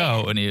this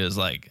show. And he was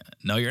like,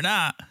 no, you're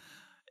not.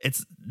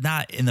 It's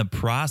not in the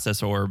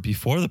process or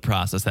before the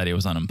process that he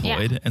was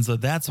unemployed. Yeah. And so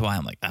that's why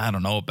I'm like, I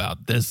don't know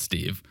about this,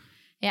 Steve.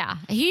 Yeah.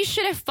 He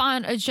should have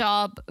found a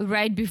job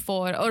right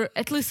before, or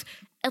at least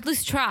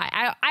try.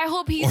 I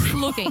hope he's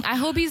looking. I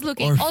hope he's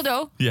looking.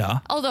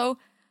 Although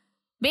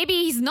maybe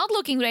he's not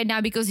looking right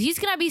now because he's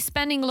going to be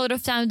spending a lot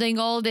of time doing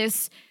all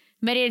this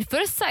Married at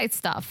First Sight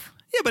stuff.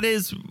 Yeah, but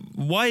his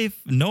wife,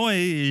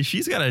 Noi,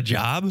 she's got a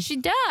job. She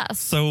does.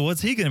 So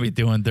what's he going to be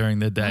doing during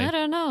the day? I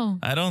don't know.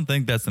 I don't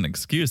think that's an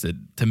excuse.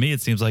 To me,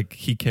 it seems like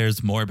he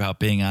cares more about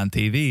being on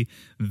TV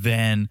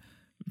than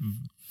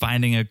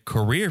finding a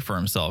career for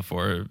himself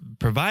or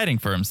providing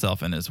for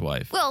himself and his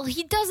wife. Well,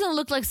 he doesn't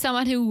look like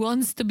someone who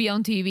wants to be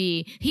on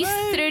TV. He's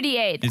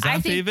 38. He's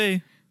on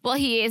TV. Well,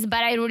 he is, but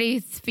I really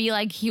feel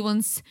like he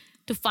wants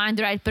to find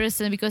the right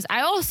person because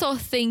I also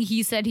think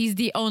he said he's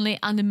the only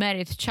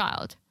unmarried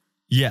child.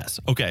 Yes.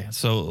 Okay.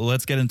 So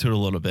let's get into it a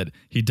little bit.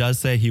 He does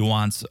say he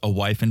wants a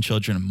wife and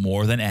children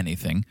more than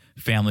anything.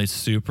 Family's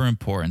super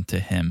important to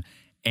him.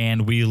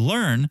 And we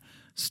learn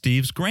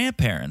Steve's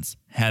grandparents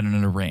had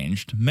an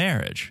arranged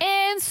marriage.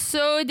 And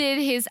so did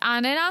his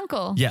aunt and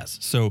uncle. Yes.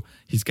 So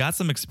he's got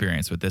some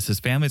experience with this. His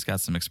family's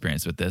got some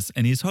experience with this.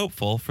 And he's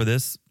hopeful for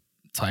this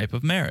type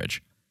of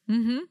marriage.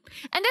 Mm-hmm.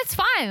 And that's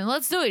fine.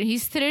 Let's do it.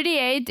 He's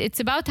 38. It's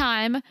about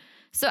time.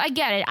 So I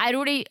get it. I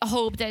really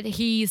hope that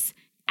he's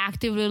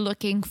actively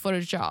looking for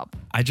a job.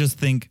 I just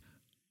think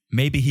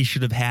maybe he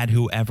should have had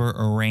whoever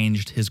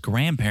arranged his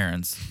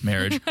grandparents'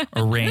 marriage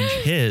arrange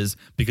his,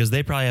 because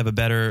they probably have a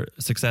better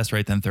success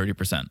rate than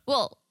 30%.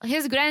 Well,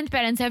 his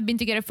grandparents have been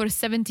together for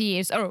 70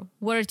 years or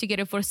were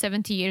together for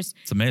 70 years.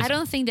 It's amazing. I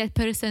don't think that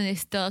person is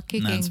still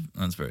kicking.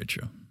 That's very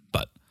true.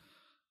 But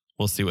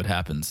we'll see what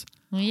happens.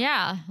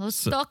 Yeah.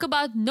 Let's talk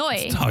about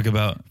Noi. Let's talk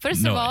about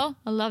First Noi. of all,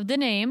 I love the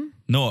name.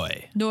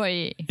 Noi.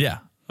 Yeah.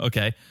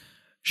 Okay.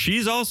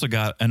 She's also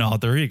got an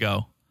alter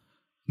ego,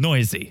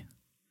 Noisy.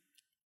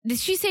 Did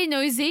she say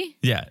noisy?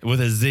 Yeah, with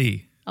a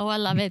Z. Oh, I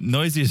love it.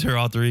 Noisy is her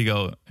alter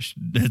ego.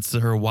 It's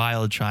her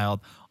wild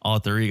child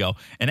alter ego.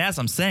 And as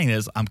I'm saying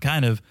this, I'm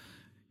kind of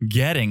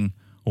getting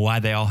why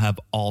they all have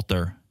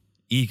alter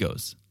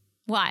egos.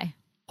 Why?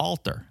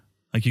 Altar.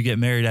 Like you get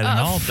married at an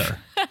altar.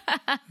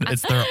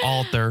 It's their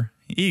alter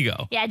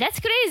ego. Yeah, that's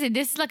crazy.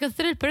 This is like a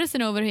third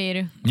person over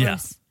here. Yeah. Or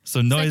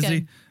So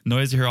Noisy,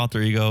 her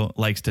alter ego,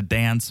 likes to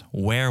dance,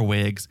 wear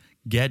wigs,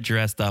 get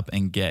dressed up,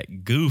 and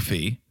get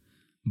goofy.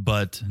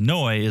 But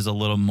Noi is a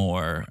little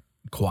more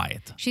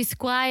quiet. She's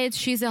quiet.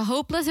 She's a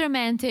hopeless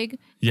romantic,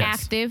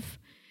 active.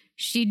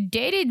 She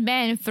dated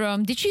men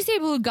from, did she say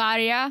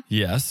Bulgaria?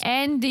 Yes.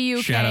 And the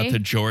UK. Shout out to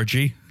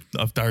Georgie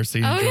of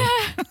Darcy. And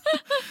yeah.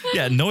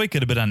 Yeah, Noi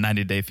could have been on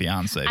 90 Day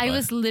Fiancé. I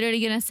was literally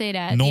going to say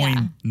that.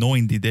 Knowing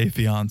 90 Day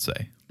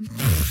Fiancé.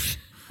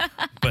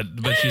 but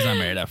she's not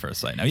married at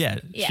first sight now. Yeah,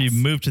 Yes. she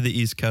moved to the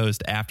East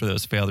Coast after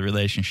those failed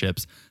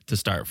relationships to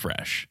start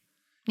fresh.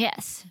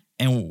 Yes.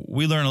 And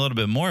we learn a little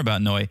bit more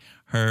about Noi.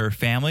 Her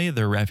family,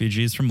 they're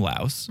refugees from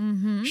Laos.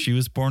 Mm-hmm. She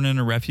was born in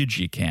a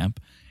refugee camp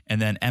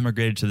and then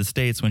emigrated to the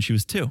States when she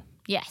was 2.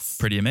 Yes.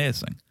 Pretty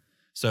amazing.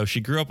 So she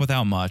grew up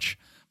without much,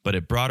 but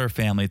it brought her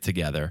family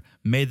together,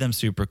 made them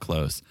super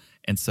close.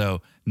 And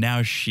so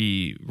now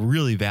she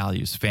really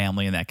values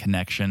family and that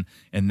connection.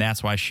 And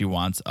that's why she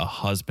wants a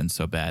husband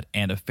so bad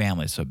and a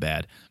family so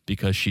bad,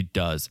 because she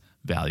does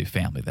value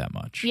family that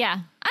much. Yeah.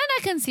 And I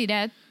can see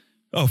that.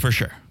 Oh, for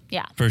sure.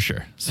 Yeah. For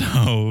sure. So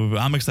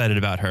I'm excited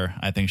about her.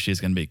 I think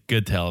she's going to be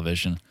good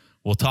television.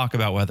 We'll talk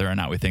about whether or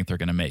not we think they're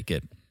going to make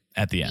it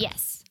at the end.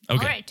 Yes. Okay.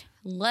 All right.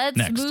 Let's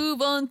Next.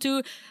 move on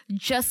to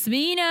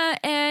Jasmina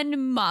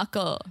and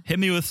Mako. Hit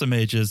me with some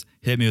ages.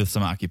 Hit me with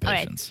some All right.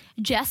 occupations.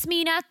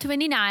 Jasmina,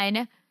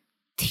 29,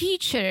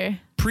 teacher.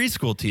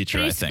 Preschool teacher,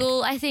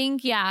 Preschool, I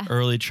think, yeah.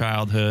 Early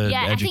childhood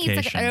Yeah, education. I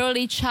think it's like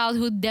early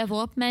childhood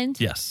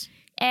development. Yes.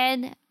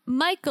 And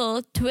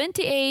Michael,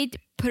 28,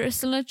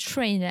 personal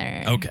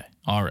trainer. Okay.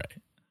 All right.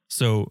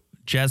 So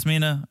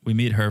Jasmina, we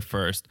meet her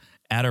first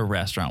at a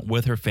restaurant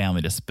with her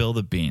family to spill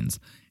the beans.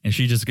 And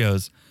she just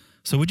goes,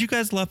 so would you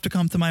guys love to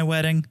come to my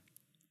wedding?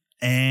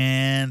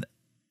 And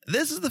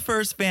this is the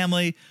first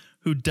family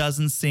who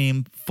doesn't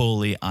seem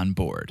fully on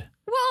board.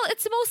 Well,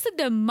 it's mostly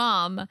the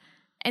mom.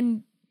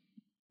 And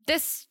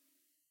this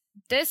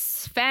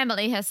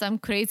family has some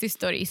crazy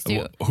stories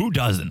too. Who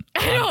doesn't?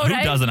 I know, Who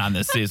right? doesn't on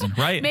this season,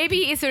 right?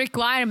 Maybe it's a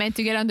requirement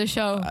to get on the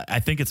show. I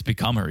think it's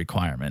become a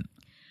requirement.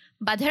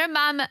 But her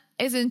mom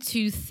isn't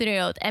too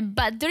thrilled.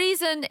 But the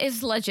reason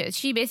is legit.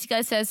 She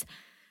basically says,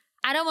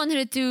 I don't want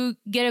her to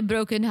get a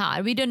broken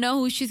heart. We don't know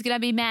who she's going to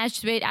be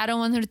matched with. I don't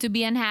want her to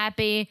be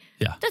unhappy.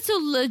 Yeah. That's a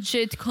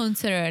legit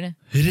concern.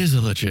 It is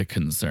a legit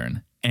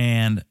concern.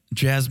 And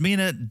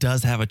Jasmina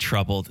does have a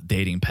troubled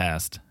dating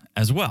past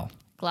as well.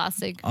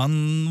 Classic.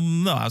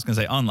 No, I was going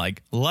to say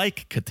unlike.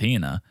 Like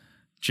Katina,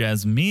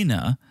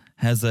 Jasmina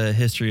has a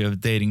history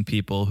of dating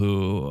people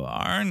who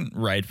aren't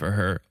right for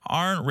her,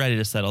 aren't ready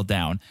to settle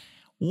down.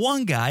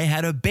 One guy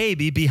had a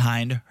baby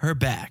behind her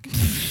back.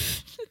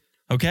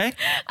 Okay?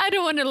 I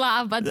don't want to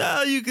laugh, but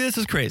This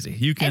is crazy.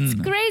 You can. it's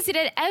crazy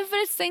that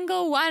every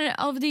single one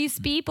of these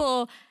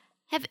people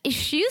have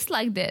issues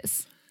like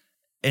this.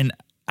 And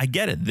I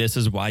get it. This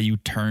is why you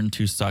turn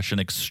to such an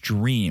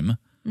extreme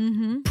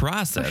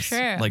process, For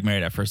sure. like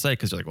Married at First Sight,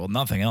 because you're like, well,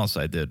 nothing else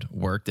I did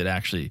worked. It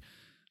actually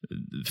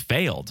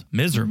failed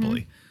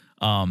miserably.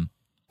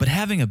 But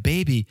having a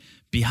baby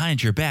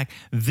behind your back,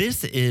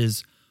 this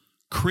is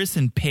Chris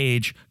and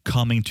Paige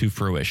coming to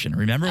fruition.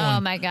 Remember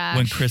my gosh.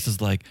 when Chris is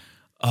like,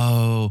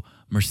 oh,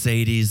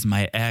 Mercedes,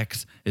 my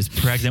ex, is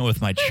pregnant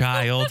with my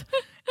child.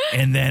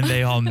 And then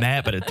they all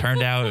met, but it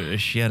turned out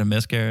she had a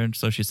miscarriage.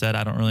 So she said,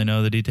 I don't really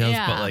know the details.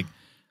 Yeah. But like,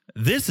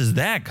 this is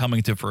that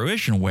coming to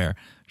fruition where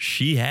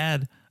she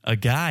had a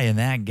guy and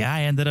that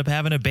guy ended up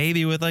having a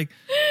baby with like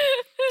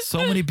so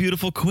many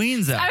beautiful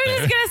queens out I was there.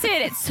 just going to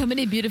say it. So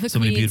many beautiful So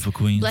queens. many beautiful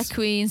queens. Black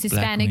queens,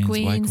 Hispanic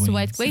queens,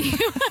 white queens.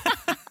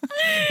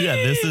 Yeah,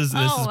 this is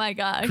Oh my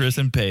gosh. Chris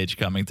and Paige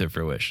coming to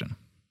fruition.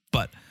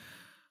 But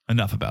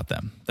enough about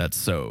them. That's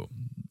so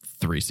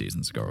 3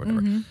 seasons ago or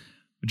whatever. Mm-hmm.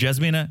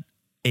 Jasmina,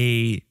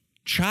 a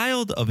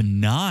child of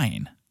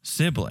 9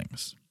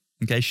 siblings.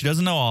 Okay, she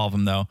doesn't know all of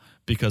them though,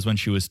 because when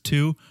she was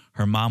 2,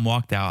 her mom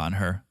walked out on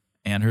her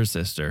and her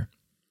sister.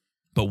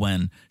 But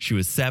when she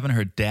was 7,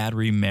 her dad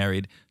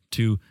remarried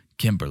to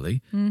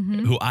Kimberly,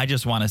 who I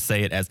just want to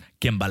say it as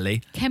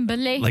Kimberly,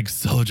 Kimberly. like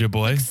Soulja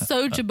Boy.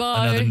 Soulja Boy.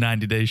 Another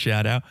 90-day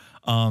shout out.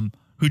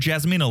 Who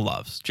Jasmina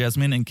loves.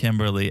 Jasmine and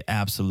Kimberly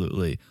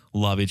absolutely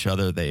love each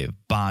other. They've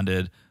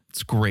bonded.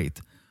 It's great.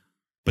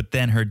 But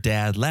then her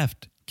dad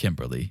left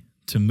Kimberly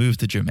to move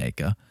to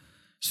Jamaica.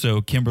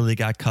 So Kimberly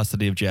got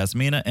custody of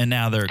Jasmina, and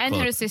now they're And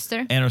her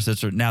sister. And her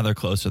sister. Now they're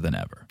closer than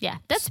ever. Yeah,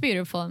 that's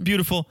beautiful.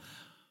 Beautiful.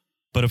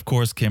 But of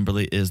course,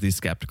 Kimberly is the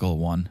skeptical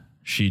one.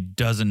 She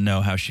doesn't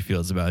know how she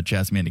feels about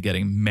Jasmina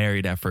getting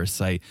married at first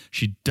sight.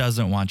 She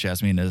doesn't want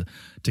Jasmina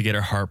to get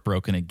her heart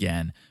broken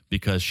again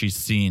because she's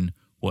seen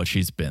what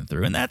she's been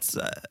through. And that's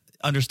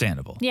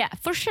understandable. Yeah,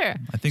 for sure.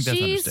 I think that's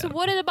She's understandable.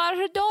 worried about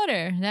her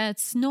daughter.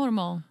 That's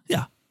normal.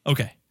 Yeah.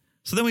 Okay.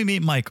 So then we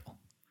meet Michael,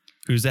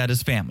 who's at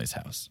his family's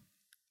house.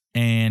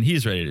 And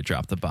he's ready to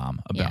drop the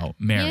bomb about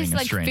marrying He has a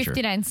like stranger.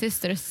 59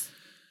 sisters.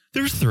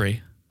 There's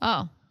 3.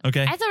 Oh.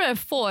 Okay. I thought there were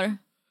 4.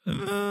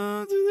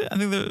 I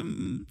think there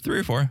 3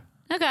 or 4.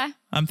 Okay.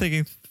 I'm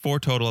thinking 4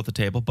 total at the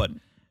table, but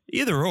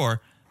either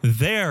or,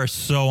 They're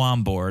so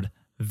on board.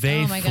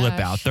 They Oh my flip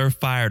gosh. out. They're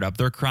fired up.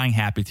 They're crying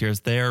happy tears.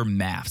 They're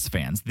MAFS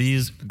fans.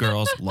 These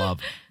girls love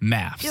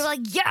MAFS. You're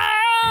like, yes!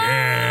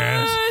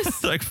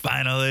 Yes. Like,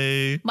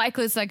 finally.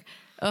 Michael is like,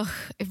 ugh,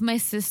 if my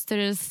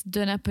sisters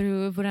don't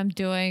approve what I'm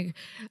doing,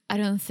 I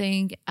don't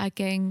think I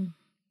can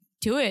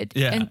do it.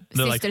 Yeah. And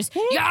They're like,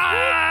 sisters,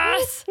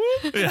 yes!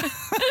 Yeah.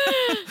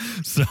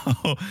 So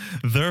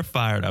they're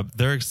fired up.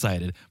 They're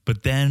excited.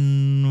 But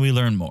then we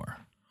learn more.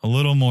 A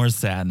little more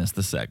sadness,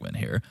 the segment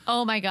here.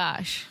 Oh my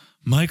gosh.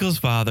 Michael's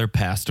father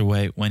passed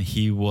away when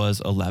he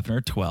was 11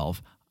 or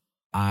 12.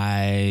 I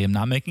am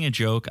not making a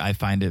joke. I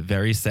find it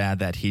very sad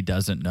that he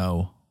doesn't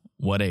know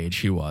what age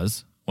he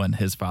was when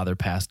his father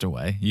passed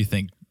away. You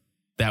think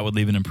that would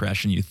leave an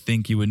impression. You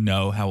think you would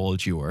know how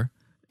old you were,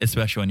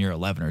 especially when you're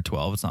 11 or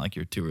 12. It's not like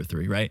you're 2 or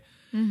 3, right?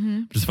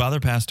 Mm-hmm. But his father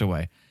passed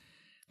away.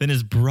 Then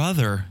his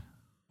brother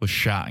was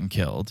shot and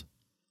killed.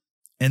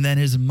 And then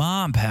his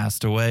mom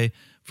passed away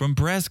from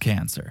breast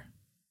cancer.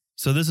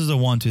 So this is a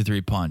 1, 2,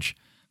 3 punch.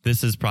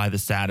 This is probably the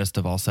saddest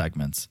of all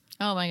segments.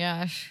 Oh my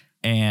gosh.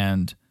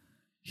 And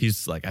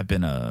he's like, I've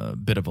been a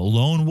bit of a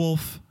lone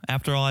wolf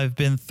after all I've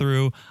been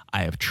through.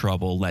 I have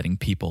trouble letting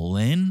people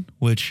in,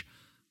 which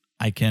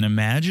I can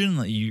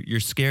imagine. You're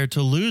scared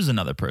to lose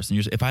another person.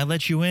 If I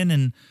let you in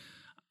and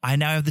I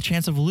now have the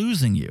chance of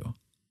losing you,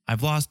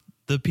 I've lost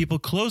the people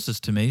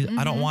closest to me.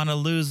 I don't want to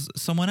lose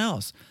someone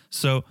else.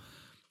 So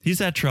he's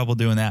had trouble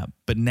doing that,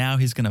 but now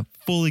he's going to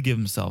fully give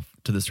himself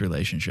to this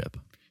relationship.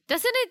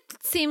 Doesn't it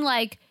seem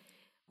like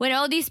when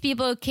all these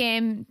people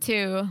came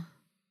to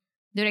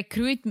the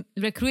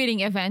recruiting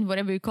event,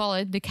 whatever you call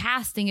it, the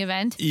casting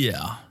event,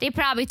 Yeah. they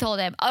probably told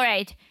them, all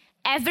right,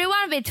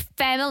 everyone with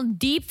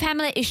deep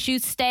family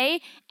issues stay,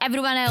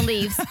 everyone else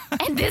leaves.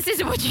 And this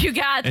is what you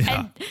got. Yeah.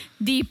 And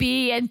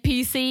DP and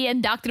PC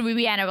and Dr.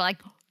 Viviana were like,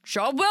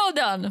 job well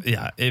done.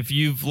 Yeah. If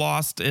you've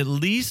lost at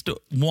least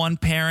one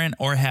parent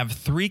or have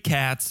 3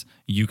 cats,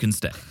 you can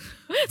stay.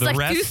 It's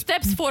like 2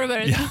 steps forward.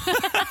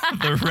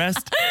 The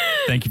rest,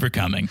 thank you for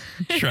coming.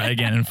 Try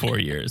again in 4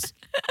 years.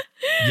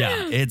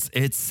 Yeah,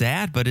 it's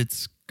sad, but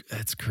it's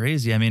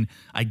crazy. I mean,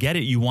 I get it.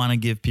 You want to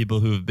give people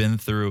who have been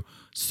through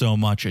so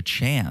much a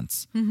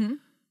chance. Mm-hmm.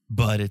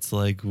 But it's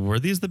like, were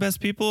these the best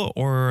people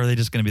or are they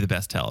just going to be the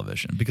best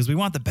television? Because we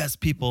want the best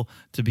people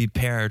to be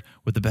paired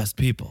with the best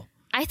people.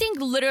 I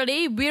think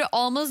literally we're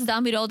almost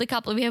done with all the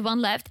couple. We have one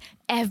left.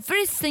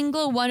 Every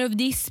single one of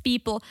these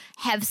people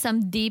have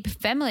some deep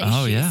family issues.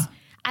 Oh, yeah.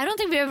 I don't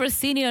think we've ever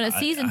seen it on a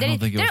season. I don't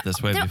think it was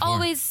this way there before. are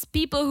always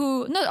people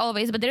who, not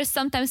always, but there's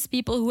sometimes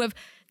people who have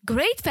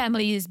great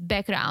families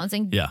backgrounds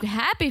and Yeah.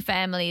 happy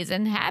families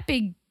and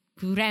happy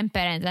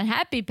grandparents and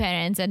happy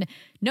parents and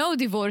no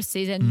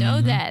divorces and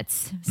no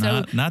deaths.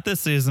 So Not this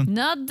season.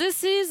 not this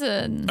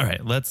season. All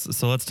right, let's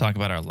talk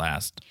about our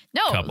last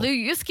No, couple.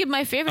 you skipped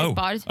my favorite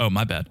part. Oh,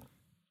 my bad.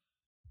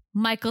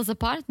 Michael's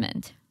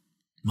apartment.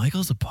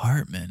 Michael's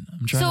apartment.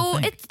 I'm trying So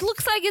to think. it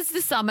looks like it's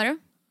the summer.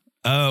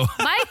 Oh,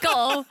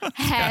 Michael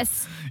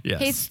has Yes.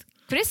 his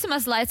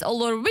Christmas lights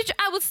all over, which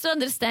I would still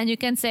understand. You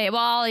can say,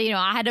 well,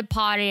 I had a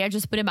party, I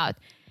just put them out.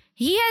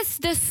 He has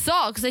the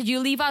socks that you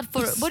leave out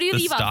for. What do you The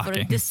leave out for?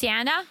 stockings. The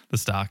Sienna? the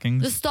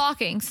stockings. The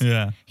stockings.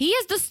 Yeah. He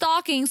has the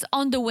stockings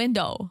on the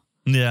window.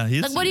 Yeah,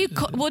 he's Like,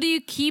 what do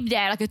you keep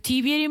there? Like a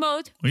TV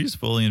remote? he's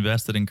fully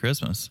invested in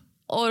Christmas.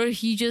 Or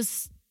he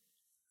just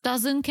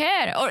doesn't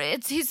care? Or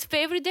it's his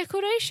favorite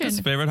decoration? His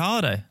favorite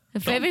holiday. The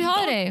favorite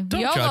holiday.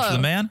 Don't YOLO. judge the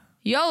man.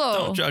 YOLO.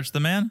 Don't judge the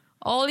man.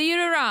 All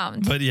year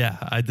around. But yeah,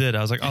 I did.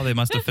 I was like, oh, they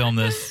must have filmed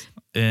this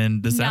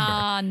in December.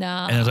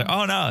 Nah. And I was like,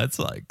 oh no, it's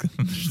like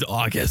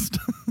August.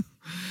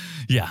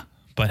 Yeah,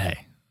 but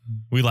hey,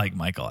 we like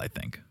Michael, I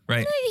think,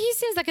 right? He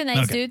seems like a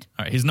nice Okay. dude.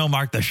 All right, he's no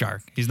Mark the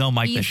Shark. He's no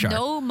Mike the He's Shark.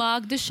 no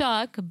Mark the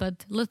Shark,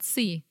 but let's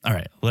see. All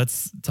right,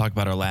 let's talk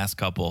about our last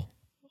couple,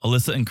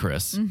 Alyssa and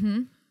Chris.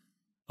 Mm-hmm.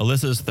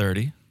 Alyssa is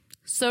 30.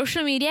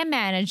 Social media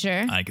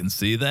manager. I can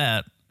see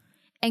that.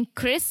 And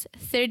Chris,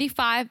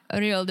 35,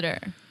 realtor.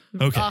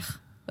 Okay. Ugh,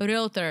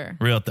 realtor.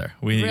 Realtor.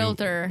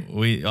 Realtor.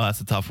 Oh,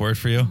 that's a tough word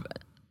for you.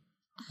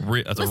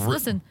 That's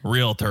Listen.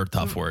 Realtor,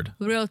 tough word.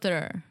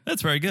 Realtor.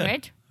 That's very good.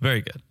 Right?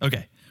 Very good.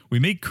 Okay. We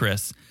meet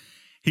Chris.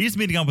 He's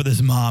meeting up with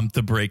his mom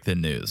to break the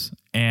news.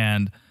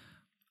 And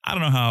I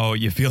don't know how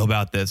you feel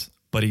about this,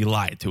 but he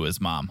lied to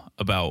his mom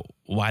about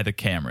why the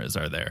cameras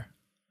are there.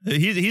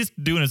 He's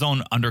doing his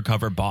own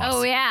undercover boss.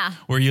 Oh, yeah.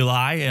 Where you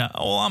lie,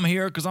 oh, I'm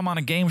here because I'm on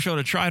a game show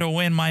to try to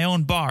win my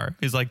own bar.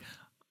 He's like,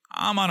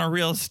 I'm on a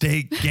real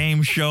estate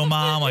game show,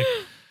 Mom. Like,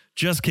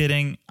 just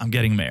kidding. I'm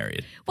getting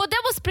married. Well,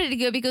 that was pretty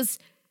good because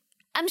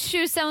I'm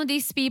sure some of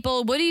these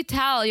people, what do you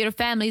tell your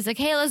family? It's like,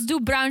 hey, let's do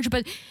brunch,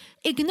 but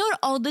ignore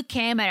all the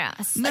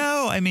cameras.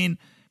 No, I mean,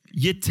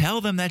 you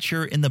tell them that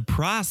you're in the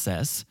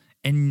process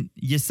and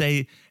you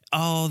say,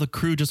 oh, the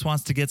crew just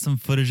wants to get some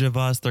footage of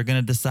us. They're going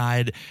to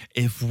decide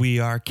if we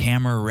are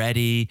camera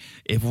ready,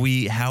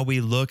 how we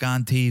look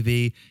on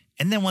TV.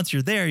 And then once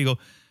you're there, you go,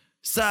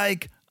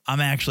 psych, I'm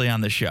actually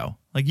on the show.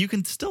 Like, you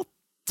can still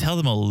tell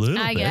them a little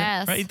I bit,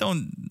 guess. right?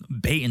 Don't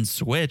bait and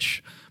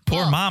switch.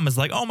 Poor Well- mom is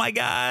like, oh my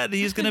God,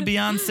 he's going to be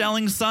on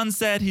Selling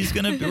Sunset. He's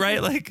going to be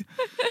right. Like,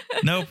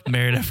 nope,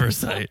 Married at First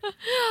Sight.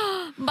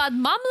 But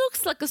mom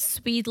looks like a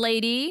sweet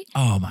lady.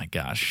 Oh my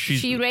gosh.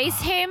 She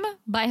raised him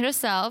by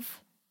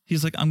herself.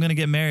 He's like, I'm going to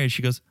get married.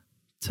 She goes,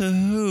 to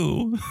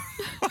who?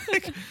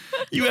 Like,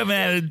 you haven't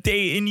had a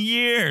date in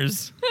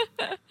years.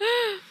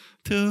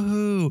 To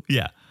who?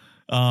 Yeah.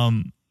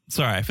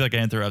 Sorry, I feel like I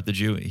interrupted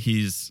you.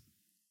 He's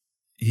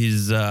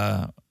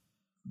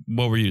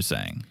what were you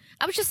saying?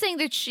 I was just saying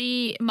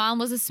that mom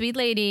was a sweet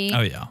lady.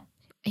 Oh yeah.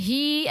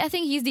 I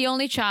think he's the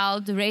only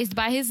child raised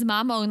by his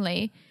mom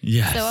only.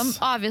 Yes. So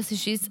obviously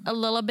she's a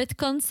little bit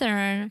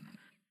concerned.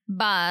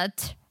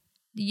 But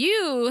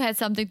you had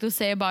something to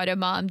say about your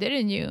mom,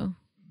 didn't you?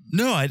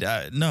 No,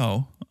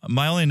 no.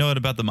 My only note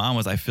about the mom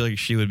was I feel like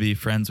she would be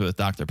friends with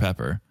Dr.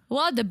 Pepper.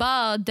 What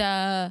about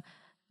the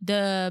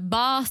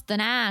Boston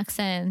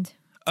accent?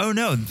 Oh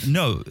no.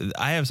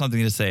 I have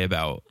something to say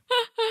about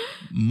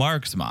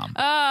Mark's mom.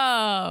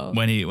 Oh,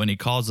 When he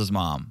calls his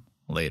mom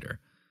later.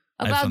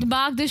 I have about some-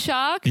 Mark the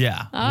Shark?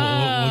 Yeah,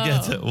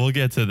 we'll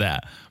get to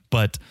that.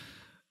 But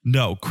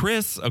no,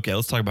 Chris. Okay,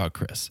 let's talk about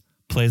Chris.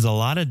 Plays a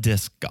lot of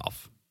disc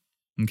golf.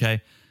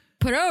 Okay,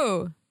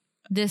 Pro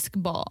disc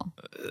ball.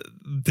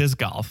 disc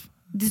golf.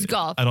 Disc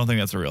golf. I don't think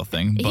that's a real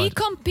thing. He But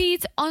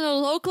competes on a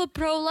local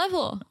pro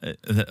level.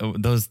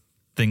 those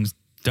things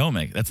don't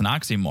make. That's an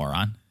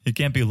oxymoron. You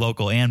can't be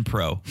local and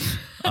pro,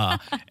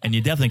 and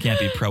you definitely can't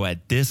be pro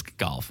at disc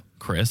golf,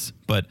 Chris.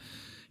 But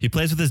he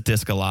plays with his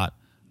disc a lot.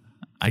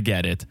 I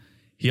get it.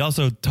 He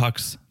also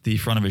tucks the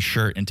front of his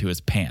shirt into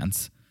his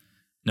pants.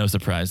 No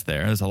surprise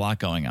there. There's a lot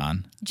going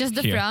on. Just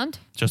the here. front?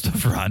 Just the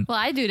front. Well,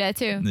 I do that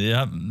too.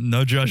 Yep.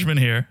 No judgment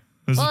here.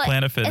 This is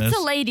Planet Fitness. It's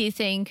a lady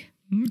thing.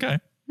 Okay.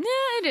 Yeah,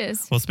 it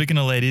is. Well, speaking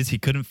of ladies, he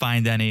couldn't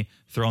find any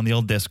throwing the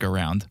old disc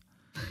around.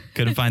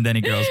 Couldn't find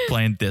any girls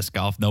playing disc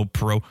golf. No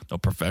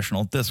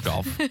professional disc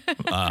golf.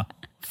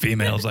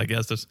 Females, I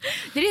guess.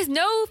 There is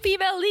no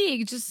female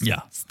league. Just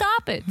Yeah.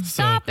 stop it.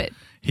 Stop So, it.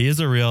 He is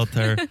a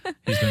realtor.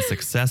 He's been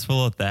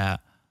successful at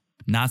that.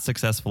 Not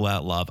successful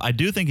at love. I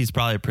do think he's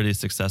probably a pretty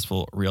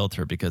successful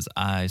realtor because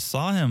I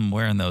saw him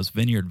wearing those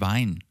Vineyard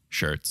Vine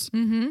shirts,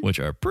 which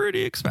are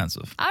pretty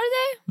expensive. Are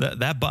they?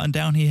 That button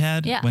down he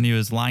had Yeah. when he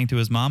was lying to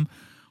his mom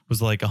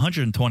was like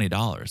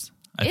 $120.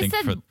 I think.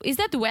 Is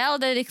that well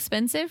that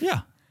expensive?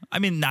 Yeah. I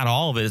mean, not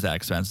all of it is that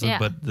expensive, Yeah.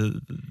 but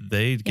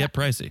they get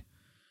pricey.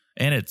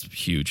 And it's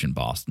huge in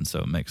Boston, so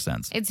it makes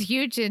sense. It's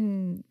huge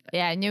in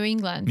New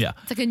England. Yeah.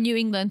 It's like a New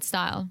England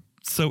style.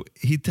 So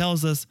he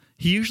tells us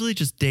he usually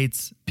just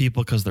dates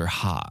people because they're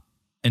hot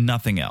and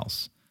nothing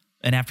else.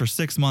 And after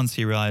 6 months,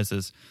 he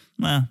realizes,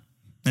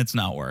 it's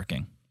not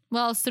working.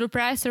 Well,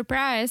 surprise,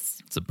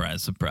 surprise.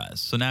 Surprise, surprise.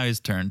 So now he's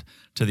turned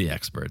to the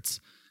experts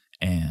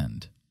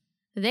and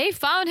They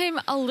found him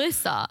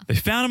Alyssa, they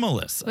found him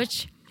Alyssa.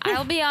 which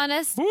I'll be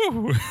honest,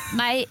 Woo.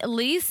 my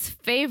least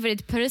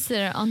favorite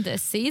person on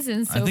this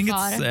season so I think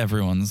far. it's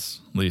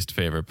everyone's least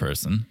favorite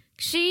person.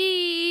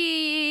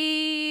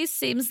 She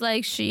seems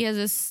like she has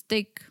a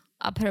stick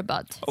up her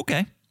butt.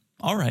 Okay.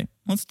 All right.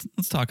 Let's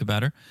talk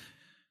about her.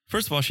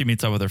 First of all, she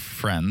meets up with her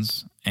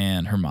friends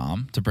and her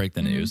mom to break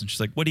the news. And she's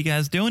like, what are you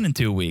guys doing in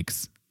 2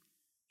 weeks?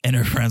 And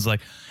her friend's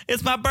like,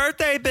 it's my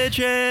birthday,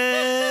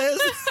 bitches.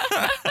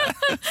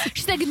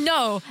 She's like,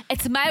 no,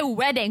 it's my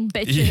wedding,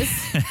 bitches.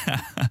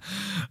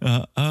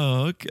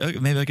 Okay.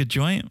 Maybe like a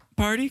joint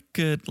party?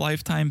 Could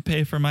Lifetime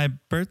pay for my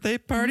birthday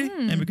party?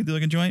 Maybe we could do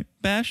like a joint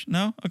bash?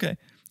 No? Okay.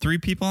 3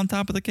 people on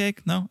top of the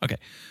cake? No? Okay.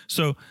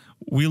 So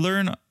we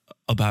learn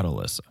about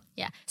Alyssa.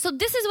 Yeah. So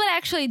this is what I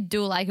actually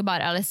do like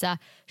about Alyssa.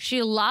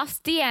 She loves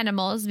the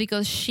animals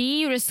because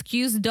she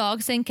rescues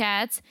dogs and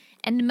cats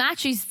and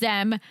matches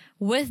them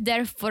with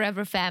their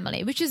forever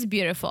family, which is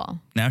beautiful.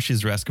 Now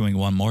she's rescuing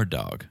one more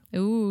dog.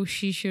 Ooh,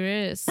 she sure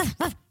is.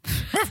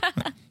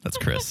 That's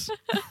Chris.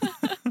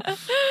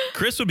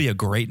 Chris would be a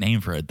great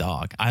name for a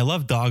dog. I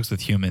love dogs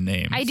with human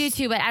names. I do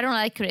too, but I don't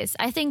like Chris.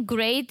 I think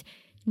great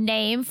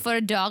name for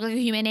a dog, like a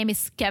human name,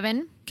 is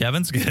Kevin,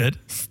 Kevin's good.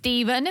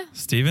 Steven,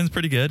 Steven's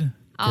pretty good.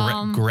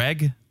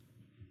 Greg.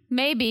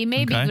 maybe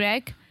Okay.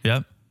 Greg.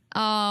 Yep.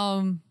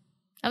 I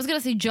was gonna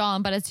say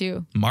John, but it's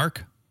you.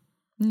 Mark.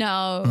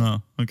 No.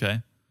 Oh,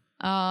 okay.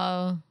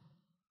 All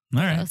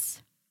right.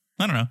 Yes.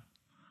 I don't know.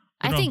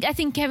 I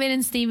think Kevin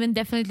and Steven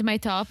definitely my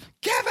top.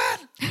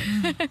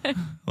 Kevin.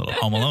 Little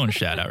Home Alone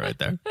shout out right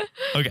there.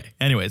 Okay.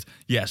 Anyways,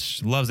 yes,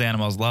 she loves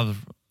animals,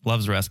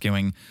 loves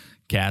rescuing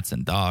cats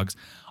and dogs.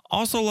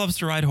 Also loves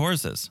to ride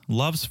horses.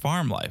 Loves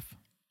farm life.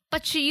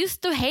 But she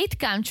used to hate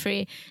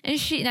country, and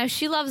now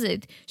she loves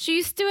it. She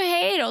used to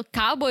hate all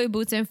cowboy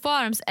boots and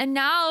farms, and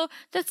now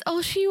that's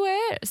all she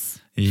wears.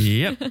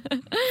 Yep.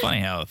 Funny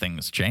how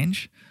things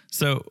change.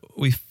 So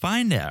we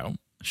find out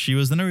she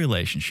was in a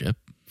relationship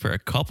for a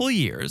couple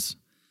years.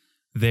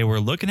 They were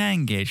looking at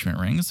engagement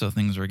rings, so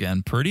things were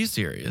getting pretty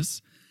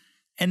serious.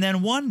 And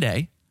then one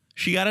day,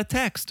 she got a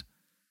text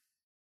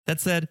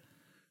that said,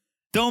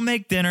 "Don't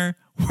make dinner.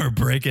 We're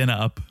breaking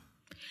up."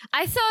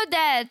 I thought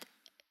that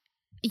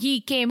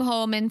he came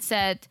home and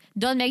said,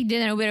 "Don't make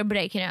dinner, we're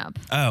breaking up."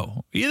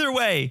 Oh, either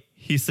way,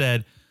 he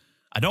said,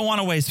 I don't want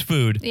to waste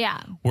food. Yeah.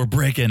 We're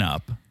breaking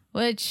up.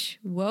 Which,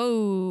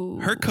 whoa.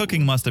 Her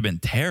cooking must have been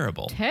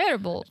terrible.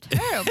 Terrible.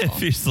 If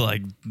he's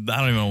like,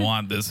 I don't even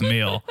want this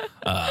meal.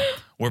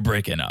 We're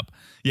breaking up.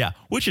 Yeah,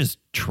 which is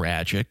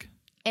tragic.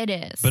 It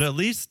is. But at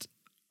least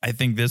I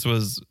think this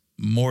was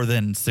more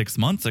than 6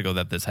 months ago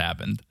that this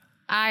happened.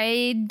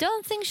 I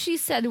don't think she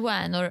said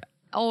when,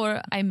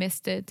 or I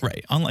missed it.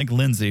 Right. Unlike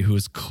Lindsay, who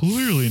is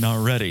clearly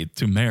not ready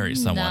to marry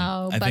someone.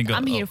 No, I but think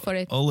I'm here for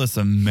it.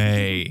 Alyssa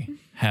may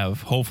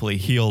have hopefully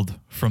healed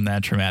from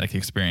that traumatic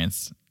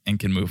experience and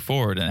can move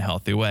forward in a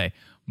healthy way.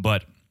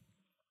 But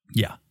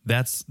yeah,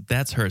 that's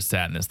her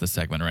sadness, the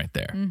segment right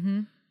there.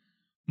 Mm-hmm.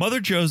 Mother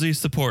Josie,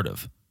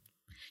 supportive.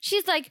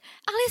 She's like,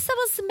 Alyssa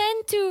was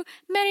meant to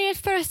marry at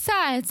first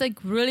sight. It's like,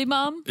 really,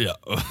 Mom? Yeah.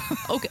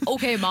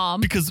 Okay,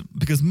 Mom. because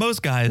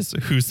most guys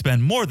who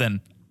spend more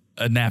than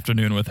an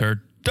afternoon with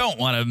her don't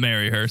want to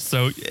marry her.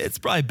 So it's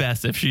probably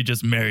best if she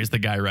just marries the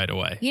guy right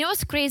away. You know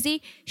what's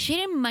crazy? She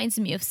reminds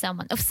me of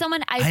someone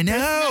I know.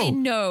 personally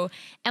know.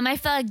 And I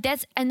feel like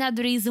that's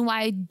another reason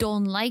why I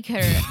don't like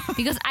her.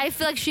 Because I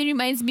feel like she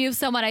reminds me of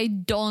someone I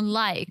don't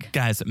like.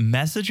 Guys,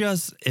 message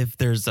us if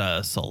there's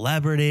a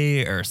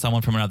celebrity or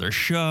someone from another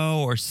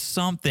show or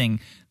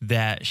something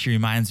that she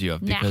reminds you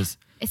of, because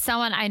it's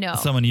someone I know.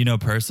 someone you know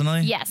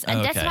personally? Yes,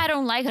 and that's Okay. why I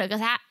don't like her.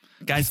 Because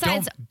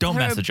Guys, don't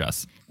message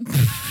us.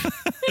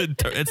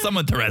 It's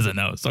someone Teresa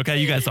knows. Okay,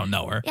 you guys don't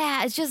know her.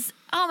 Yeah, it's just,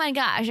 oh my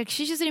gosh, like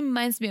she just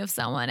reminds me of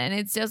someone, and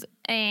it's just,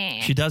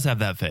 She does have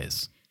that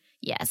face.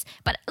 Yes,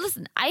 but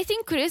listen, I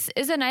think Chris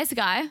is a nice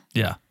guy.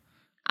 Yeah.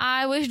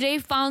 I wish they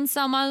found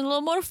someone a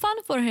little more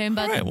fun for him,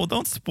 but All right, well,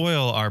 don't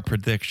spoil our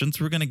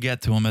predictions. We're going to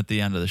get to them at the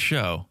end of the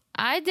show.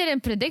 I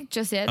didn't predict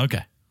just yet.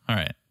 Okay. All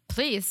right.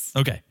 Please.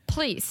 Okay.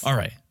 Please. All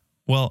right.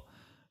 Well,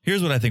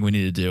 here's what I think we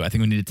need to do. I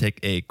think we need to take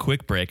a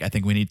quick break. I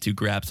think we need to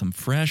grab some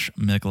fresh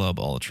Michelob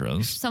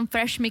Ultras. Some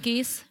fresh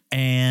Mickeys.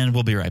 And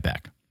we'll be right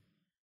back.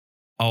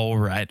 All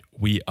right.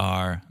 We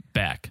are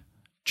back.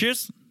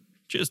 Cheers.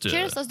 Cheers to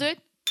Cheers, let's do it.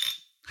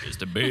 Cheers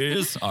to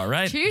beers. All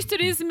right. Cheers to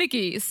these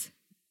Mickeys.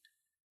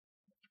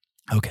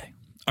 Okay.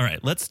 All right.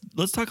 Let's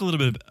talk a little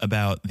bit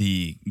about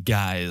the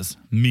guys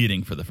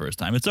meeting for the first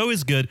time. It's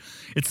always good.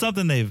 It's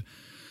something they've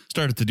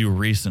started to do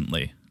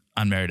recently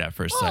on Married at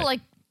First Sight. Well,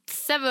 like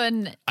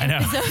 7 I know.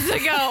 episodes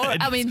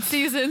ago.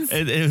 Seasons.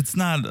 It's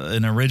not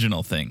an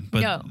original thing,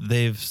 but No.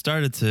 they've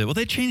started to. Well,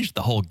 they changed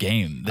the whole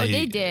game.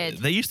 They did.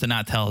 They used to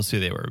not tell us who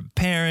they were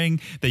pairing.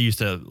 They used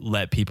to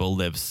let people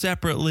live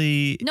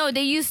separately. No,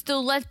 they used to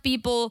let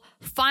people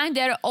find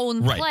their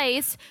own Right.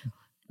 place.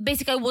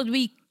 Basically,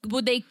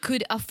 what they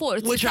could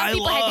afford. Which I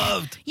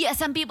loved.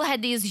 Some people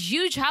had these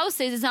huge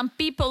houses, and some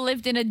people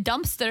lived in a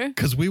dumpster.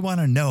 Because we want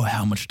to know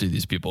how much do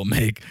these people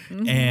make.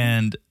 Mm-hmm.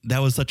 And that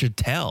was such a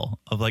tell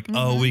of like,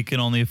 oh, we can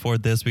only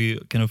afford this. We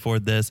can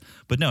afford this.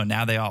 But no,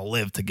 now they all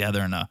live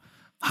together in a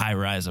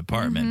high-rise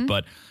apartment. Mm-hmm.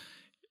 But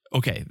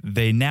okay,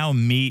 they now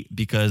meet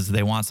because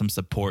they want some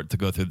support to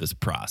go through this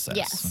process.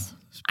 Yes.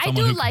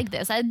 Someone I do who- like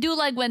this. I do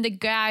like when the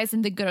guys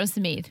and the girls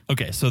meet.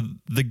 Okay, so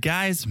the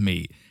guys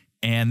meet,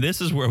 and this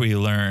is where we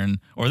learn,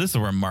 or this is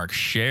where Mark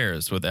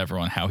shares with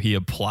everyone how he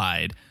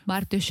applied.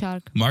 Mark the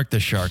Shark. Mark the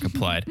Shark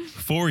applied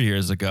 4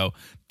 years ago,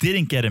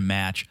 didn't get a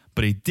match,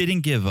 but he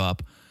didn't give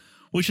up,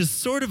 which is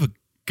sort of a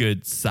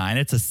good sign.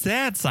 It's a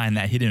sad sign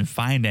that he didn't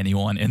find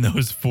anyone in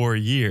those 4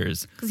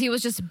 years. Because he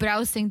was just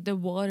browsing the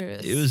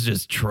waters. It was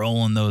just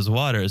trolling those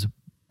waters.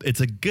 It's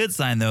a good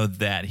sign, though,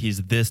 that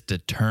he's this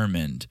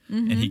determined,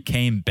 and he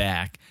came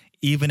back.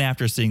 Even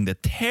after seeing the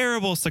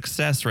terrible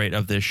success rate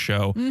of this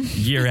show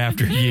year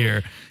after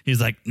year, he's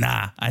like,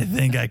 nah, I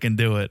think I can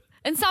do it.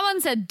 And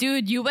someone said,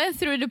 dude, you went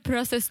through the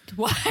process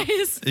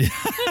twice.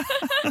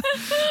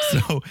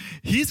 So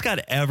he's got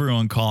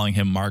everyone calling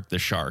him Mark the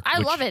Shark. I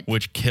which, love it.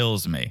 Which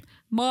kills me.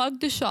 Mark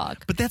the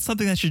Shark. But that's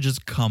something that should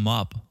just come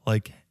up.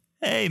 Like,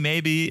 hey,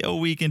 maybe a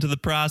week into the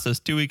process,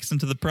 2 weeks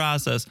into the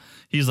process,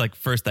 he's like,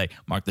 first day,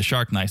 Mark the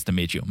Shark, nice to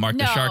meet you. Mark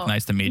the Shark,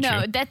 nice to meet you.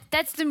 No,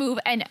 that's the move.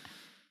 And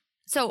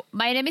so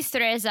my name is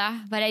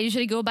Teresa, but I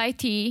usually go by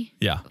T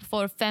Yeah.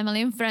 for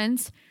family and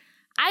friends.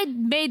 I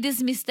made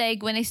this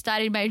mistake when I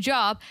started my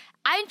job.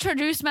 I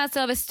introduced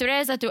myself as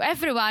Teresa to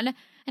everyone,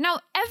 and now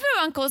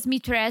everyone calls me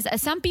Teresa.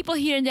 Some people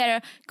here and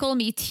there call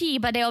me T,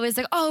 but they always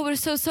like, oh, we're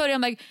so sorry.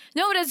 I'm like,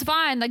 no, that's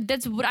fine. Like,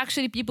 that's what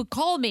actually people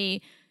call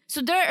me.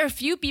 So there are a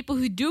few people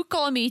who do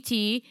call me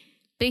T.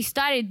 They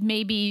started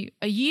maybe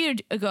a year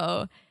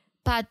ago,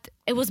 but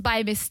it was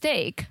by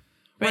mistake,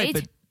 right?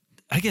 But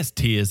I guess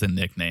T is a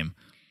nickname.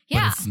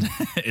 Yeah.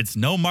 But it's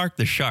no Mark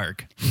the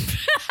Shark.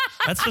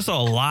 That's just a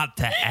lot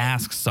to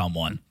ask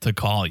someone to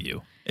call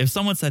you. If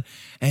someone said,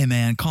 hey,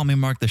 man, call me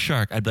Mark the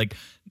Shark, I'd be like,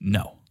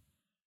 no.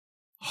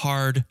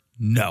 Hard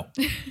no.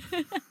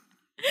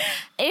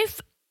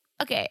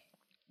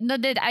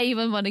 Not that I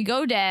even want to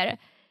go there,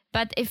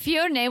 But if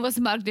your name was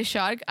Mark the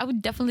Shark, I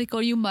would definitely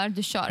call you Mark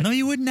the Shark. No,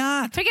 you would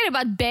not. Forget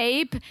about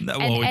babe No,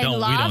 and, we and don't.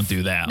 love. We don't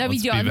do that. No, we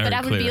Let's be don't. very But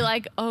I would be clear.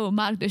 like, oh,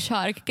 Mark the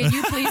Shark, can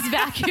you please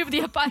vacuum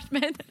the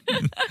apartment?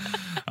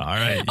 All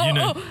right.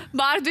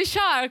 Mark the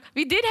Shark.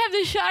 We did have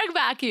the shark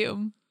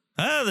vacuum.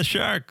 The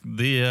shark,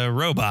 the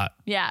robot.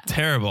 Yeah.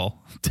 Terrible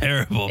It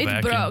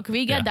vacuum. broke.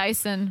 We got Yeah.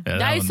 Dyson. Yeah,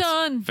 that one's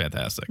Dyson.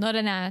 fantastic. Not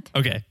an ad.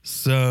 Okay,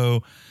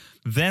 so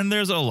then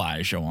there's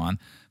Elijah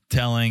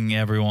telling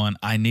everyone,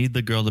 I need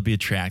the girl to be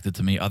attracted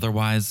to me.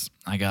 Otherwise,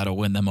 I got to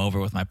win them over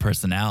with my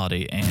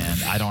personality,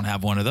 and I don't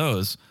have one of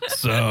those.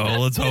 So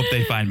let's hope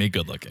they find me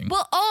good looking.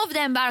 Well, all of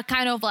them are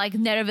kind of like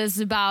nervous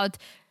about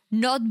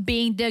not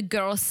being the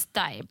girl's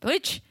type,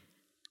 which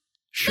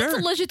Sure. that's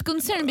a legit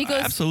concern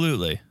because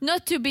Absolutely.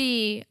 not to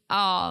be,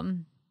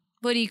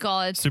 what do you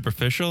call it?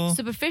 Superficial?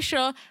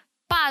 Superficial,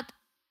 but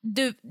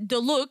the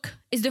look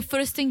is the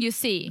first thing you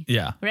see.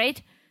 Yeah.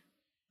 Right?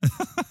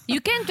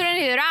 You can turn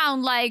it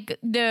around like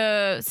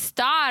the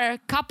star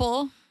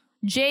couple,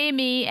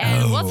 Jamie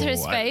and what's her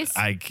face?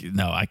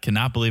 I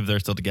cannot believe they're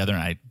still together,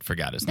 and I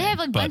forgot his They name. have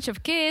like a but bunch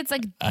of kids.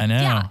 Like I know.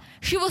 Yeah,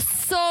 she was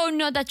so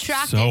not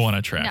attractive. So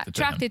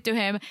unattracted to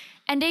him.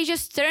 And they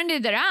just turned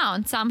it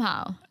around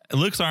somehow.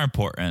 Looks are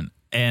important.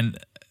 And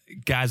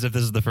guys, if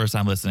this is the first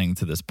time listening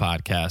to this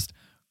podcast,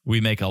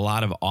 we make a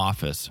lot of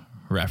Office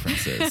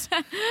references.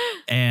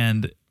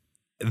 And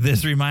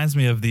this reminds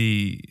me of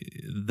the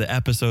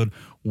episode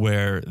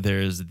where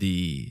there's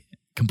the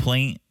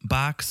complaint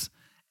box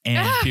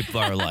and people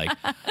are like,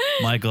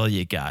 Michael,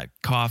 you got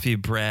coffee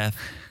breath,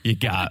 you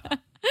got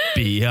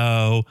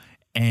BO,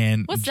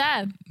 and What's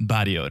that?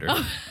 body odor.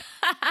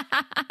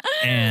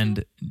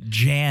 And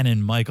Jan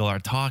and Michael are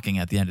talking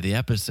at the end of the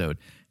episode,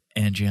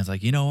 and Jan's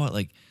like, you know what,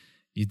 like,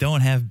 you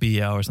don't have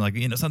BO or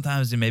something, like,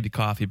 sometimes you maybe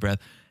coffee breath,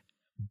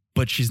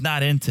 but she's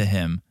not into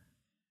him.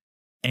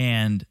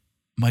 And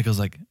Michael's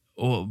like,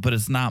 oh, but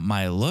it's not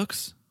my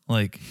looks.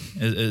 Like,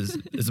 is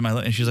it my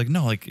look? And she's like,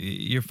 no, like,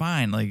 you're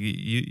fine. Like,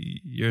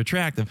 you're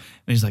attractive.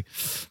 And he's like,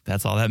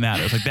 that's all that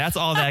matters. Like, that's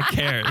all that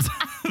cares.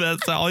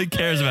 That's all he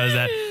cares about is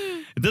that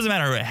it doesn't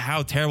matter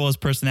how terrible his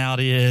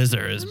personality is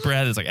or his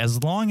breath. It's like,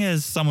 as long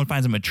as someone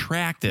finds him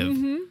attractive,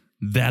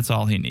 that's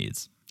all he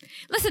needs.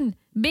 Listen,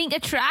 being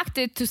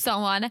attracted to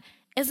someone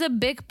is a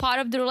big part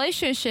of the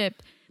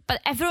relationship, but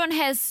everyone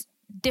has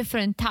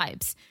different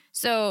types.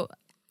 So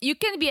you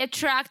can be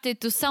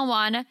attracted to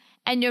someone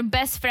and your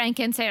best friend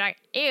can say like,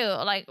 ew,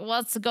 like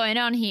what's going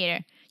on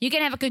here? You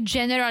can have like a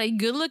generally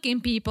good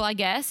looking people, I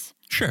guess.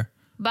 Sure.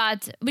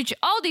 But which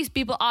all these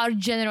people are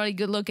generally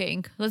good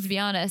looking. Let's be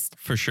honest.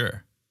 For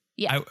sure.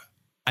 Yeah.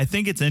 I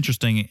think it's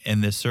interesting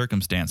in this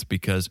circumstance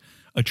because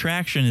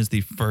attraction is the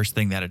first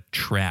thing that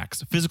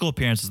attracts. Physical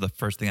appearance is the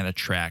first thing that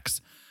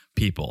attracts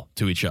people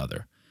to each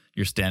other.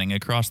 You're standing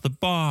across the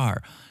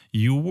bar,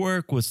 you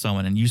work with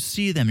someone and you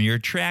see them, you're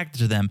attracted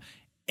to them,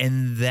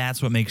 and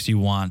that's what makes you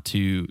want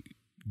to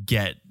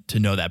get to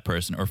know that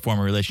person or form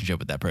a relationship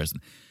with that person.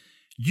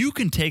 You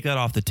can take that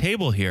off the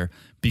table here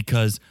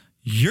because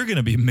you're going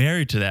to be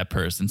married to that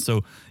person.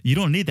 So you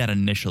don't need that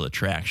initial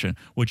attraction.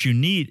 What you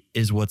need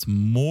is what's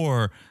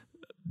more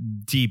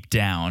deep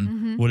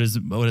down, what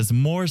is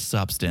more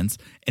substance,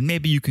 and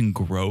maybe you can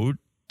grow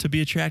to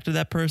be attracted to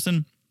that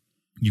person.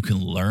 You can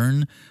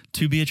learn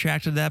to be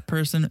attracted to that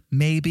person,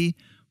 maybe,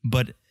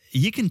 but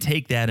you can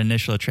take that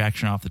initial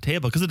attraction off the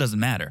table because it doesn't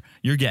matter.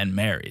 You're getting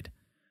married.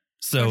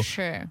 So For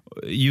sure.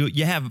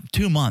 you have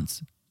 2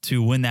 months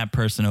to win that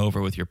person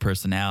over with your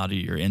personality,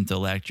 your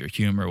intellect, your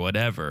humor,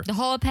 whatever. The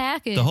whole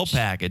package. The whole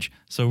package.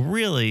 So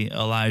really,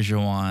 Elijah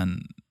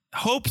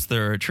hopes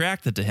they're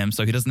attracted to him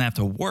so he doesn't have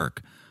to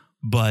work.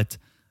 But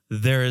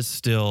there is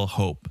still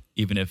hope,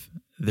 even if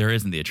there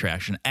isn't the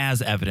attraction,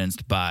 as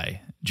evidenced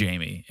by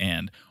Jamie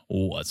and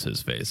what's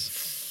his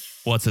face?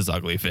 What's his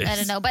ugly face? I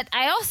don't know. But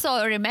I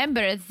also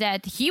remember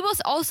that he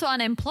was also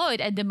unemployed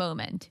at the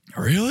moment.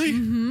 Really?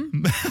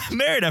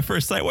 Married at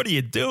first sight? What are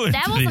you doing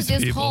That to was these like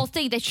this people? whole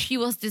thing that she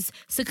was this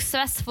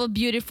successful,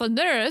 beautiful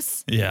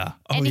nurse. Yeah.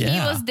 Oh, And yeah. he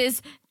was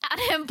this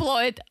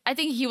unemployed. I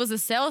think he was a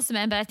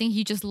salesman, but I think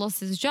he just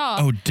lost his job.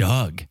 Oh,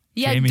 Doug.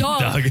 Yeah, Jamie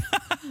Doug.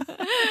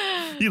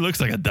 He looks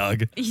like a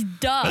Doug. He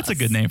does. That's a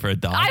good name for a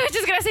dog. I was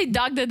just going to say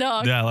Doug the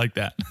dog. Yeah, I like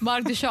that.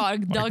 Mark the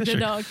shark. Doug the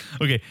dog.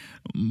 Okay,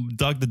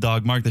 Doug the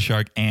dog, Mark the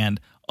shark, and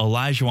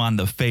Elijah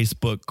the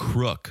Facebook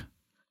crook.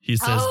 He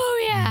says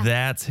Oh, yeah.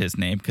 that's his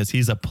name because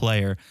he's a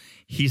player.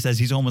 He says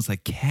he's almost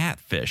like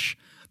catfish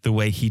the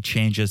way he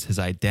changes his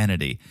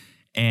identity.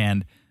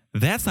 And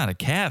that's not a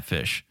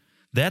catfish.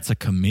 That's a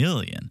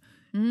chameleon.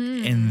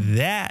 And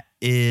that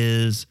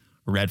is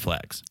red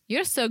flags.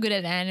 You're so good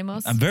at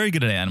animals. I'm very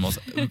good at animals.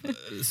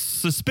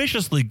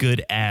 Suspiciously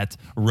good at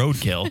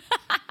roadkill.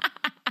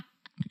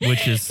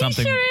 Which is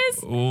something sure is.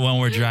 when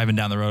we're driving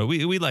down the road.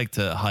 We like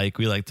to hike.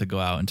 We like to go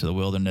out into the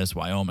wilderness,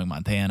 Wyoming,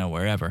 Montana,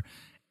 wherever.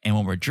 And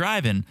when we're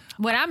driving,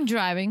 When I'm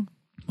driving.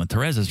 when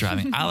Teresa's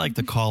driving, I like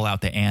to call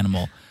out the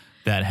animal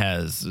that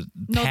has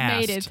Not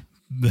passed. made it.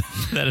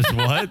 That is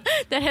what?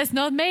 That has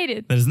not made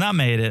it. That has not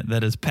made it.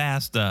 That has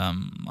passed,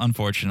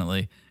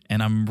 unfortunately.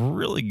 And I'm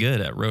really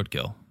good at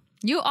roadkill.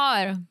 You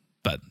are.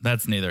 But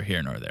that's neither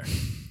here nor there.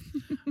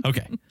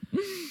 Okay.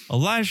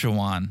 Elijah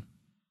Wan,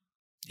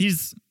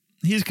 he's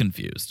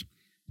confused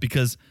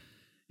because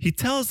he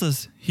tells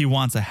us he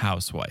wants a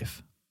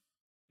housewife.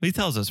 He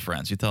tells his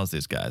friends, he tells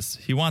these guys,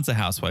 he wants a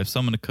housewife,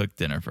 someone to cook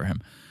dinner for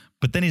him.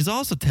 But then he's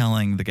also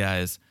telling the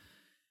guys,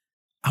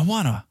 I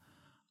want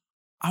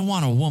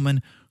a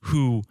woman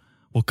who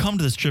will come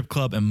to the strip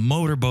club and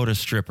motorboat a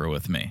stripper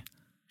with me.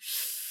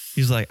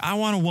 He's like, I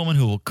want a woman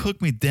who will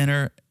cook me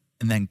dinner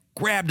and then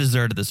grab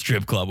dessert at the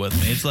strip club with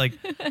me. It's like,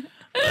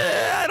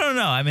 I don't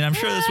know. I mean, I'm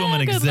sure this woman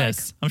good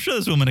exists. I'm sure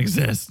this woman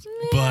exists.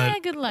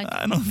 But good luck.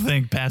 I don't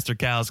think Pastor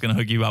Cal is going to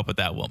hook you up with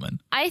that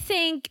woman. I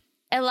think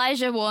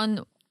Elijah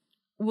Wan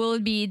will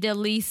be the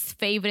least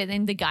favorite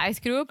in the guys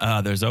group.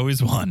 There's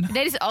always one.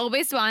 There is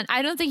always one.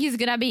 I don't think he's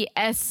going to be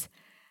as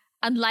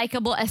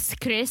unlikable as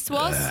Chris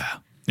was.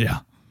 Yeah.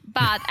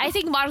 But I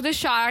think Mark the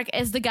Shark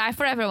is the guy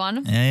for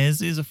everyone. Yeah,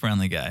 he's a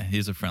friendly guy.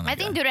 He's a friendly guy. I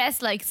think the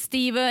rest, like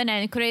Steven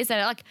and Chris,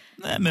 are like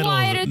middle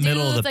quieter of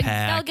dudes. the Like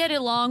pack. they'll get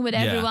along with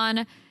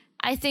everyone.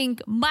 I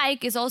think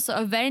Mike is also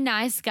a very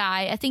nice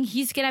guy. I think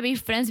he's gonna be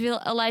friends with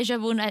Elijah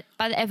Woon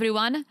but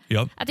everyone.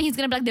 Yep. I think he's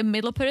gonna be like the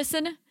middle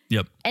person.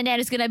 Yep. And then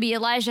it's gonna be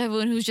Elijah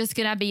Woon who's just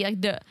gonna be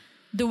like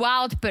the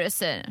wild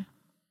person.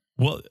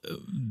 Well,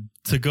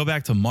 to go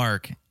back to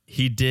Mark,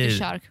 he did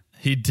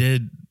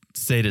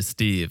say to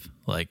Steve,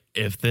 like,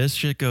 if this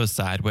shit goes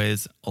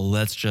sideways,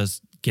 let's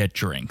just get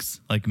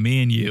drinks. Like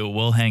me and you,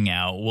 we'll hang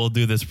out. We'll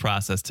do this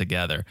process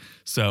together.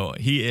 So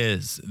he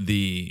is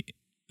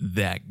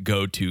that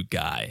go-to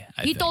guy.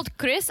 I think. Told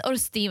Chris or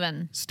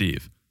Steven?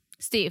 Steve.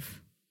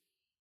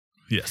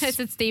 Yes. I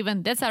said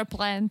Steven. That's our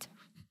plan.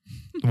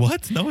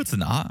 What? No, it's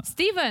not.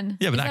 Steven.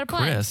 Yeah, but That's not our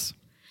plan. Chris.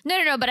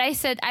 No. But I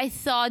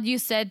thought you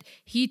said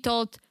he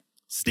told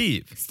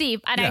Steve.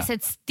 and Yeah. I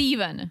said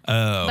Steven.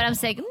 Oh. But I'm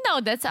saying,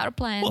 no, that's our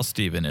plan. Well,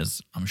 Steven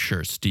is, I'm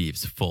sure,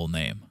 Steve's full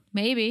name.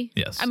 Maybe.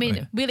 Yes, I mean,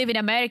 okay. we live in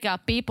America.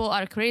 People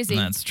are crazy.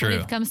 That's true. When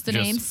it comes to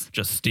names.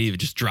 Just Steve,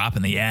 just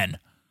dropping the N,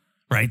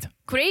 right?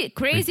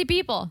 Crazy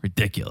people.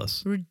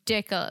 Ridiculous.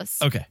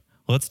 Ridiculous. Okay,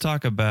 let's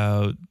talk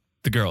about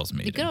the girls'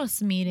 meeting. The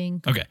girls'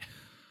 meeting. Okay.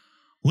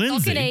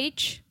 Lindsay. Talking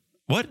age.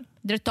 What?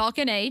 They're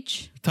talking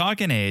age.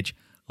 Talking age.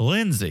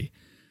 Lindsay.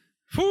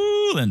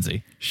 Whoo,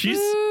 Lindsay.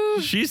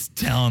 She's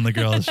telling the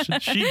girls.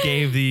 She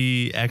gave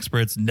the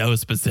experts no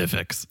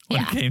specifics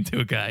when it came to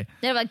a guy.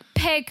 They're like,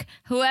 pick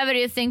whoever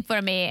you think for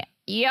me.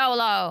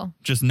 YOLO.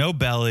 Just no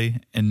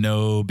belly and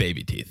no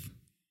baby teeth.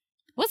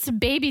 What's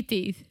baby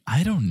teeth?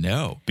 I don't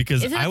know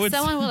because Isn't I would. it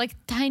someone with like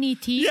tiny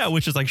teeth? Yeah,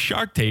 which is like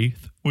shark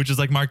teeth, which is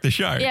like Mark the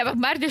Shark. Yeah, but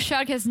Mark the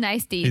Shark has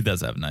nice teeth. He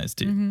does have nice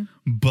teeth. Mm-hmm.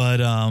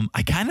 But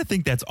I kind of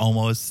think that's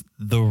almost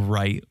the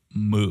right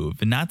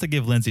move. And not to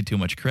give Lindsay too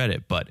much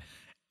credit, but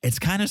it's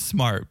kind of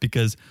smart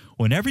because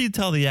whenever you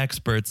tell the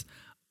experts,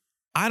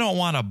 I don't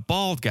want a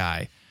bald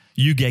guy,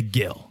 you get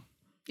Gil.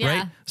 Yeah.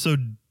 Right? So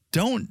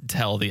don't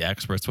tell the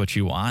experts what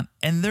you want,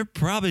 and they're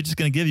probably just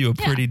going to give you a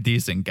pretty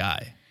decent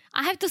guy.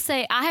 I have to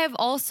say, I have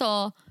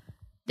also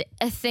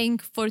a thing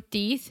for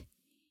teeth,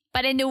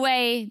 but in a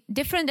way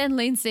different than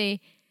Lindsay.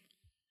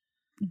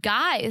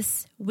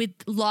 Guys with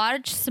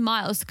large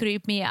smiles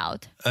creep me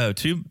out. Oh,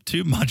 too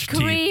much teeth.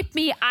 Creep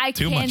me. I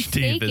Too can't much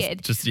teeth take is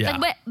it. just, yeah.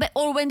 Like,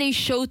 or when they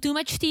show too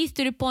much teeth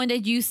to the point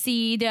that you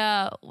see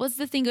what's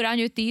the thing around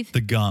your teeth?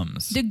 The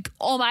gums.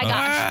 Oh my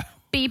gosh.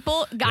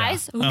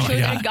 Guys Yeah. who Oh my show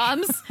their gosh.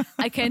 gums,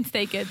 I can't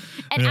take it.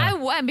 And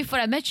Yeah. before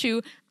I met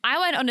you, I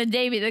went on a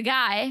date with a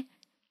guy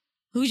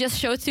who just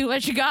showed too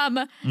much gum.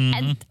 Mm-hmm.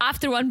 And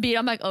after one beat,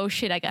 I'm like, oh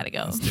shit, I gotta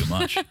go. That's too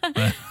much.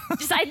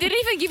 I didn't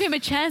even give him a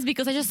chance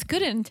because I just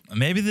couldn't.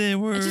 Maybe they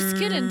were just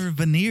couldn't.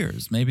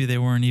 veneers. Maybe they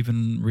weren't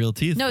even real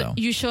teeth, No, though.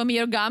 you show me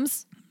your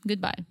gums.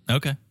 Goodbye.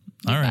 Okay.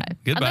 All right.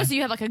 Goodbye. Unless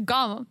you have like a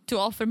gum to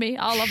offer me.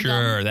 I love gum.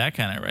 Sure, that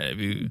kind of right. If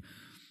you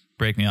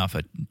break me off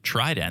a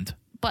trident,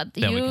 But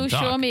then we you can show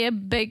talk. me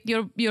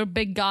your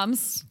big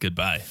gums.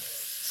 Goodbye.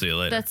 See you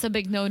later. That's a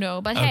big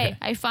no-no. But Okay. hey,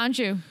 I found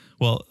you.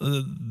 Well,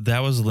 that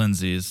was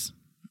Lindsay's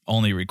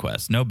only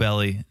request. No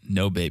belly,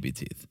 no baby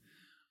teeth.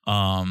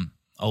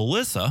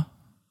 Alyssa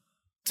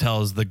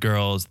tells the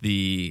girls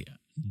the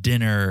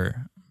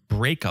dinner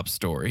breakup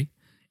story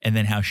and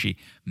then how she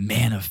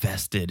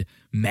manifested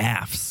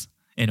MAFs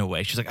in a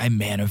way. She's like, I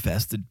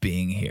manifested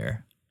being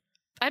here.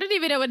 I don't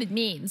even know what it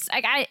means.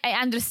 Like I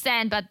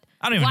understand, but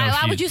I don't even know if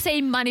why she- would you say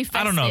manifested?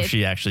 I don't know if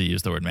she actually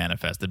used the word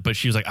manifested, but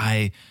she was like,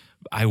 I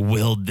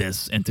willed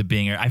this into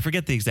being here. I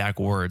forget the exact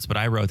words, but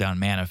I wrote down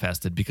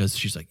manifested because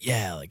she's like,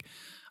 yeah, like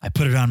I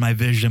put it on my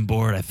vision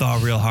board. I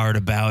thought real hard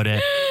about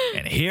it.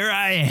 And here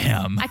I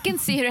am. I can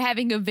see her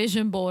having a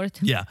vision board.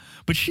 Yeah.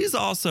 But she's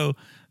also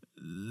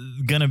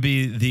going to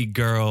be the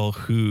girl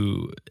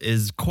who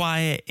is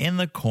quiet in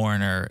the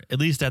corner, at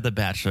least at the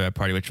bachelorette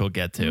party, which we'll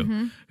get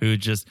to, who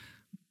just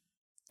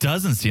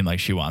doesn't seem like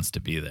she wants to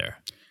be there.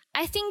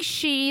 I think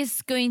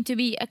she's going to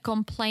be a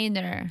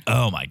complainer.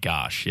 Oh my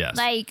gosh. Yes.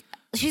 Like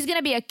she's going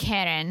to be a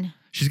Karen.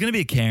 She's going to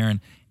be a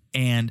Karen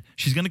and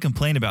she's going to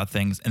complain about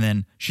things and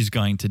then she's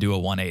going to do a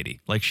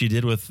 180 like she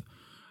did with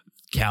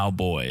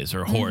cowboys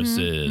or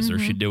horses, or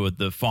she'd do with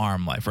the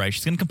farm life, right?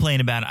 She's going to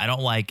complain about it. I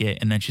don't like it.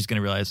 And then she's going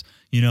to realize,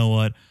 you know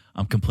what?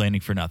 I'm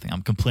complaining for nothing.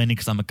 I'm complaining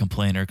because I'm a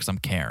complainer because I'm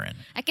Karen.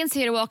 I can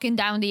see her walking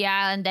down the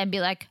aisle and then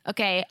be like,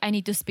 okay, I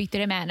need to speak to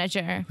the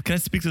manager. Can I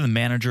speak to the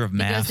manager of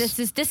maths?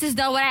 Because this is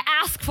not what I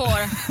asked for.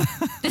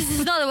 This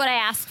is not what I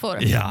asked for.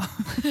 Yeah.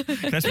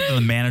 Can I speak to the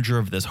manager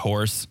of this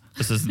horse?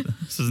 This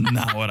is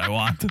not what I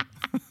want.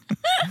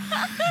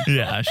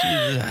 Yeah,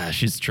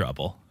 she's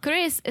trouble.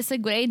 Chris is a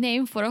great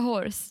name for a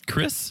horse.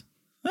 Chris?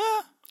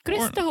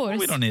 Chris the horse.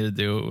 We don't need to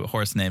do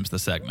horse names the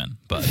segment,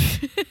 but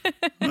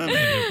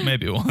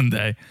maybe one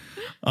day.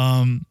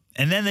 And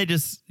then they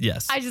just,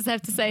 yes. I just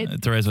have to say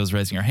Teresa was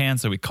raising her hand,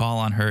 so we call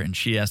on her, and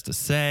she has to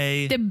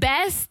say... The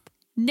best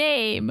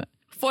name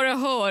for a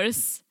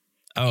horse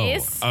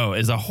is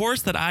a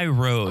horse that I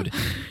rode.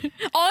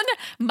 On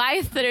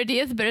my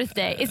 30th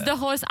birthday. It's the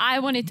horse I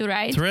wanted to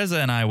ride. Teresa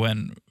and I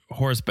went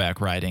horseback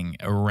riding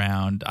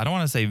around, I don't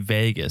want to say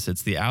Vegas.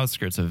 It's the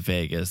outskirts of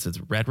Vegas. It's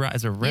Red Rock.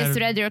 It's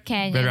Red Rock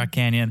Canyon. Red Rock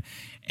Canyon.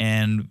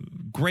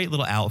 And great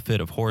little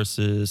outfit of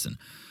horses and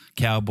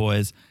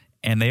cowboys.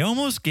 And they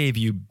almost gave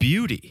you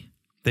Beauty.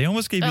 They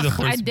almost gave you the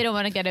horse. I didn't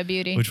want to get a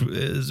Beauty. Which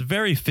is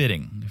very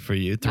fitting for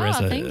you.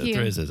 Teresa, thank you.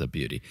 Teresa is a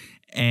beauty.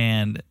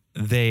 And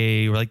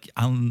they were like,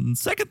 on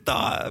second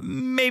thought,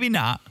 maybe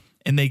not.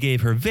 And they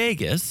gave her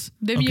Vegas.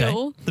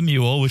 Mule. The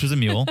mule, which was a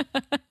mule.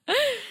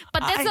 But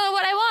that's not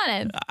what I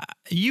wanted.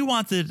 You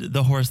wanted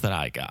the horse that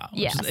I got.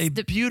 Which Yes, is a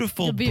the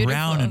beautiful beautiful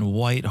brown and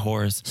white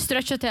horse.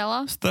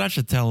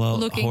 Stracciatella.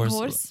 Looking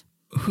horse.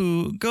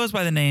 Who goes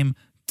by the name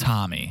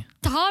Tommy.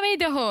 Tommy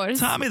the horse.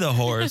 Tommy the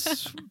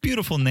horse.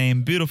 Beautiful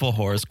name, beautiful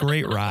horse,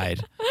 great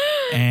ride.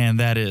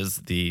 And that is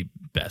the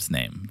best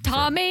name.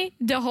 Tommy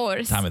the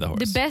horse. Tommy the horse.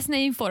 The best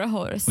name for a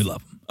horse. We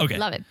love him. Okay.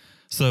 Love it.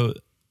 So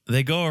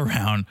they go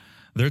around,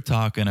 they're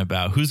talking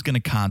about who's going to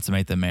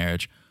consummate the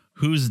marriage,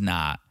 who's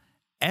not.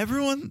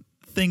 Everyone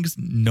thinks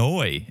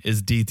Noi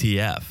is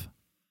DTF,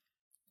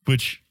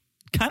 which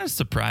kind of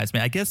surprised me.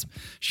 I guess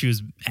she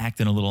was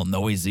acting a little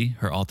noisy,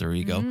 her alter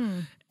ego.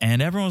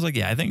 And everyone was like,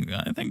 yeah, I think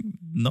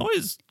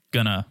Noi's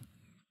gonna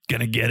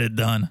get it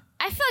done.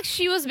 I feel like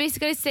she was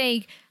basically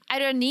saying, I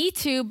don't need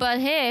to, but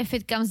hey, if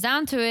it comes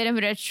down to it and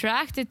we're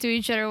attracted to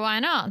each other,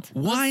 why not?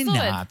 Why Let's do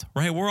not? it.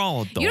 Right? We're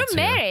all adults. You're here.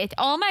 married.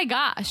 Oh my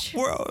gosh.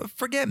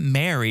 Forget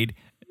married.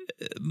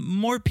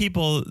 More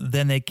people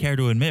than they care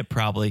to admit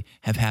probably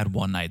have had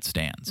one night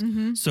stands.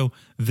 So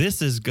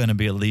this is going to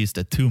be at least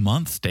a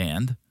 2-month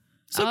stand.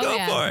 So go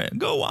for it.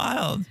 Go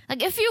wild.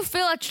 Like if you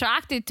feel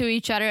attracted to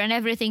each other and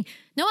everything,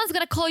 no one's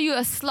going to call you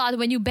a slut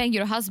when you bang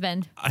your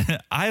husband.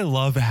 I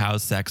love how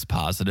sex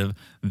positive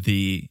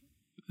the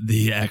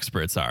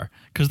experts are,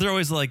 because they're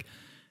always like,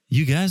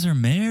 you guys are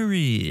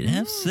married,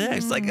 have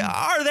sex. Like,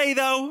 are they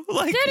though?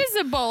 Like, There is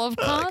a bowl of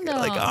condoms.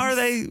 Like, are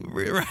they?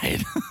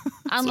 Right.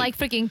 Unlike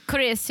freaking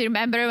Chris, you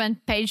remember when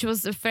Paige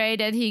was afraid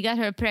that he got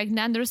her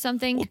pregnant or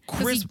something? Well,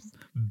 Chris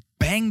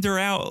banged her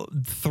out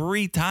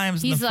 3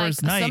 times in the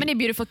first night. So many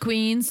beautiful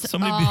queens.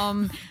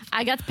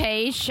 I got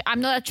Paige.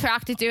 I'm not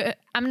attracted to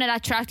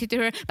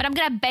her, but I'm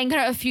gonna bang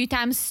her a few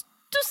times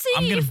to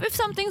see if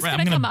something's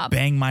gonna come up.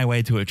 Bang my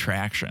way to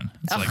attraction.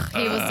 It's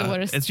he was the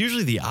worst. It's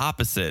usually the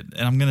opposite,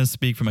 and I'm gonna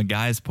speak from a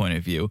guy's point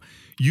of view.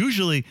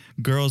 Usually,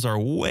 girls are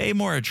way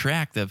more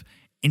attractive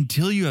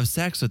until you have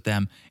sex with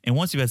them, and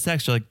once you've had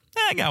sex, you're like,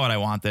 I got what I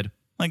wanted.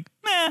 Like,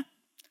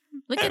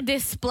 Look at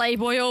this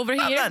playboy over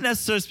here. I'm not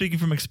necessarily speaking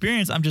from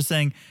experience. I'm just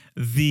saying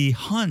the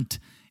hunt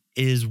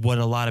is what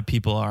a lot of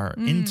people are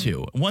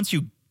into. Once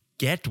you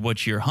get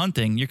what you're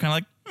hunting, you're kind of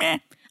like, meh.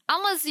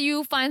 Unless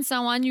you find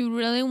someone you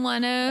really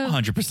want to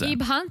 100%.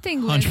 keep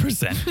hunting with.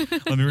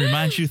 100%. Let me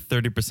remind you,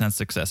 30%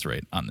 success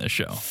rate on this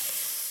show.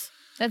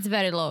 That's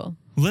very low.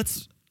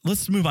 Let's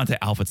move on to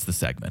Outfits the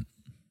segment.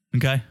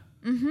 Okay?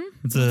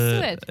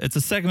 It's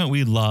a segment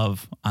we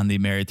love on the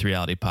Married to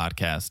Reality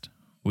podcast.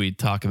 We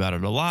talk about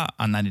it a lot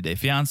on 90 Day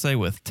Fiancé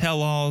with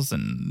tell-alls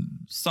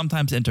and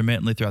sometimes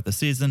intermittently throughout the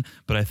season,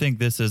 but I think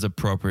this is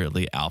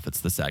appropriately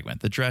Outfits the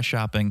segment, the dress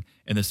shopping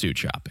and the suit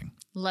shopping.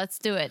 Let's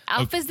do it.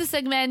 Outfits the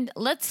segment.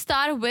 Let's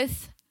start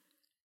with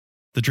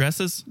the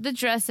dresses. The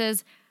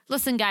dresses.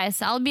 Listen,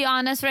 guys, I'll be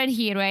honest right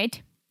here,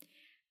 right?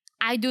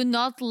 I do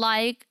not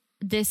like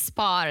this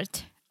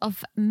part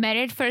of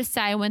Married First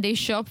Sight when they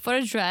show up for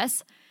a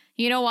dress.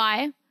 You know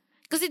why?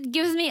 Because it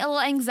gives me a little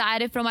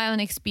anxiety from my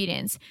own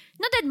experience.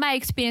 Not that my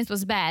experience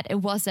was bad,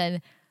 it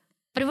wasn't.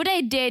 But what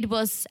I did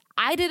was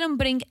I didn't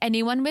bring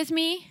anyone with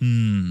me.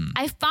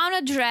 I found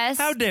a dress.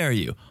 How dare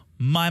you?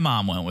 My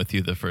mom went with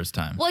you the first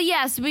time. Well,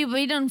 yes, we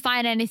didn't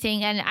find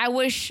anything. And I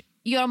wish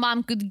your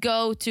mom could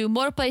go to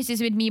more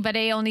places with me, but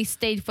I only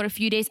stayed for a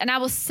few days. And I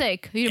was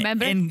sick. You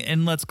remember?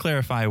 And let's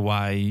clarify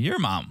why your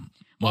mom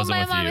wasn't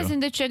with you. Well, my mom is in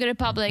the Czech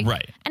Republic.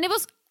 Right. And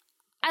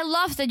I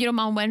love that your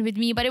mom went with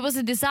me, but it was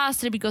a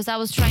disaster because I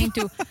was trying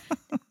to...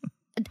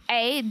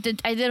 I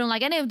didn't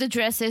like any of the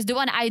dresses. The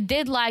one I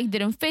did like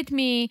didn't fit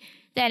me.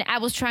 Then I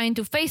was trying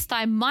to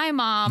FaceTime my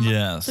mom.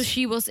 Yes. So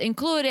she was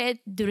included.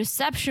 The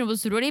reception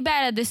was really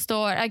bad at the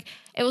store. Like,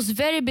 it was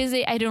very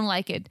busy. I don't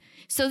like it.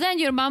 So then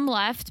your mom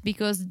left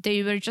because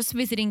they were just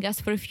visiting us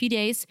for a few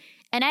days.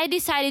 And I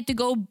decided to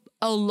go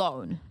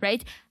alone,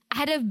 right? I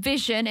had a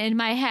vision in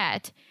my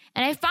head.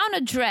 And I found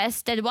a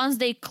dress that once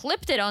they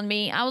clipped it on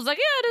me, I was like,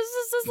 yeah,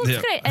 this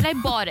looks great. And I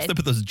bought it. They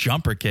put those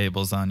jumper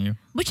cables on you.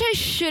 Which I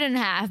shouldn't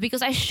have,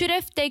 because I should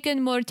have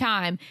taken more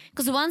time.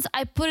 Because once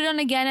I put it on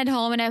again at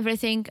home and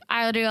everything,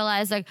 I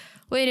realized, like,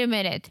 wait a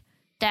minute.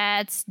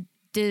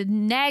 The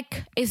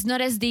neck is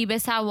not as deep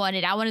as I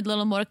wanted. I wanted a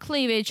little more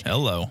cleavage.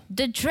 Hello.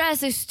 The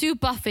dress is too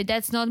puffy.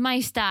 That's not my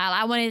style.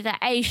 I wanted an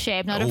A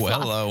shape, not a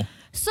fluff. Hello.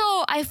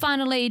 So I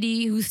found a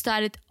lady who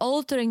started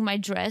altering my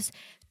dress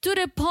to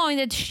the point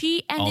that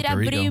she ended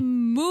Alter up ego.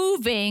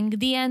 removing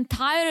the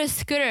entire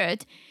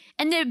skirt,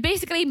 and they're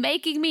basically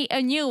making me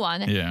a new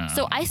one. Yeah.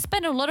 So I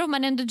spent a lot of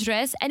money on the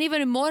dress and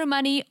even more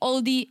money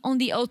on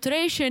the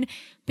alteration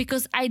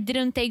because I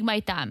didn't take my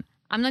time.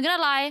 I'm not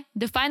gonna lie,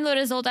 the final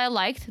result I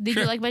liked. Did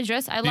Sure. you like my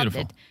dress? I loved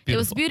it. Beautiful. It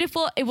was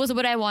beautiful. It was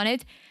what I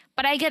wanted.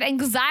 But I get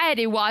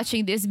anxiety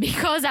watching this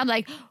because I'm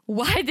like,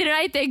 why didn't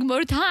I take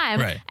more time?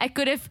 Right. I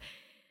could have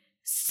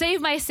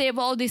saved myself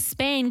all this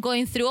pain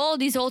going through all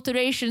these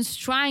alterations,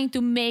 trying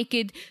to make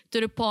it to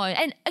the point.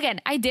 And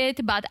again, I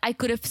did, but I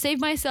could have saved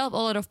myself a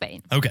lot of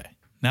pain. Okay.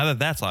 Now that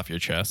that's off your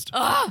chest,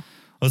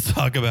 let's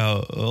talk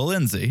about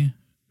Lindsay,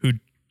 who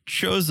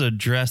chose a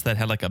dress that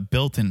had like a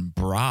built-in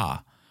bra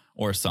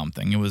or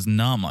something. It was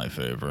not my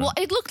favorite. Well,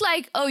 it looked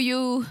like,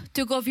 you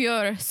took off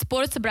your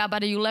sports bra,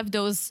 but you left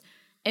those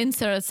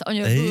inserts on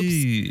your boobs.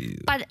 Hey.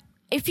 But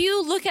if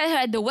you look at her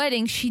at the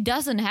wedding, she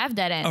doesn't have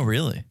that in. Oh,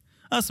 really?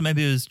 Oh, so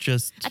maybe it was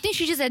just... I think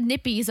she just had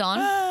nippies on.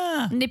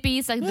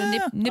 Nippies, like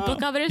the nipple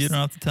covers. You don't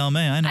have to tell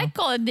me. I know. I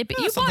call it nippy.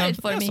 You bought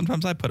it for me.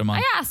 Sometimes I put them on.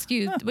 I asked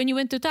you when you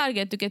went to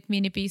Target to get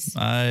me nippies.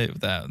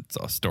 That's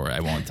a story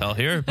I won't tell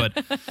here, but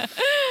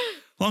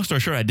long story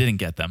short, I didn't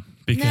get them No,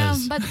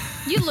 because... but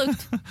you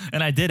looked.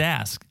 And I did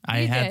ask. I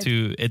You had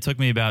did. to... It took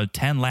me about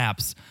 10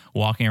 laps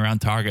walking around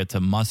Target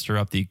to muster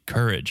up the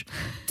courage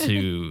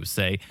to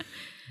say...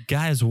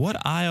 Guys, what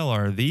aisle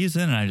are these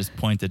in? And I just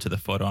pointed to the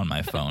photo on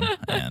my phone,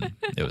 and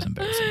it was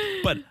embarrassing.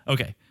 But,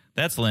 okay,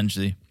 that's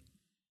Lindsay.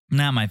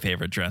 Not my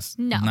favorite dress.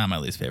 No. Not my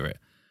least favorite.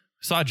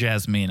 Saw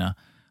Jasmina.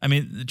 I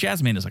mean,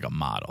 Jasmine is like a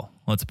model.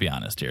 Let's be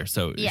honest here.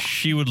 So Yeah.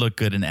 she would look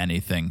good in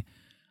anything.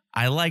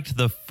 I liked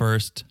the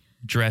first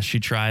dress she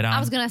tried on. I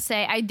was going to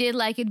say, I did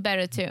like it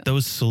better too.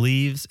 Those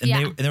sleeves, and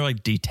Yeah. they were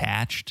like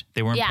detached.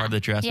 They weren't part of the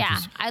dress. Yeah,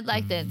 Which was I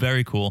liked it.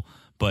 very cool.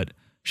 But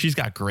she's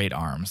got great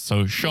arms,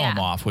 so show them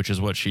Yeah. off, which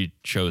is what she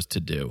chose to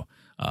do.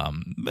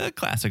 A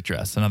classic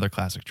dress, another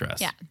classic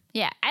dress.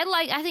 Yeah.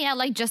 I think I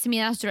like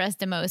Jasmina's dress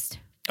the most.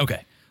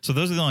 Okay, so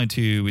those are the only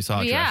two we saw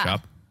at Yeah. dress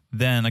shop.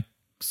 Then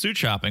suit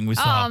shopping, we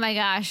saw Oh my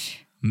gosh.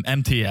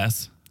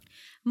 MTS.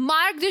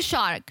 Mark the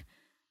Shark.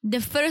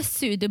 The first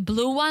suit, the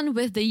blue one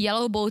with the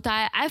yellow bow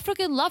tie. I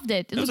freaking loved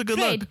it. It was a looked good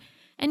great. look.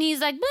 And he's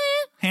like,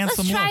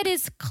 Handsome let's try look.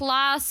 this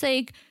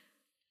classic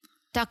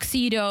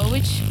tuxedo,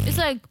 which is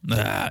like,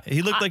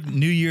 He looked like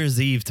New Year's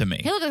Eve to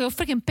me. he looked like a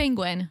freaking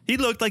penguin. He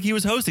looked like he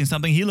was hosting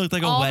something. He looked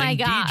like a Oh my wedding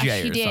gosh,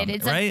 DJ he or did. something,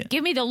 It's right? like,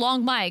 give me the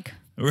long mic.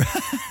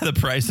 The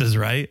price is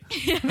right.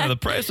 No, the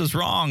price is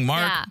wrong,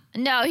 Mark. Yeah.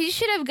 No, he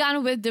should have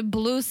gone with the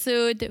blue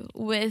suit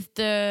with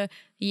the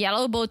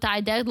yellow bow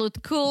tie. That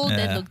looked cool. Yeah.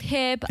 That looked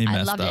hip. He I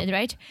messed loved up. it,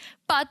 right?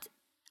 But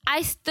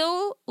I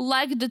still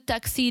like the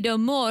tuxedo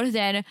more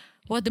than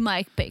what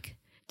Mike picked.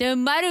 The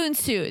maroon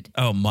suit.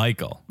 Oh,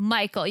 Michael.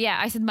 Michael. Yeah,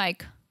 I said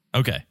Mike.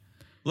 Okay.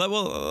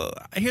 Well,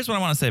 here's what I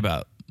want to say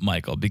about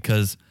Michael,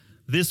 because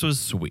this was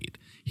sweet.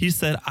 He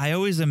said, I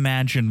always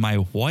imagined my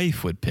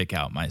wife would pick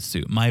out my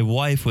suit. My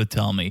wife would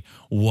tell me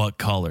what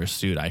color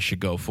suit I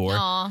should go for.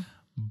 Aw.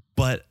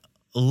 But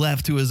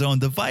left to his own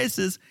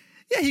devices,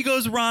 yeah, he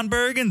goes Ron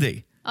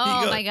Burgundy.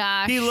 Oh, my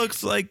gosh. He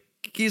looks like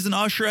he's an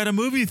usher at a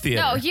movie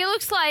theater. No, he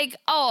looks like,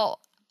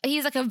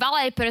 he's like a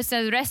valet person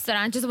at a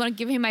restaurant. Just want to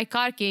give him my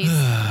car keys.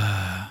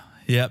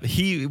 Yep,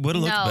 he would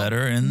have looked No.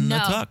 better in the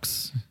No.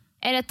 tux.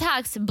 And a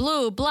tux,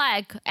 blue,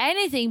 black,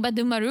 anything but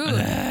the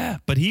maroon.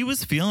 But he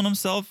was feeling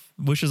himself,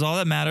 which is all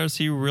that matters.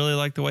 He really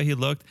liked the way he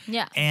looked.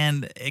 Yeah.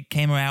 And it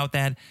came out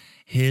that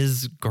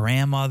his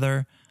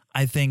grandmother,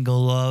 I think,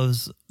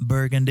 loves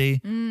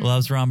Burgundy,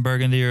 loves Ron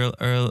Burgundy, or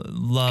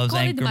loves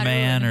call it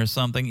Anchorman maroon. or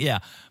something. Yeah.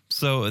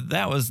 So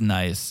that was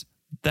nice.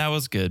 That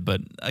was good. But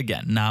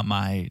again, not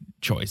my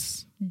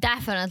choice.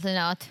 Definitely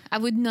not. I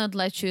would not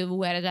let you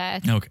wear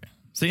that. Okay.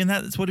 See, and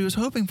that's what he was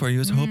hoping for. He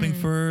was hoping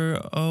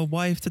for a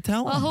wife to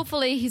tell Well, him.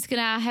 hopefully he's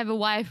gonna have a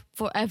wife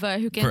forever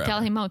who can Forever.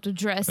 tell him how to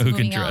dress. Who can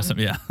moving dress on.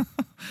 him. Yeah.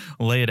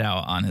 Lay it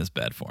out on his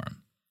bed for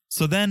him.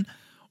 So then,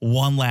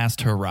 one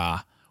last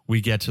hurrah.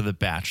 We get to the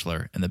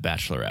Bachelor and the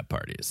Bachelorette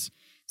parties.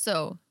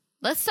 So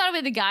let's start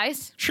with the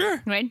guys,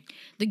 Sure. right?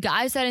 The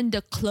guys are in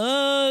the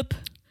club.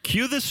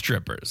 Cue the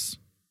strippers.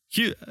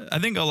 I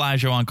think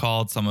Elijah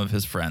called some of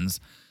his friends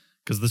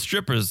because the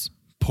strippers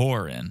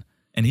pour in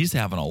and he's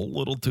having a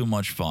little too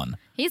much fun.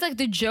 He's like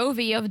the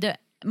Jovi of the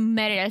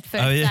Married at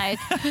First Oh, yeah. Sight.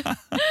 Shout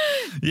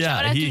Yeah,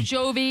 out to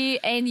Jovi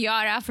and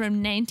Yara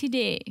from 90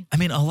 Day. I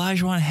mean,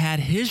 Olajuwon had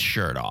his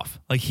shirt off.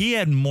 Like, he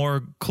had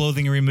more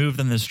clothing removed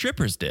than the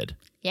strippers did.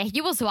 Yeah,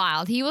 he was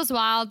wild. He was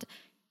wild.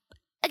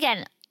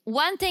 Again,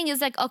 one thing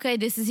is like, okay,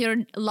 this is your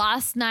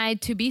last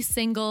night to be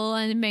single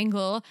and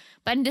mingle.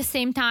 But at the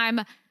same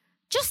time,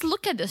 just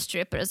look at the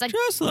strippers. Like,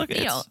 Just look,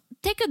 you know,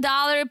 take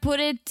 $1, put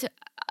it,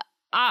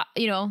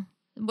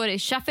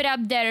 shove it up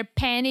their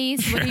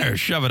panties. Sure,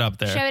 shove it up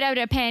there. Shove it up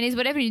their panties,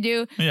 whatever you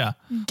do. Yeah,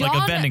 like a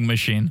Don't- vending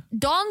machine.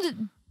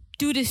 Don't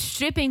do the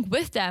stripping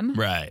with them.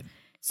 Right.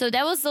 So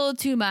that was a little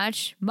too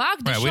much. Mark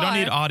the Right. Shark. We don't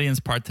need audience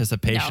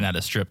participation No. at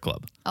a strip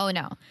club. Oh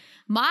no.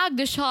 Mark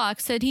the Shark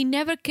said he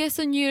never kissed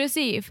on New Year's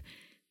Eve.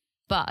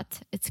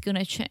 But it's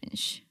gonna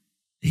change.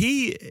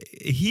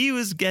 He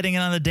was getting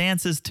in on the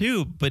dances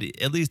too, but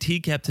at least he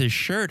kept his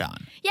shirt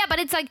on. Yeah, but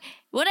it's like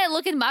when I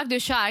look at Mark the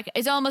Shark,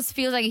 it almost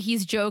feels like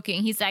he's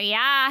joking. He's like,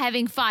 yeah,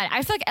 having fun.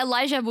 I feel like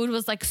Elijah Wood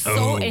was like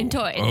so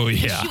into it. Oh,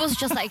 yeah. She was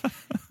just like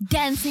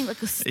dancing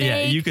like a snake.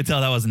 Yeah, you could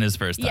tell that wasn't his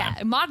first time.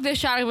 Yeah, Mark the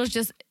Shark was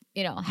just,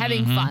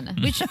 having fun,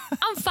 which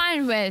I'm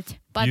fine with.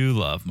 But You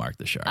love Mark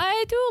the Shark.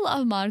 I do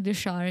love Mark the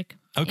Shark.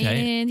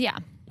 Okay. And yeah,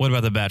 What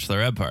about the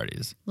bachelorette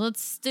parties?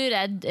 let's do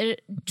that.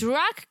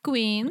 Drag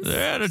queens.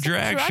 They're at a Some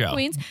drag show.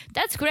 queens.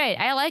 That's great.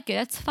 I like it.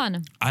 That's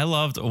fun. I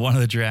loved one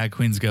of the drag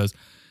queens goes,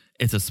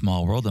 "It's a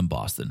small world in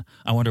Boston.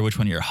 I wonder which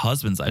one of your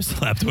husbands I've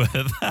slept with."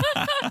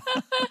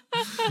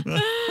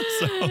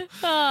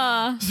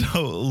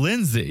 So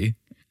Lindsay,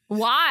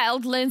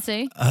 Wild,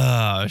 Lindsay.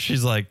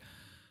 she's like,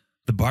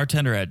 "The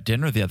bartender at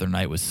dinner the other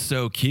night was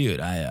so cute.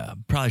 I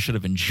probably should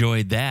have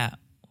enjoyed that.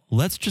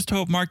 Let's just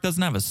hope Mark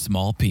doesn't have a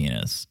small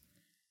penis."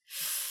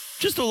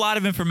 Just a lot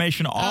of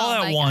information all Oh at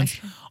my once,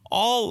 gosh.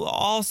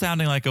 all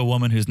sounding like a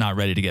woman who's not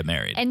ready to get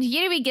married. And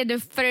here we get the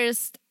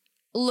first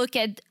look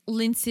at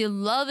Lindsay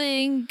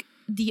loving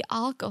the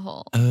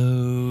alcohol.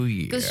 Oh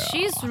yeah. Because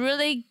she's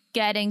really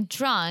getting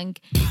drunk,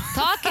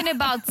 talking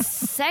about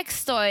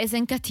sex toys.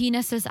 And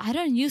Katina says, I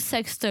don't use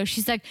sex toys.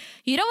 She's like,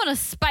 you don't want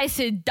to spice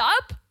it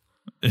up?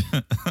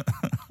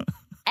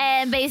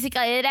 And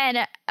basically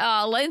then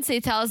Lindsay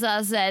tells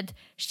us that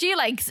she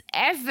likes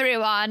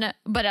everyone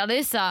but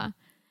Alyssa.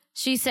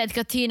 She said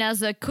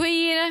Katina's a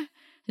queen.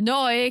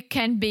 Noi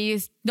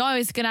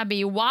is gonna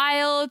be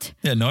wild.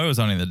 Yeah, Noe was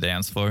on the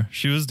dance floor.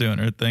 She was doing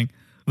her thing.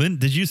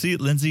 Did you see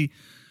Lindsay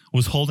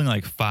was holding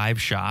like 5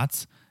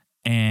 shots?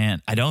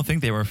 And I don't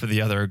think they were for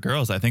the other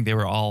girls. I think they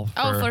were all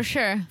For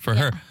sure. For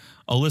her.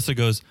 Alyssa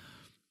goes,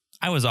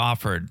 I was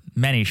offered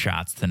many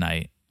shots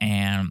tonight,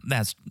 and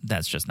that's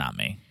just not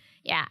me.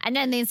 Yeah. And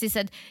then Lindsay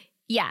said,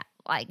 yeah,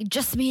 like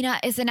Jasmina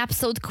is an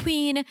absolute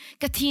queen.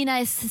 Katina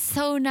is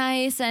so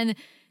nice and,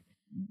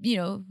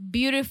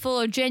 beautiful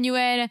or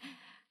genuine.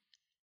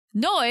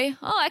 Noi,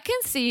 I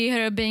can see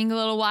her being a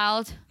little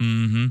wild.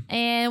 Mm-hmm.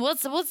 And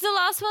what's the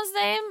last one's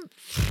name?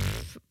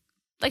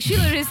 Like she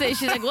literally says,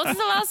 she's like, what's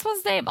the last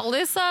one's name?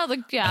 Alyssa?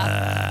 Like,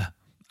 yeah.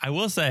 I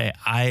will say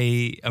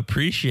I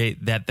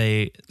appreciate that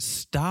they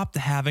stopped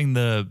having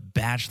the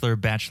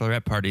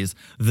bachelorette parties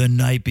the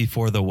night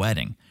before the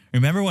wedding.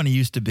 Remember when it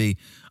used to be,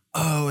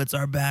 oh, it's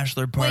our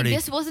bachelor party. Wait,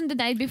 this wasn't the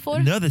night before?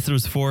 No, this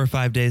was 4 or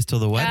 5 days till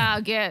the wedding.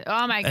 Oh, good.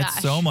 Oh my gosh.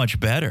 That's so much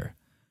better.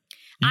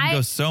 You can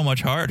go so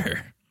much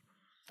harder.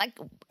 Like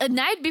a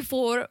night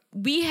before,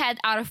 we had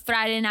our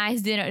Friday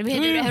night dinner. We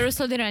had a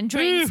rehearsal dinner and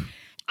drinks.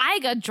 I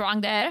got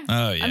drunk there.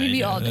 Oh, yeah. I mean, we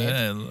yeah. all did.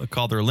 I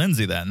called her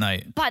Lindsay that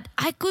night. But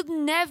I could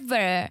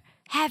never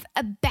have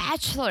a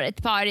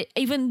bachelorette party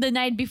even the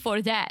night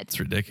before that. It's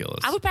ridiculous.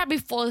 I would probably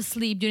fall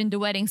asleep during the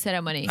wedding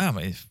ceremony. I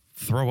may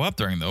throw up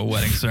during the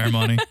wedding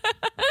ceremony. What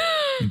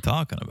are you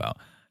talking about?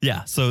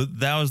 Yeah, so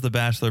that was the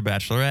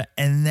bachelorette,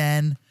 and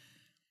then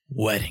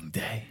wedding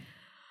day.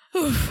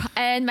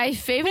 And my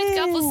favorite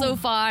couple so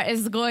far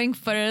is going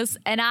first.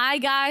 And I,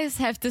 guys,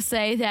 have to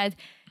say that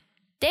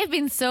there have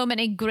been so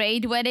many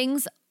great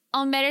weddings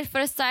on Married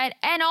First Sight.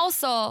 And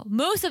also,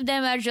 most of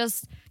them are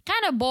just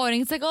kind of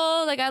boring. It's like,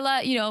 I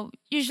like,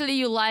 usually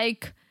you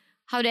like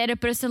how the other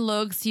person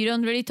looks. You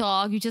don't really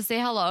talk. You just say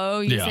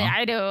hello. You say,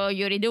 I do.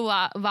 You read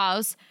the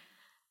vows.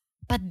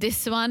 But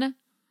this one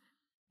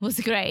was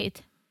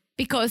great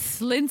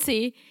because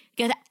Lindsay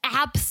got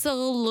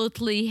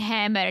absolutely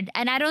hammered.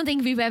 And I don't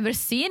think we've ever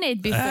seen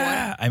it before.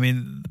 I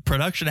mean,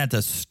 production had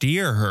to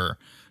steer her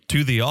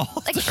to the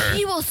altar. Like,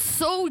 she was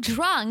so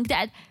drunk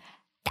that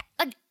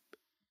like,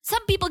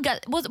 some people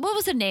got, what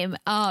was her name?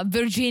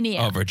 Virginia.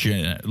 Oh,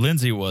 Virginia.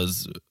 Lindsay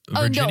was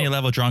Virginia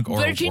level drunk or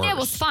Virginia worse.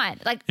 was fine.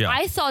 Like, Yeah.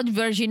 I thought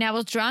Virginia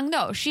was drunk.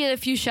 No, she had a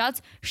few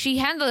shots. She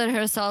handled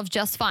herself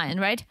just fine,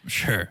 right?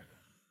 Sure.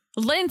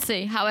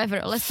 Lindsay,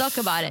 however, let's talk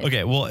about it.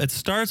 Okay, well, it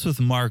starts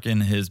with Mark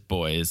and his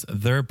boys.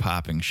 They're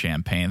popping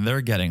champagne. They're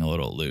getting a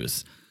little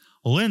loose.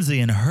 Lindsay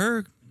and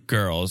her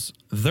girls,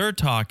 they're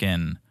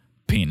talking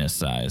penis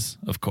size,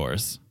 of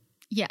course.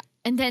 Yeah.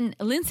 And then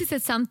Lindsay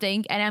said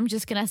something, and I'm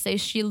just going to say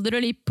she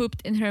literally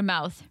pooped in her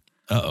mouth.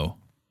 Uh-oh.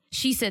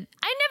 She said,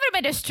 I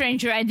never met a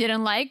stranger I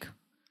didn't like.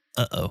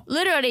 Uh-oh.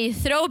 Literally,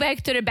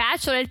 throwback to the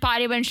bachelorette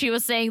party when she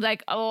was saying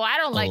like, "Oh, I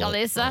don't like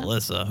Alyssa."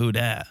 Alyssa, who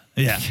dat?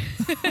 Yeah.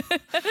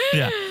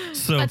 Yeah.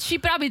 So, But she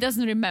probably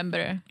doesn't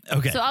remember.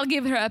 Okay. So I'll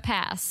give her a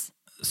pass.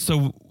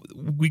 so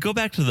we go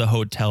back to the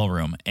hotel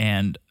room,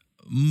 and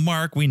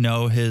Mark, we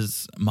know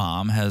his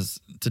mom has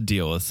to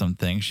deal with some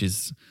things.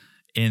 She's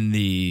in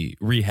the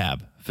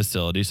rehab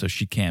facility, so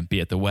she can't be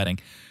at the wedding.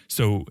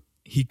 So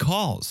he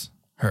calls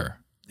her.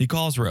 He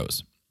calls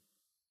Rose.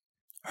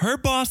 Her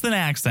Boston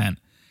accent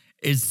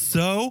is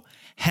so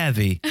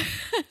heavy,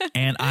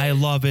 and I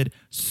love it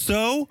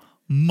so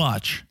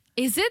much.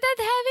 Is it that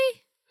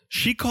heavy?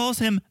 She calls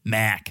him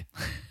Mac.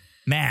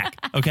 Mac,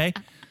 okay?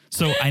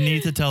 So I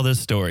need to tell this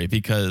story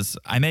because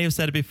I may have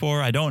said it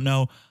before. I don't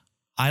know.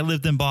 I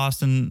lived in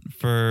Boston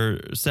for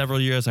several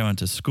years. I went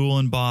to school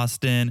in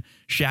Boston.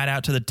 Shout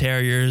out to the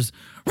Terriers.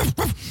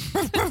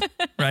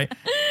 Right?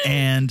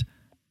 And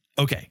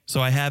okay,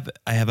 so I have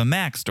a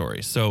Mac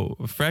story. So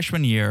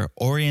freshman year,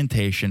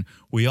 orientation,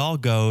 we all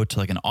go to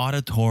like an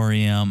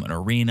auditorium, an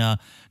arena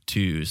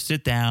to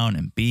sit down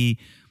and be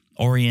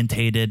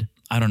orientated.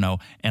 I don't know.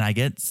 And I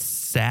get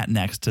sat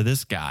next to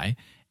this guy,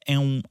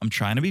 and I'm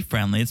trying to be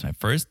friendly. It's my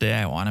first day.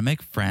 I want to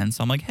make friends.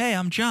 So I'm like, hey,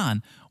 I'm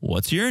John.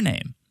 What's your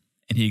name?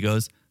 And he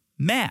goes,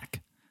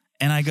 Mac.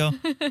 And I go,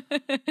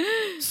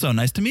 so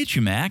nice to meet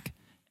you, Mac.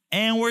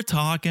 And we're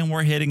talking,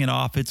 we're hitting it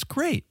off. It's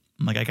great.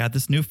 I'm like, I got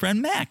this new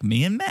friend, Mac,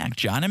 me and Mac,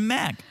 John and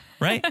Mac,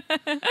 right?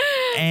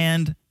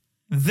 And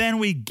then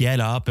we get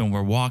up and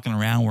we're walking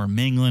around, we're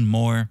mingling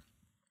more.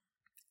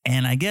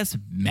 And I guess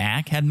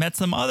Mac had met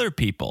some other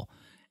people.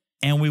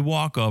 And we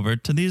walk over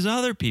to these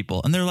other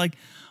people and they're like,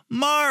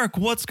 Mark,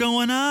 what's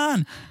going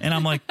on? And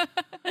I'm like,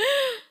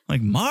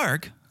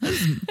 Mark,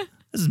 this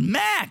is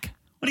Mac.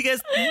 What do you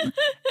guys?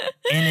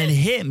 And it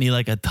hit me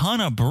like a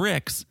ton of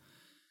bricks.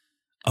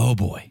 Oh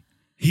boy,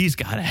 he's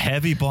got a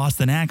heavy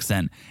Boston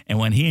accent. And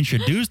when he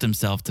introduced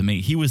himself to me,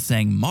 he was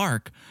saying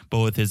Mark, but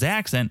with his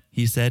accent,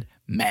 he said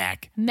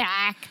Mac.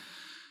 Mac.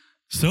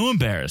 So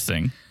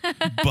embarrassing.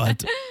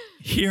 But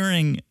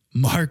hearing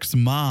Mark's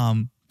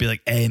mom be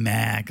like, hey,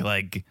 Mac,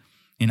 like,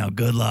 you know,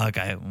 good luck.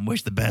 I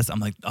wish the best. I'm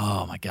like,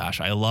 oh my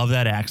gosh, I love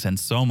that accent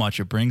so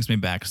much. It brings me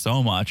back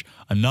so much.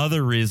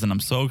 Another reason I'm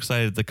so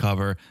excited to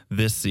cover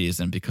this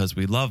season because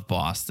we love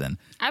Boston.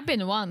 I've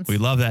been once. We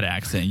love that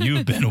accent.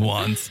 You've been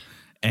once.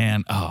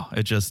 And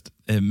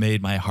it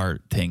made my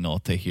heart tingle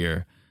to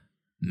hear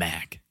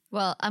Mac.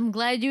 Well, I'm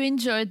glad you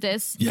enjoyed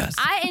this. Yes.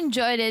 I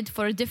enjoyed it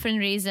for a different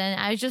reason.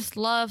 I just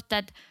loved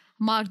that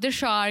Mark the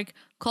Shark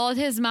called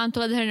his mom to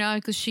let her know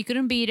because she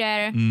couldn't be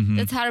there. Mm-hmm.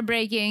 That's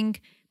heartbreaking.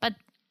 But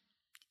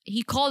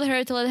he called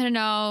her to let her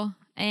know,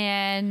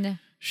 and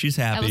she's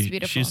happy. That was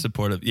beautiful. She's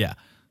supportive. Yeah.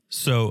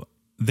 So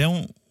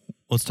then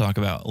let's talk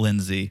about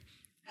Lindsay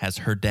has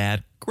her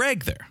dad,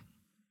 Greg, there.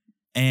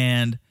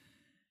 And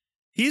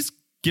he's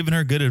giving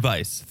her good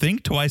advice.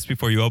 Think twice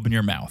before you open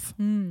your mouth.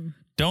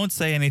 Don't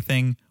say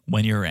anything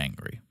when you're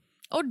angry.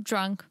 Or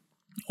drunk.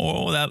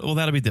 Oh,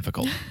 that'll be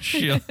difficult.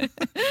 She'll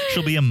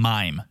be a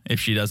mime if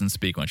she doesn't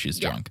speak when she's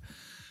drunk.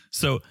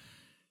 So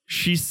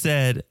she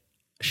said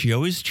she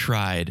always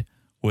tried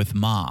with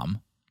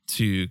mom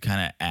to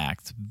kind of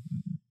act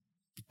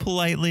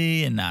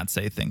politely and not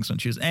say things when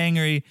she was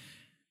angry.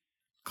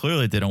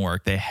 Clearly it didn't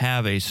work. They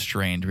have a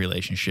strained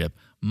relationship.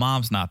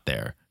 Mom's not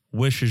there.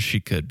 Wishes she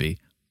could be,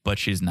 but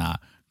she's not.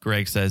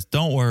 Greg says,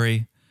 don't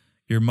worry.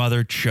 Your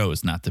mother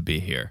chose not to be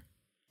here.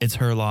 It's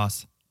her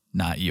loss,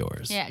 not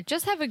yours. Yeah,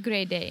 just have a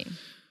great day.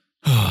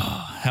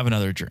 Have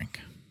another drink.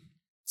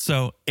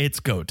 So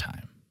it's go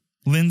time.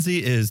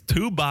 Lindsay is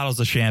 2 bottles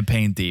of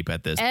champagne deep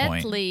at this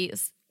point. At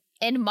least.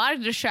 And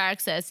Mark the Shark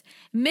says,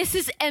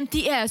 Mrs.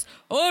 MTS,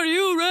 are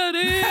you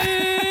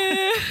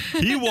ready?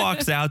 He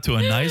walks out to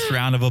a nice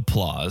round of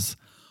applause.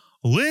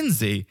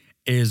 Lindsay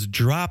is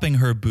dropping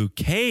her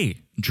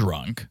bouquet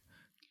drunk.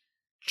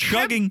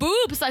 Chugging. Her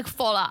boobs like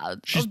fall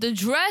out of the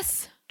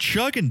dress.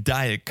 Chugging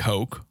Diet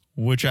Coke,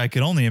 which I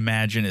can only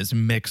imagine is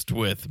mixed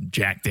with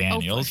Jack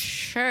Daniels. Oh, for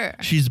sure.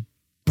 She's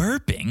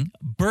burping.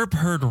 Burp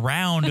heard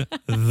round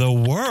the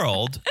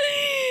world,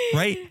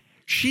 right?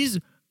 She's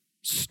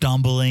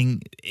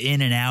stumbling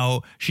in and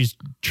out. She's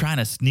trying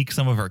to sneak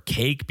some of her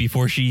cake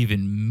before she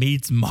even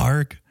meets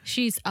Mark.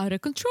 She's out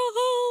of control.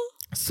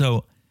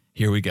 So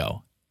here we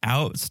go.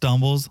 Out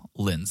stumbles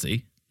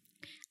Lindsay.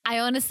 I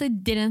honestly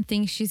didn't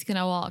think she's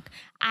gonna walk.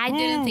 I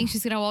didn't think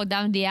she's gonna walk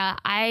down the aisle.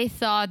 I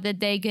thought that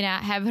they're gonna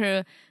have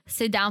her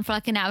sit down for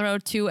like an hour or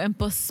two and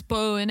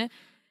postpone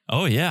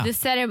the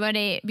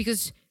ceremony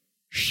because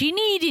she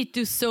needed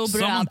to sober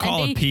Someone up.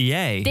 call a PA.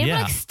 They were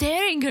like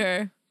staring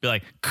her. Be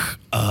like,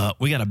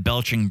 we got a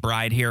belching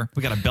bride here.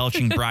 We got a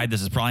belching bride.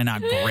 This is probably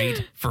not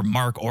great for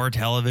Mark or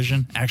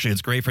television. Actually,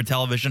 it's great for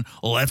television.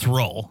 Let's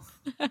roll.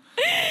 Like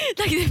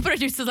the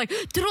producer's like,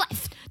 to the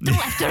left, to the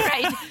left, to the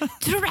right,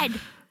 to the right.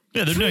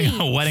 Yeah, they're doing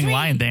a wedding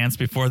line dance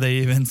before they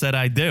even said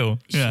I do.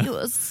 Yeah. She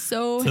was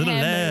so to the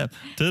hammered.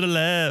 left, to the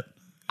left.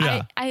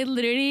 Yeah. I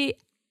literally,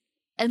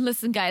 and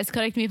listen, guys,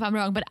 correct me if I'm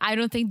wrong, but I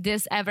don't think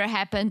this ever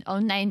happened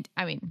on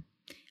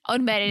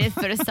on Married at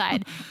First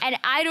Sight. And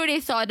I really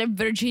thought that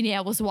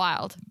Virginia was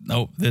wild.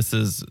 No,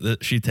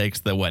 she takes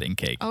the wedding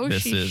cake. Oh,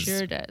 this she is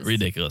sure does.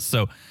 ridiculous.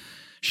 So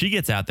she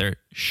gets out there.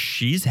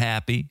 She's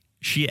happy.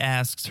 She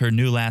asks her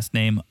new last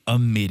name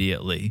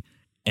immediately.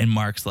 And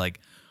Mark's like,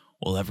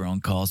 well, everyone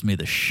calls me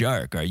the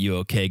Shark. Are you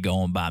okay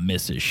going by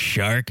Mrs.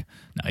 Shark?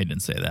 No, he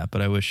didn't say that,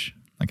 but I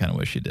kind of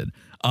wish he did.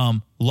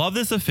 Love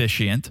this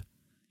officiant.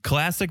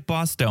 Classic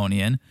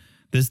Bostonian.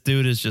 This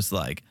dude is just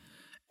like,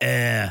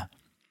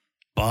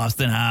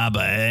 Boston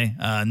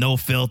Harbor, no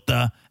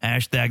filter.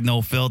 Hashtag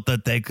no filter.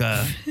 Take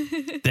a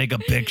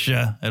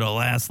picture. It'll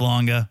last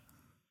longer.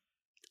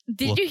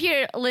 Did you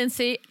hear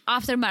Lindsay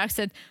after Mark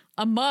said,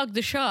 I'm Mark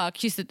the Shark?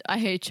 She said, I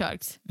hate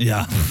sharks.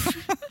 Yeah.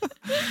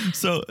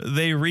 So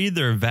they read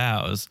their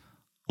vows.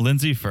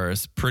 Lindsay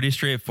first, pretty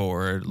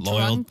straightforward.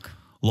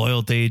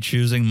 Loyalty,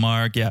 choosing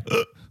Mark. Yeah.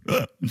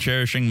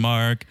 Cherishing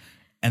Mark.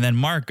 And then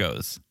Mark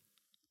goes.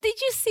 Did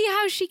you see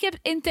how she kept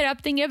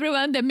interrupting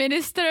everyone? The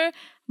minister,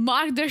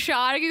 Mark the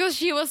Shark, because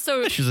she was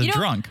so... She's a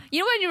drunk.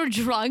 You know when you're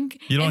drunk?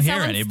 You don't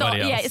hear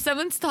anybody else. Yeah,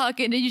 someone's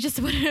talking and you just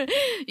want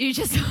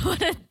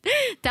to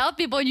tell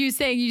people you're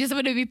saying. You just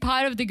want to be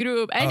part of the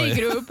group,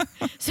 group.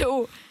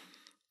 So...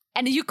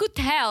 And you could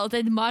tell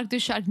that Mark the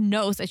Shark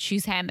knows that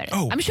she's hammered.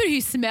 Oh, I'm sure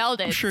he smelled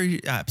it.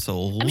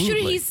 Absolutely. I'm sure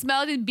he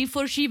smelled it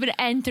before she even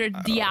entered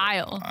the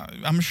aisle.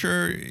 I'm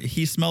sure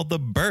he smelled the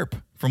burp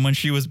from when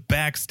she was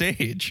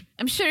backstage.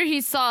 I'm sure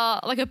he saw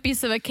like a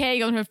piece of a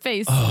cake on her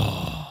face.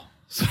 Oh.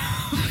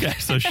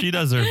 So she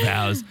does her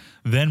vows.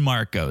 Then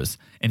Mark goes,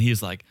 and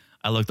he's like,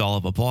 I looked all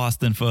over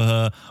Boston for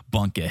her,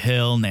 Bunker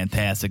Hill,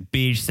 Nantasket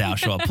Beach, South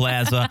Shore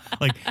Plaza.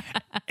 Like,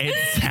 it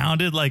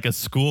sounded like a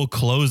school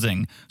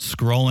closing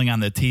scrolling on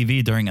the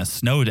TV during a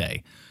snow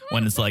day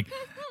when it's like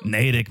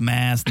Natick,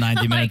 Mass,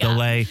 90-minute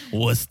delay,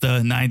 Worcester,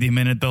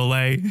 90-minute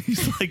delay.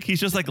 He's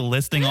just like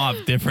listing off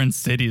different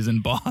cities in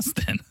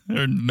Boston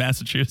or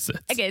Massachusetts.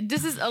 Okay,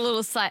 this is a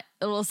little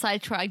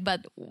sidetrack,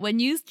 but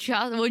when you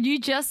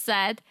just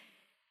said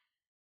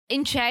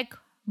in Czech,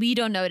 we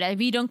don't know that.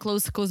 We don't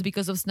close schools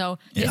because of snow.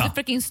 There's a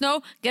freaking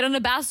snow. Get on the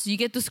bus. You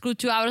get to school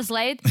 2 hours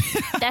late.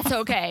 That's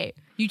okay.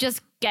 You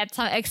just get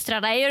some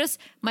extra layers.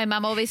 My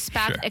mom always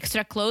packed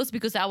extra clothes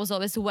because I was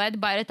always wet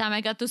by the time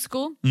I got to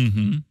school.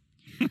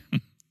 Mm-hmm.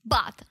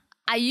 But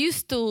I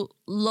used to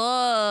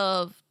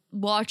love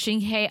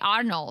watching Hey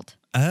Arnold.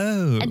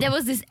 Oh. And there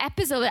was this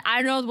episode where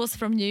Arnold was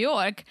from New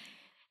York.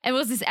 It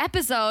was this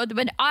episode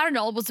when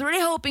Arnold was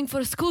really hoping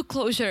for school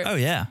closure. Oh,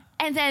 yeah.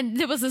 And then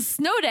there was a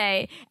snow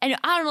day, and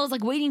Arnold was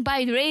like waiting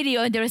by the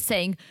radio, and they were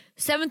saying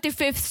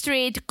 75th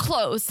Street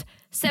closed,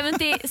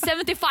 75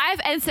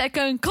 and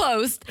 2nd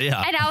closed.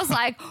 Yeah. And I was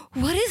like,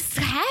 what is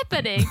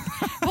happening?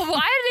 But why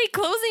are they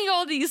closing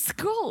all these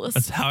schools?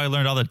 That's how I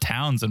learned all the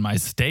towns in my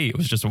state,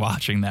 was just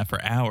watching that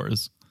for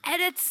hours.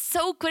 And it's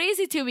so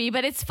crazy to me,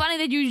 but it's funny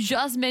that you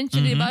just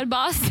mentioned it about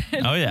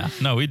Boston. Oh, yeah.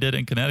 No, we did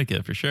in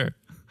Connecticut for sure.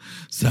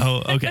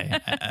 So, okay,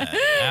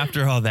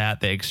 after all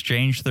that, they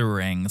exchange the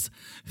rings.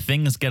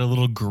 Things get a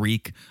little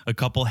Greek, a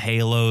couple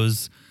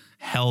halos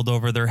held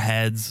over their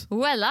heads.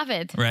 Ooh, I love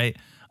it. Right?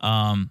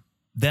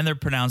 Then they're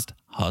pronounced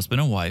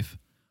husband and wife.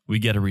 We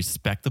get a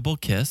respectable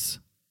kiss.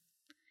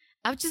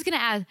 I was just going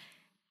to add,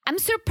 I'm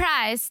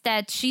surprised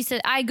that she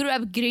said, I grew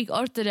up Greek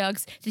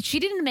Orthodox, that she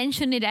didn't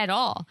mention it at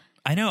all.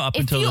 I know, up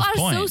until this point. If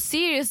you are so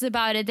serious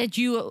about it that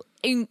you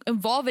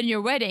involve in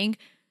your wedding,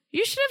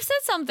 you should have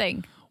said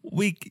something.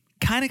 We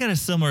kind of got a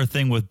similar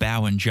thing with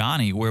Bao and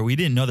Johnny, where we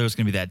didn't know there was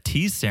going to be that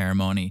tea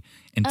ceremony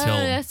until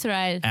that's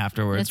right.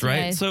 afterwards, That's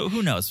right? right. So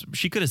who knows?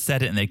 She could have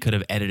said it and they could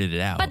have edited it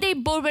out. But they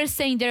both were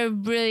saying they're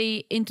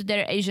really into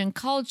their Asian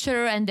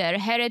culture and their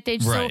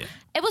heritage. Right. So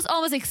it was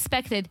almost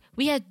expected.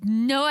 We had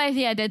no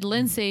idea that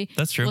Lindsay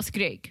was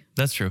Greek.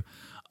 That's true.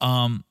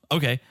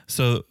 Okay,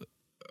 so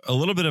a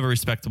little bit of a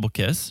respectable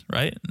kiss,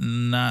 right?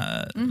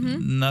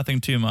 Nothing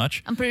too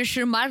much. I'm pretty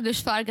sure Mark the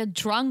Shark got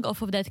drunk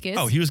off of that kiss.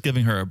 Oh, he was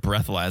giving her a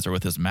breathalyzer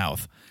with his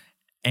mouth.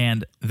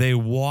 And they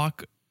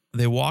walk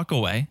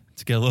away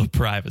to get a little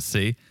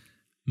privacy.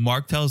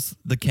 Mark tells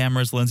the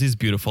cameras Lindsay's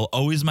beautiful.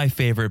 Always my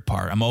favorite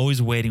part. I'm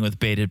always waiting with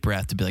bated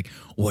breath to be like,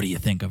 what do you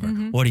think of her?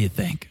 What do you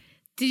think?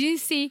 Did you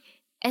see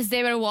as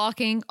they were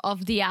walking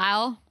off the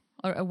aisle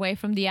or away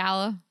from the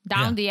aisle,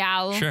 down the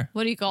aisle? Sure.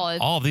 What do you call it?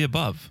 All of the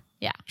above.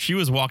 Yeah. She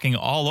was walking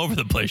all over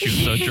the place. She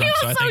was so drunk.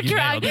 So I think you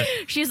nailed it.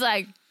 She's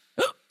like,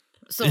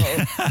 so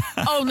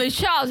only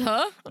child,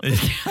 huh?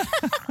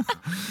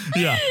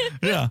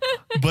 Yeah.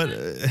 But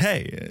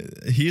hey,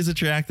 he's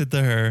attracted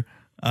to her.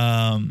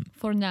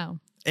 For now.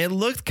 It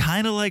looked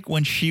kind of like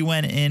when she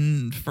went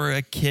in for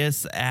a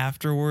kiss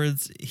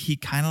afterwards, he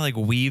kind of like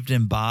weaved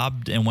and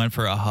bobbed and went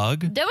for a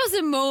hug. There was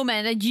a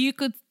moment that you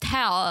could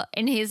tell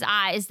in his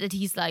eyes that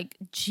he's like,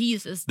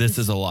 Jesus, this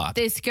is a lot.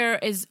 This girl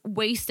is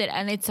wasted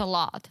and it's a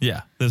lot.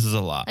 Yeah, this is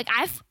a lot. Like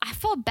I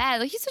felt bad.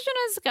 Like he's such a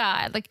nice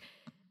guy. Like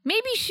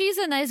maybe she's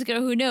a nice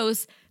girl, who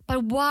knows?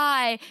 But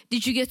why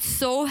did you get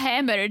so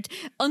hammered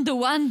on the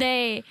one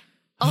day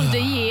of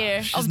the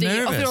year, She's of the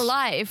year, of nervous. your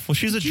life. Well,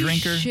 she's a You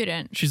drinker.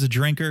 shouldn't. She's a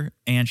drinker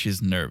and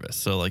she's nervous.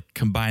 So like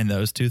combine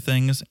those two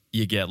things,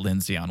 you get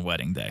Lindsay on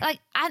wedding day. Like,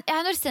 I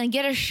understand,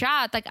 get a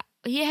shot. Like,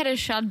 he had a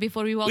shot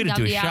before we walked We didn't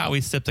down do a the shot. aisle.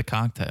 We sipped a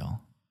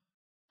cocktail.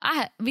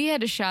 We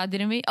had a shot,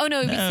 didn't we? Oh,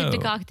 no, we sipped a No,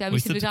 cocktail. we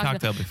sipped sipped a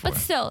cocktail before. But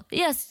still,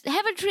 yes,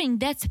 have a drink.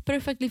 That's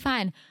perfectly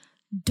fine.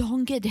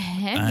 Don't get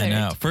hammered. I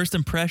know. First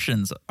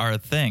impressions are a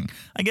thing.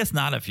 I guess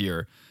not if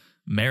you're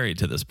married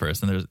to this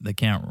person. They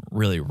can't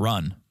really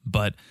run.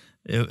 But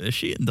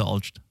she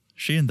indulged.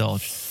 She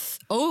indulged.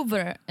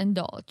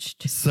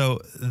 Overindulged. So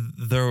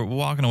they're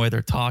walking away.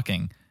 They're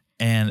talking.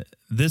 And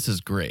this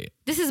is great.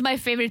 This is my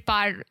favorite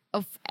part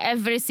of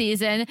every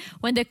season,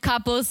 when the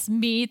couples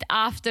meet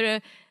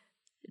after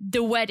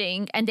the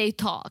wedding and they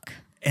talk.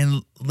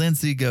 And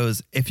Lindsay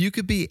goes, if you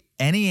could be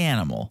any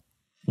animal,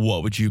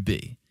 what would you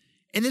be?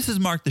 And this is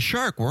Mark the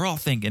Shark. We're all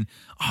thinking,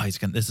 oh,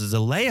 this is a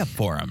layup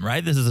for him,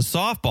 right? This is a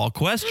softball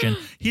question.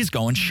 He's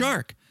going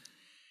shark.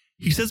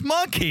 He says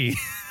monkey.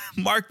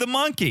 Mark the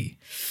monkey.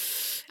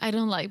 I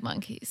don't like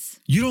monkeys.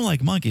 You don't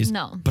like monkeys?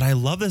 No. But I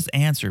love this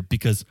answer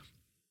because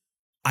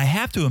I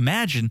have to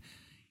imagine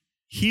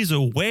he's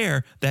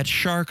aware that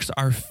sharks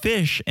are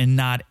fish and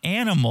not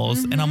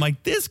animals. And I'm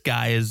like, this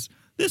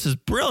is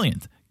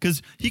brilliant.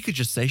 Because he could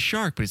just say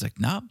shark, but he's like,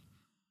 no,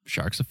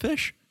 shark's a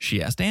fish.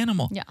 She asked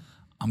animal. Yeah.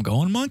 I'm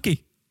going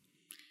monkey.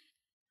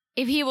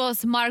 If he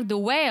was Mark the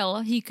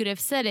whale, he could have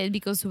said it,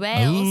 because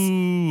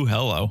Ooh,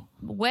 hello.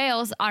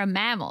 whales are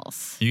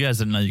mammals. You guys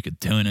didn't know you could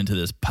tune into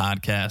this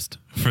podcast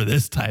for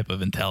this type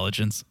of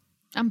intelligence.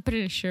 I'm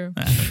pretty sure.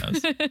 Who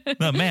knows?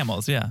 No,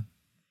 mammals, yeah.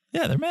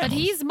 Yeah, they're mammals. But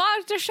he's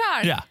Mark the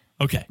Shark. Yeah,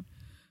 okay.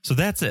 So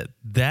that's it.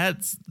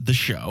 That's the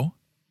show.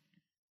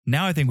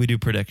 Now I think we do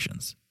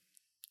predictions.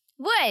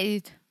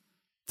 Wait,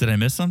 Did I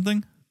miss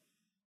something?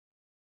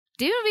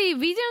 didn't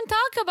we didn't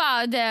talk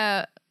about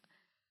the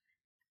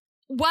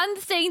one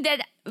thing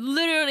that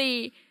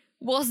literally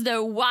was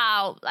the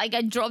wow, like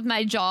I dropped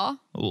my jaw.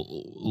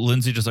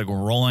 Lindsay just like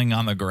rolling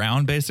on the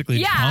ground, basically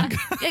Yeah.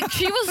 drunk. Like,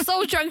 she was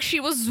so drunk,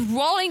 she was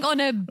rolling on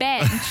a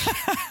bench.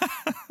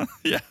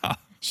 Yeah.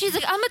 She's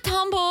like, I'm a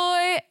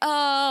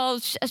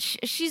tomboy.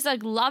 She's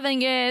like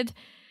loving it.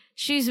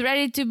 She's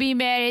ready to be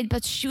married,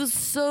 but she was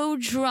so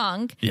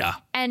drunk. Yeah.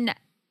 And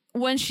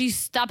when she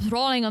stopped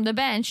rolling on the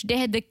bench, they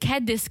had the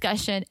cat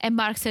discussion. And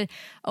Mark said,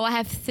 oh, I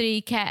have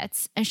 3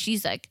 cats. And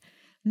she's like,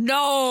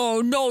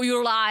 no,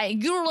 you're lying.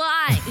 You're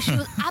lying. She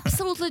was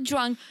absolutely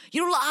drunk.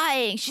 You're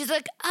lying. She's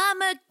like, I'm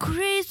a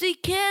crazy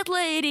cat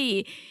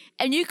lady.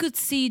 And you could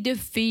see the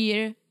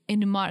fear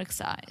in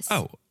Mark's eyes.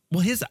 Oh,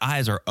 well, his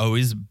eyes are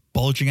always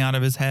bulging out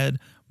of his head.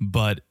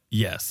 But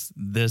yes,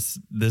 this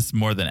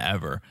more than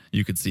ever,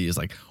 you could see is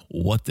like,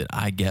 what did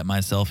I get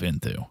myself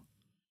into?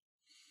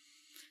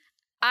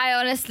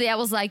 I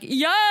was like,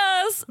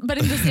 yes. But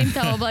in the same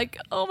time, I'm like,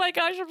 oh my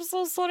gosh, I'm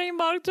so sorry,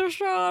 Mark the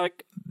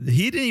Shark.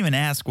 He didn't even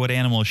ask what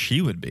animal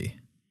she would be,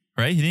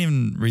 right? He didn't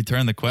even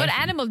return the question. What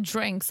animal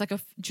drinks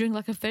drink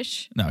like a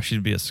fish? No,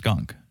 she'd be a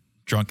skunk.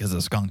 Drunk as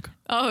a skunk.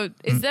 Oh,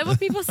 is that what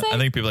people say? I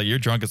think people are like, you're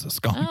drunk as a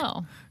skunk.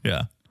 Oh.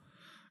 Yeah.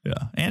 Yeah.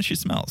 And she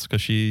smells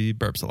because she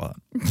burps a lot.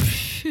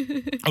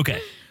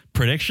 Okay.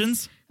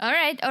 Predictions? All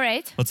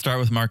right. Let's start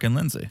with Mark and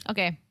Lindsay.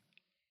 Okay.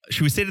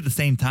 Should we say it at the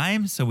same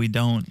time so we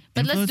don't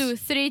But let's influence?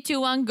 do 3,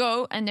 2, 1,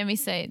 go. And then we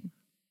say it.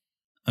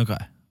 Okay.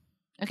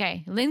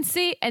 Okay.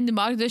 Lindsay and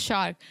Mark the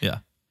Shark. Yeah.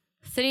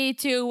 3,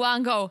 2,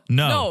 1, go.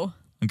 No.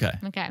 Okay.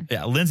 Okay.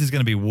 Yeah. Lindsay's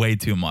going to be way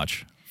too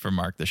much for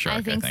Mark the Shark.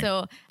 I think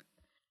so.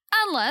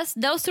 Unless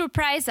they'll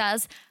surprise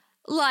us,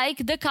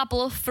 like the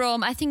couple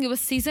from, I think it was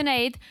season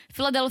 8,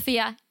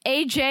 Philadelphia,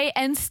 AJ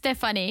and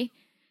Stephanie.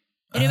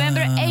 Remember,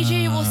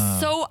 AJ was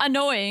so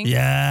annoying.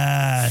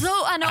 Yes. So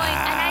annoying.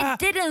 And I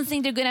didn't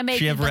think they're going to make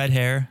She it. have but- red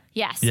hair?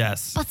 Yes.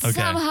 Yes. But Okay.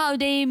 somehow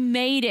they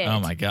made it. Oh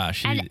my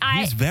gosh. And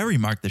He's very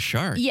Mark the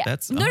Shark. Yeah.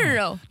 That's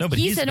No. No, but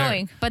he's very-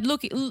 annoying. But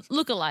look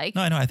alike.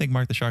 No, I know. I think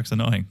Mark the Shark's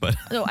annoying, but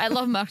No, I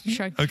love Mark the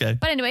Shark. Okay.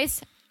 But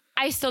anyways,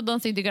 I still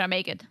don't think they're going to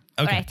make it.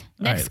 Okay. All right.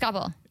 All Next right.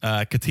 couple.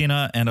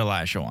 Katina and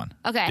Elijah one.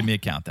 Okay. Give me a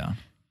countdown.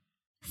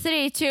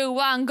 3, 2,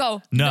 1,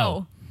 go.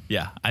 No.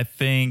 Yeah. I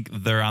think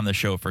they're on the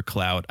show for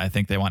clout. I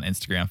think they want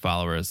Instagram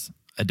followers.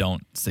 I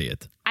don't see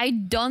it. I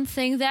don't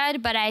think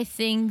that, but I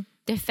think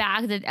the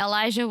fact that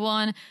Elijah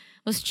won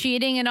was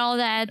cheating and all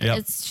that, Yep.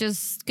 it's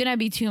just going to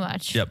be too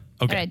much. Yep.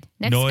 Okay. All right.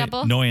 Next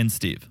couple. Noy and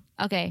Steve.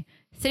 Okay.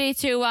 3,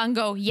 2, 1,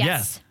 go.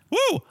 Yes.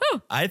 Woo!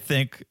 I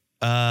think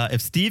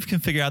if Steve can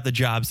figure out the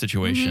job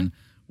situation,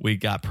 we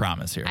got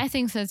promise here. I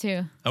think so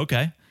too.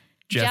 Okay.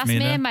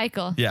 Jasmine and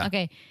Michael. Yeah.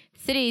 Okay.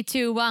 3,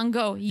 2, 1,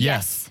 go.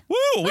 Yes.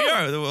 Woo! We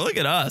are. Look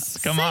at us.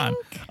 Come on.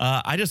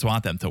 I just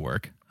want them to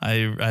work.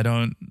 I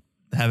don't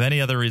have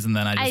any other reason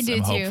than I just do am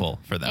too. hopeful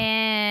for them.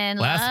 And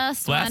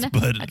last last one.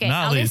 but okay.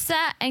 not least.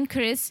 Alyssa and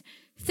Chris.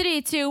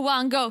 3, 2,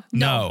 1, go.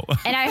 No.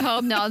 And I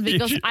hope not,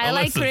 because I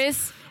like Alyssa's-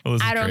 Chris. Well,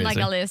 I don't crazy. like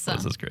Alyssa.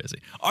 This is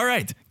crazy. All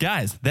right,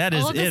 guys, that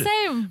is All the it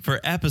same. for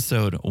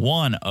episode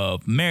 1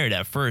 of Married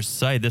at First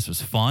Sight. This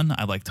was fun.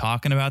 I like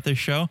talking about this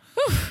show.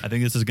 I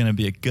think this is going to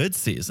be a good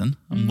season.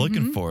 I'm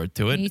looking forward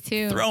to it. Me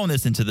too. Throwing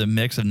this into the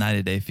mix of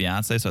 90 Day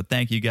Fiancé. So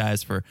thank you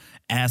guys for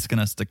asking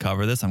us to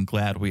cover this. I'm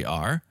glad we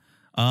are.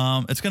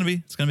 It's gonna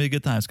be a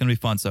good time. It's gonna be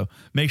fun. So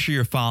make sure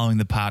you're following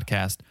the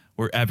podcast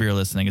wherever you're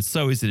listening. It's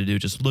so easy to do.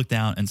 Just look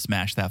down and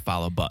smash that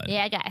follow button.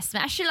 Yeah, guys,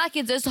 smash it like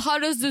it's as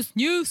hot as this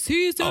new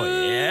season. Oh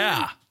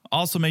yeah.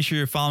 Also, make sure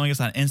you're following us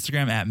on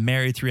Instagram at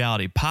Married to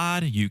Reality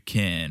Pod. You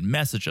can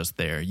message us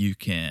there. You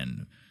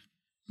can,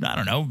 I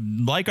don't know,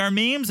 like our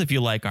memes if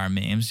you like our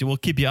memes. We'll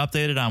keep you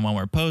updated on when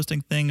we're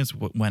posting things,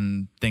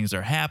 when things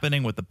are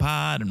happening with the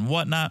pod and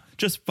whatnot.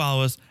 Just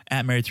follow us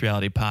at Married to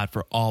Reality Pod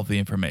for all of the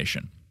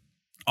information.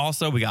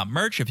 Also, we got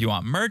merch. If you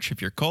want merch, if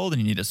you're cold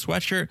and you need a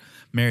sweatshirt,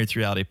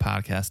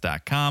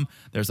 marriedtorealitypodcast.com.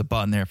 There's a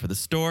button there for the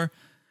store.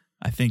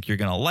 I think you're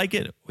going to like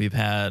it. We've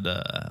had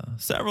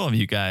several of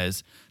you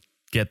guys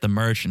get the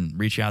merch and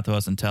reach out to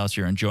us and tell us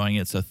you're enjoying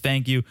it. So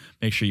thank you.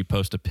 Make sure you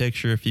post a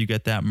picture if you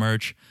get that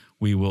merch.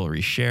 We will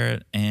reshare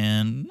it.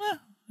 And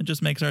it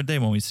just makes our day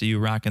when we see you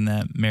rocking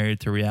that Married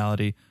to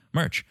Reality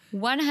merch.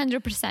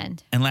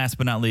 100%. And last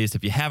but not least,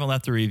 if you haven't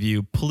left a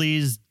review,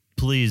 please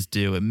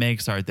do. It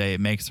makes our day.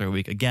 It makes our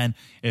week. Again,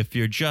 if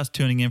you're just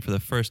tuning in for the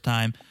first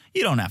time,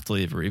 you don't have to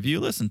leave a review.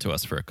 Listen to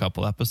us for a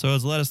couple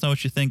episodes. Let us know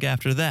what you think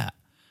after that.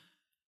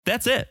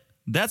 That's it.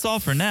 That's all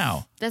for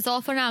now. That's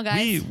all for now, guys.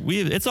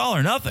 It's all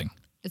or nothing.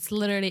 It's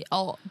literally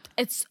all.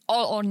 It's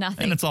all or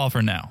nothing. And it's all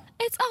for now.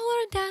 It's all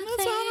or nothing.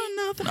 It's all or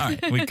nothing. All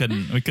right.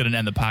 We couldn't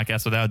end the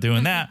podcast without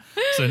doing that.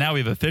 So now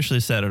we've officially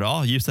said it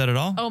all. You've said it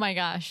all? Oh my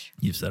gosh.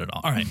 You've said it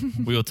all. All right.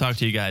 We will talk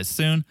to you guys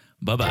soon.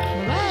 Bye-bye.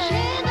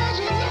 Bye.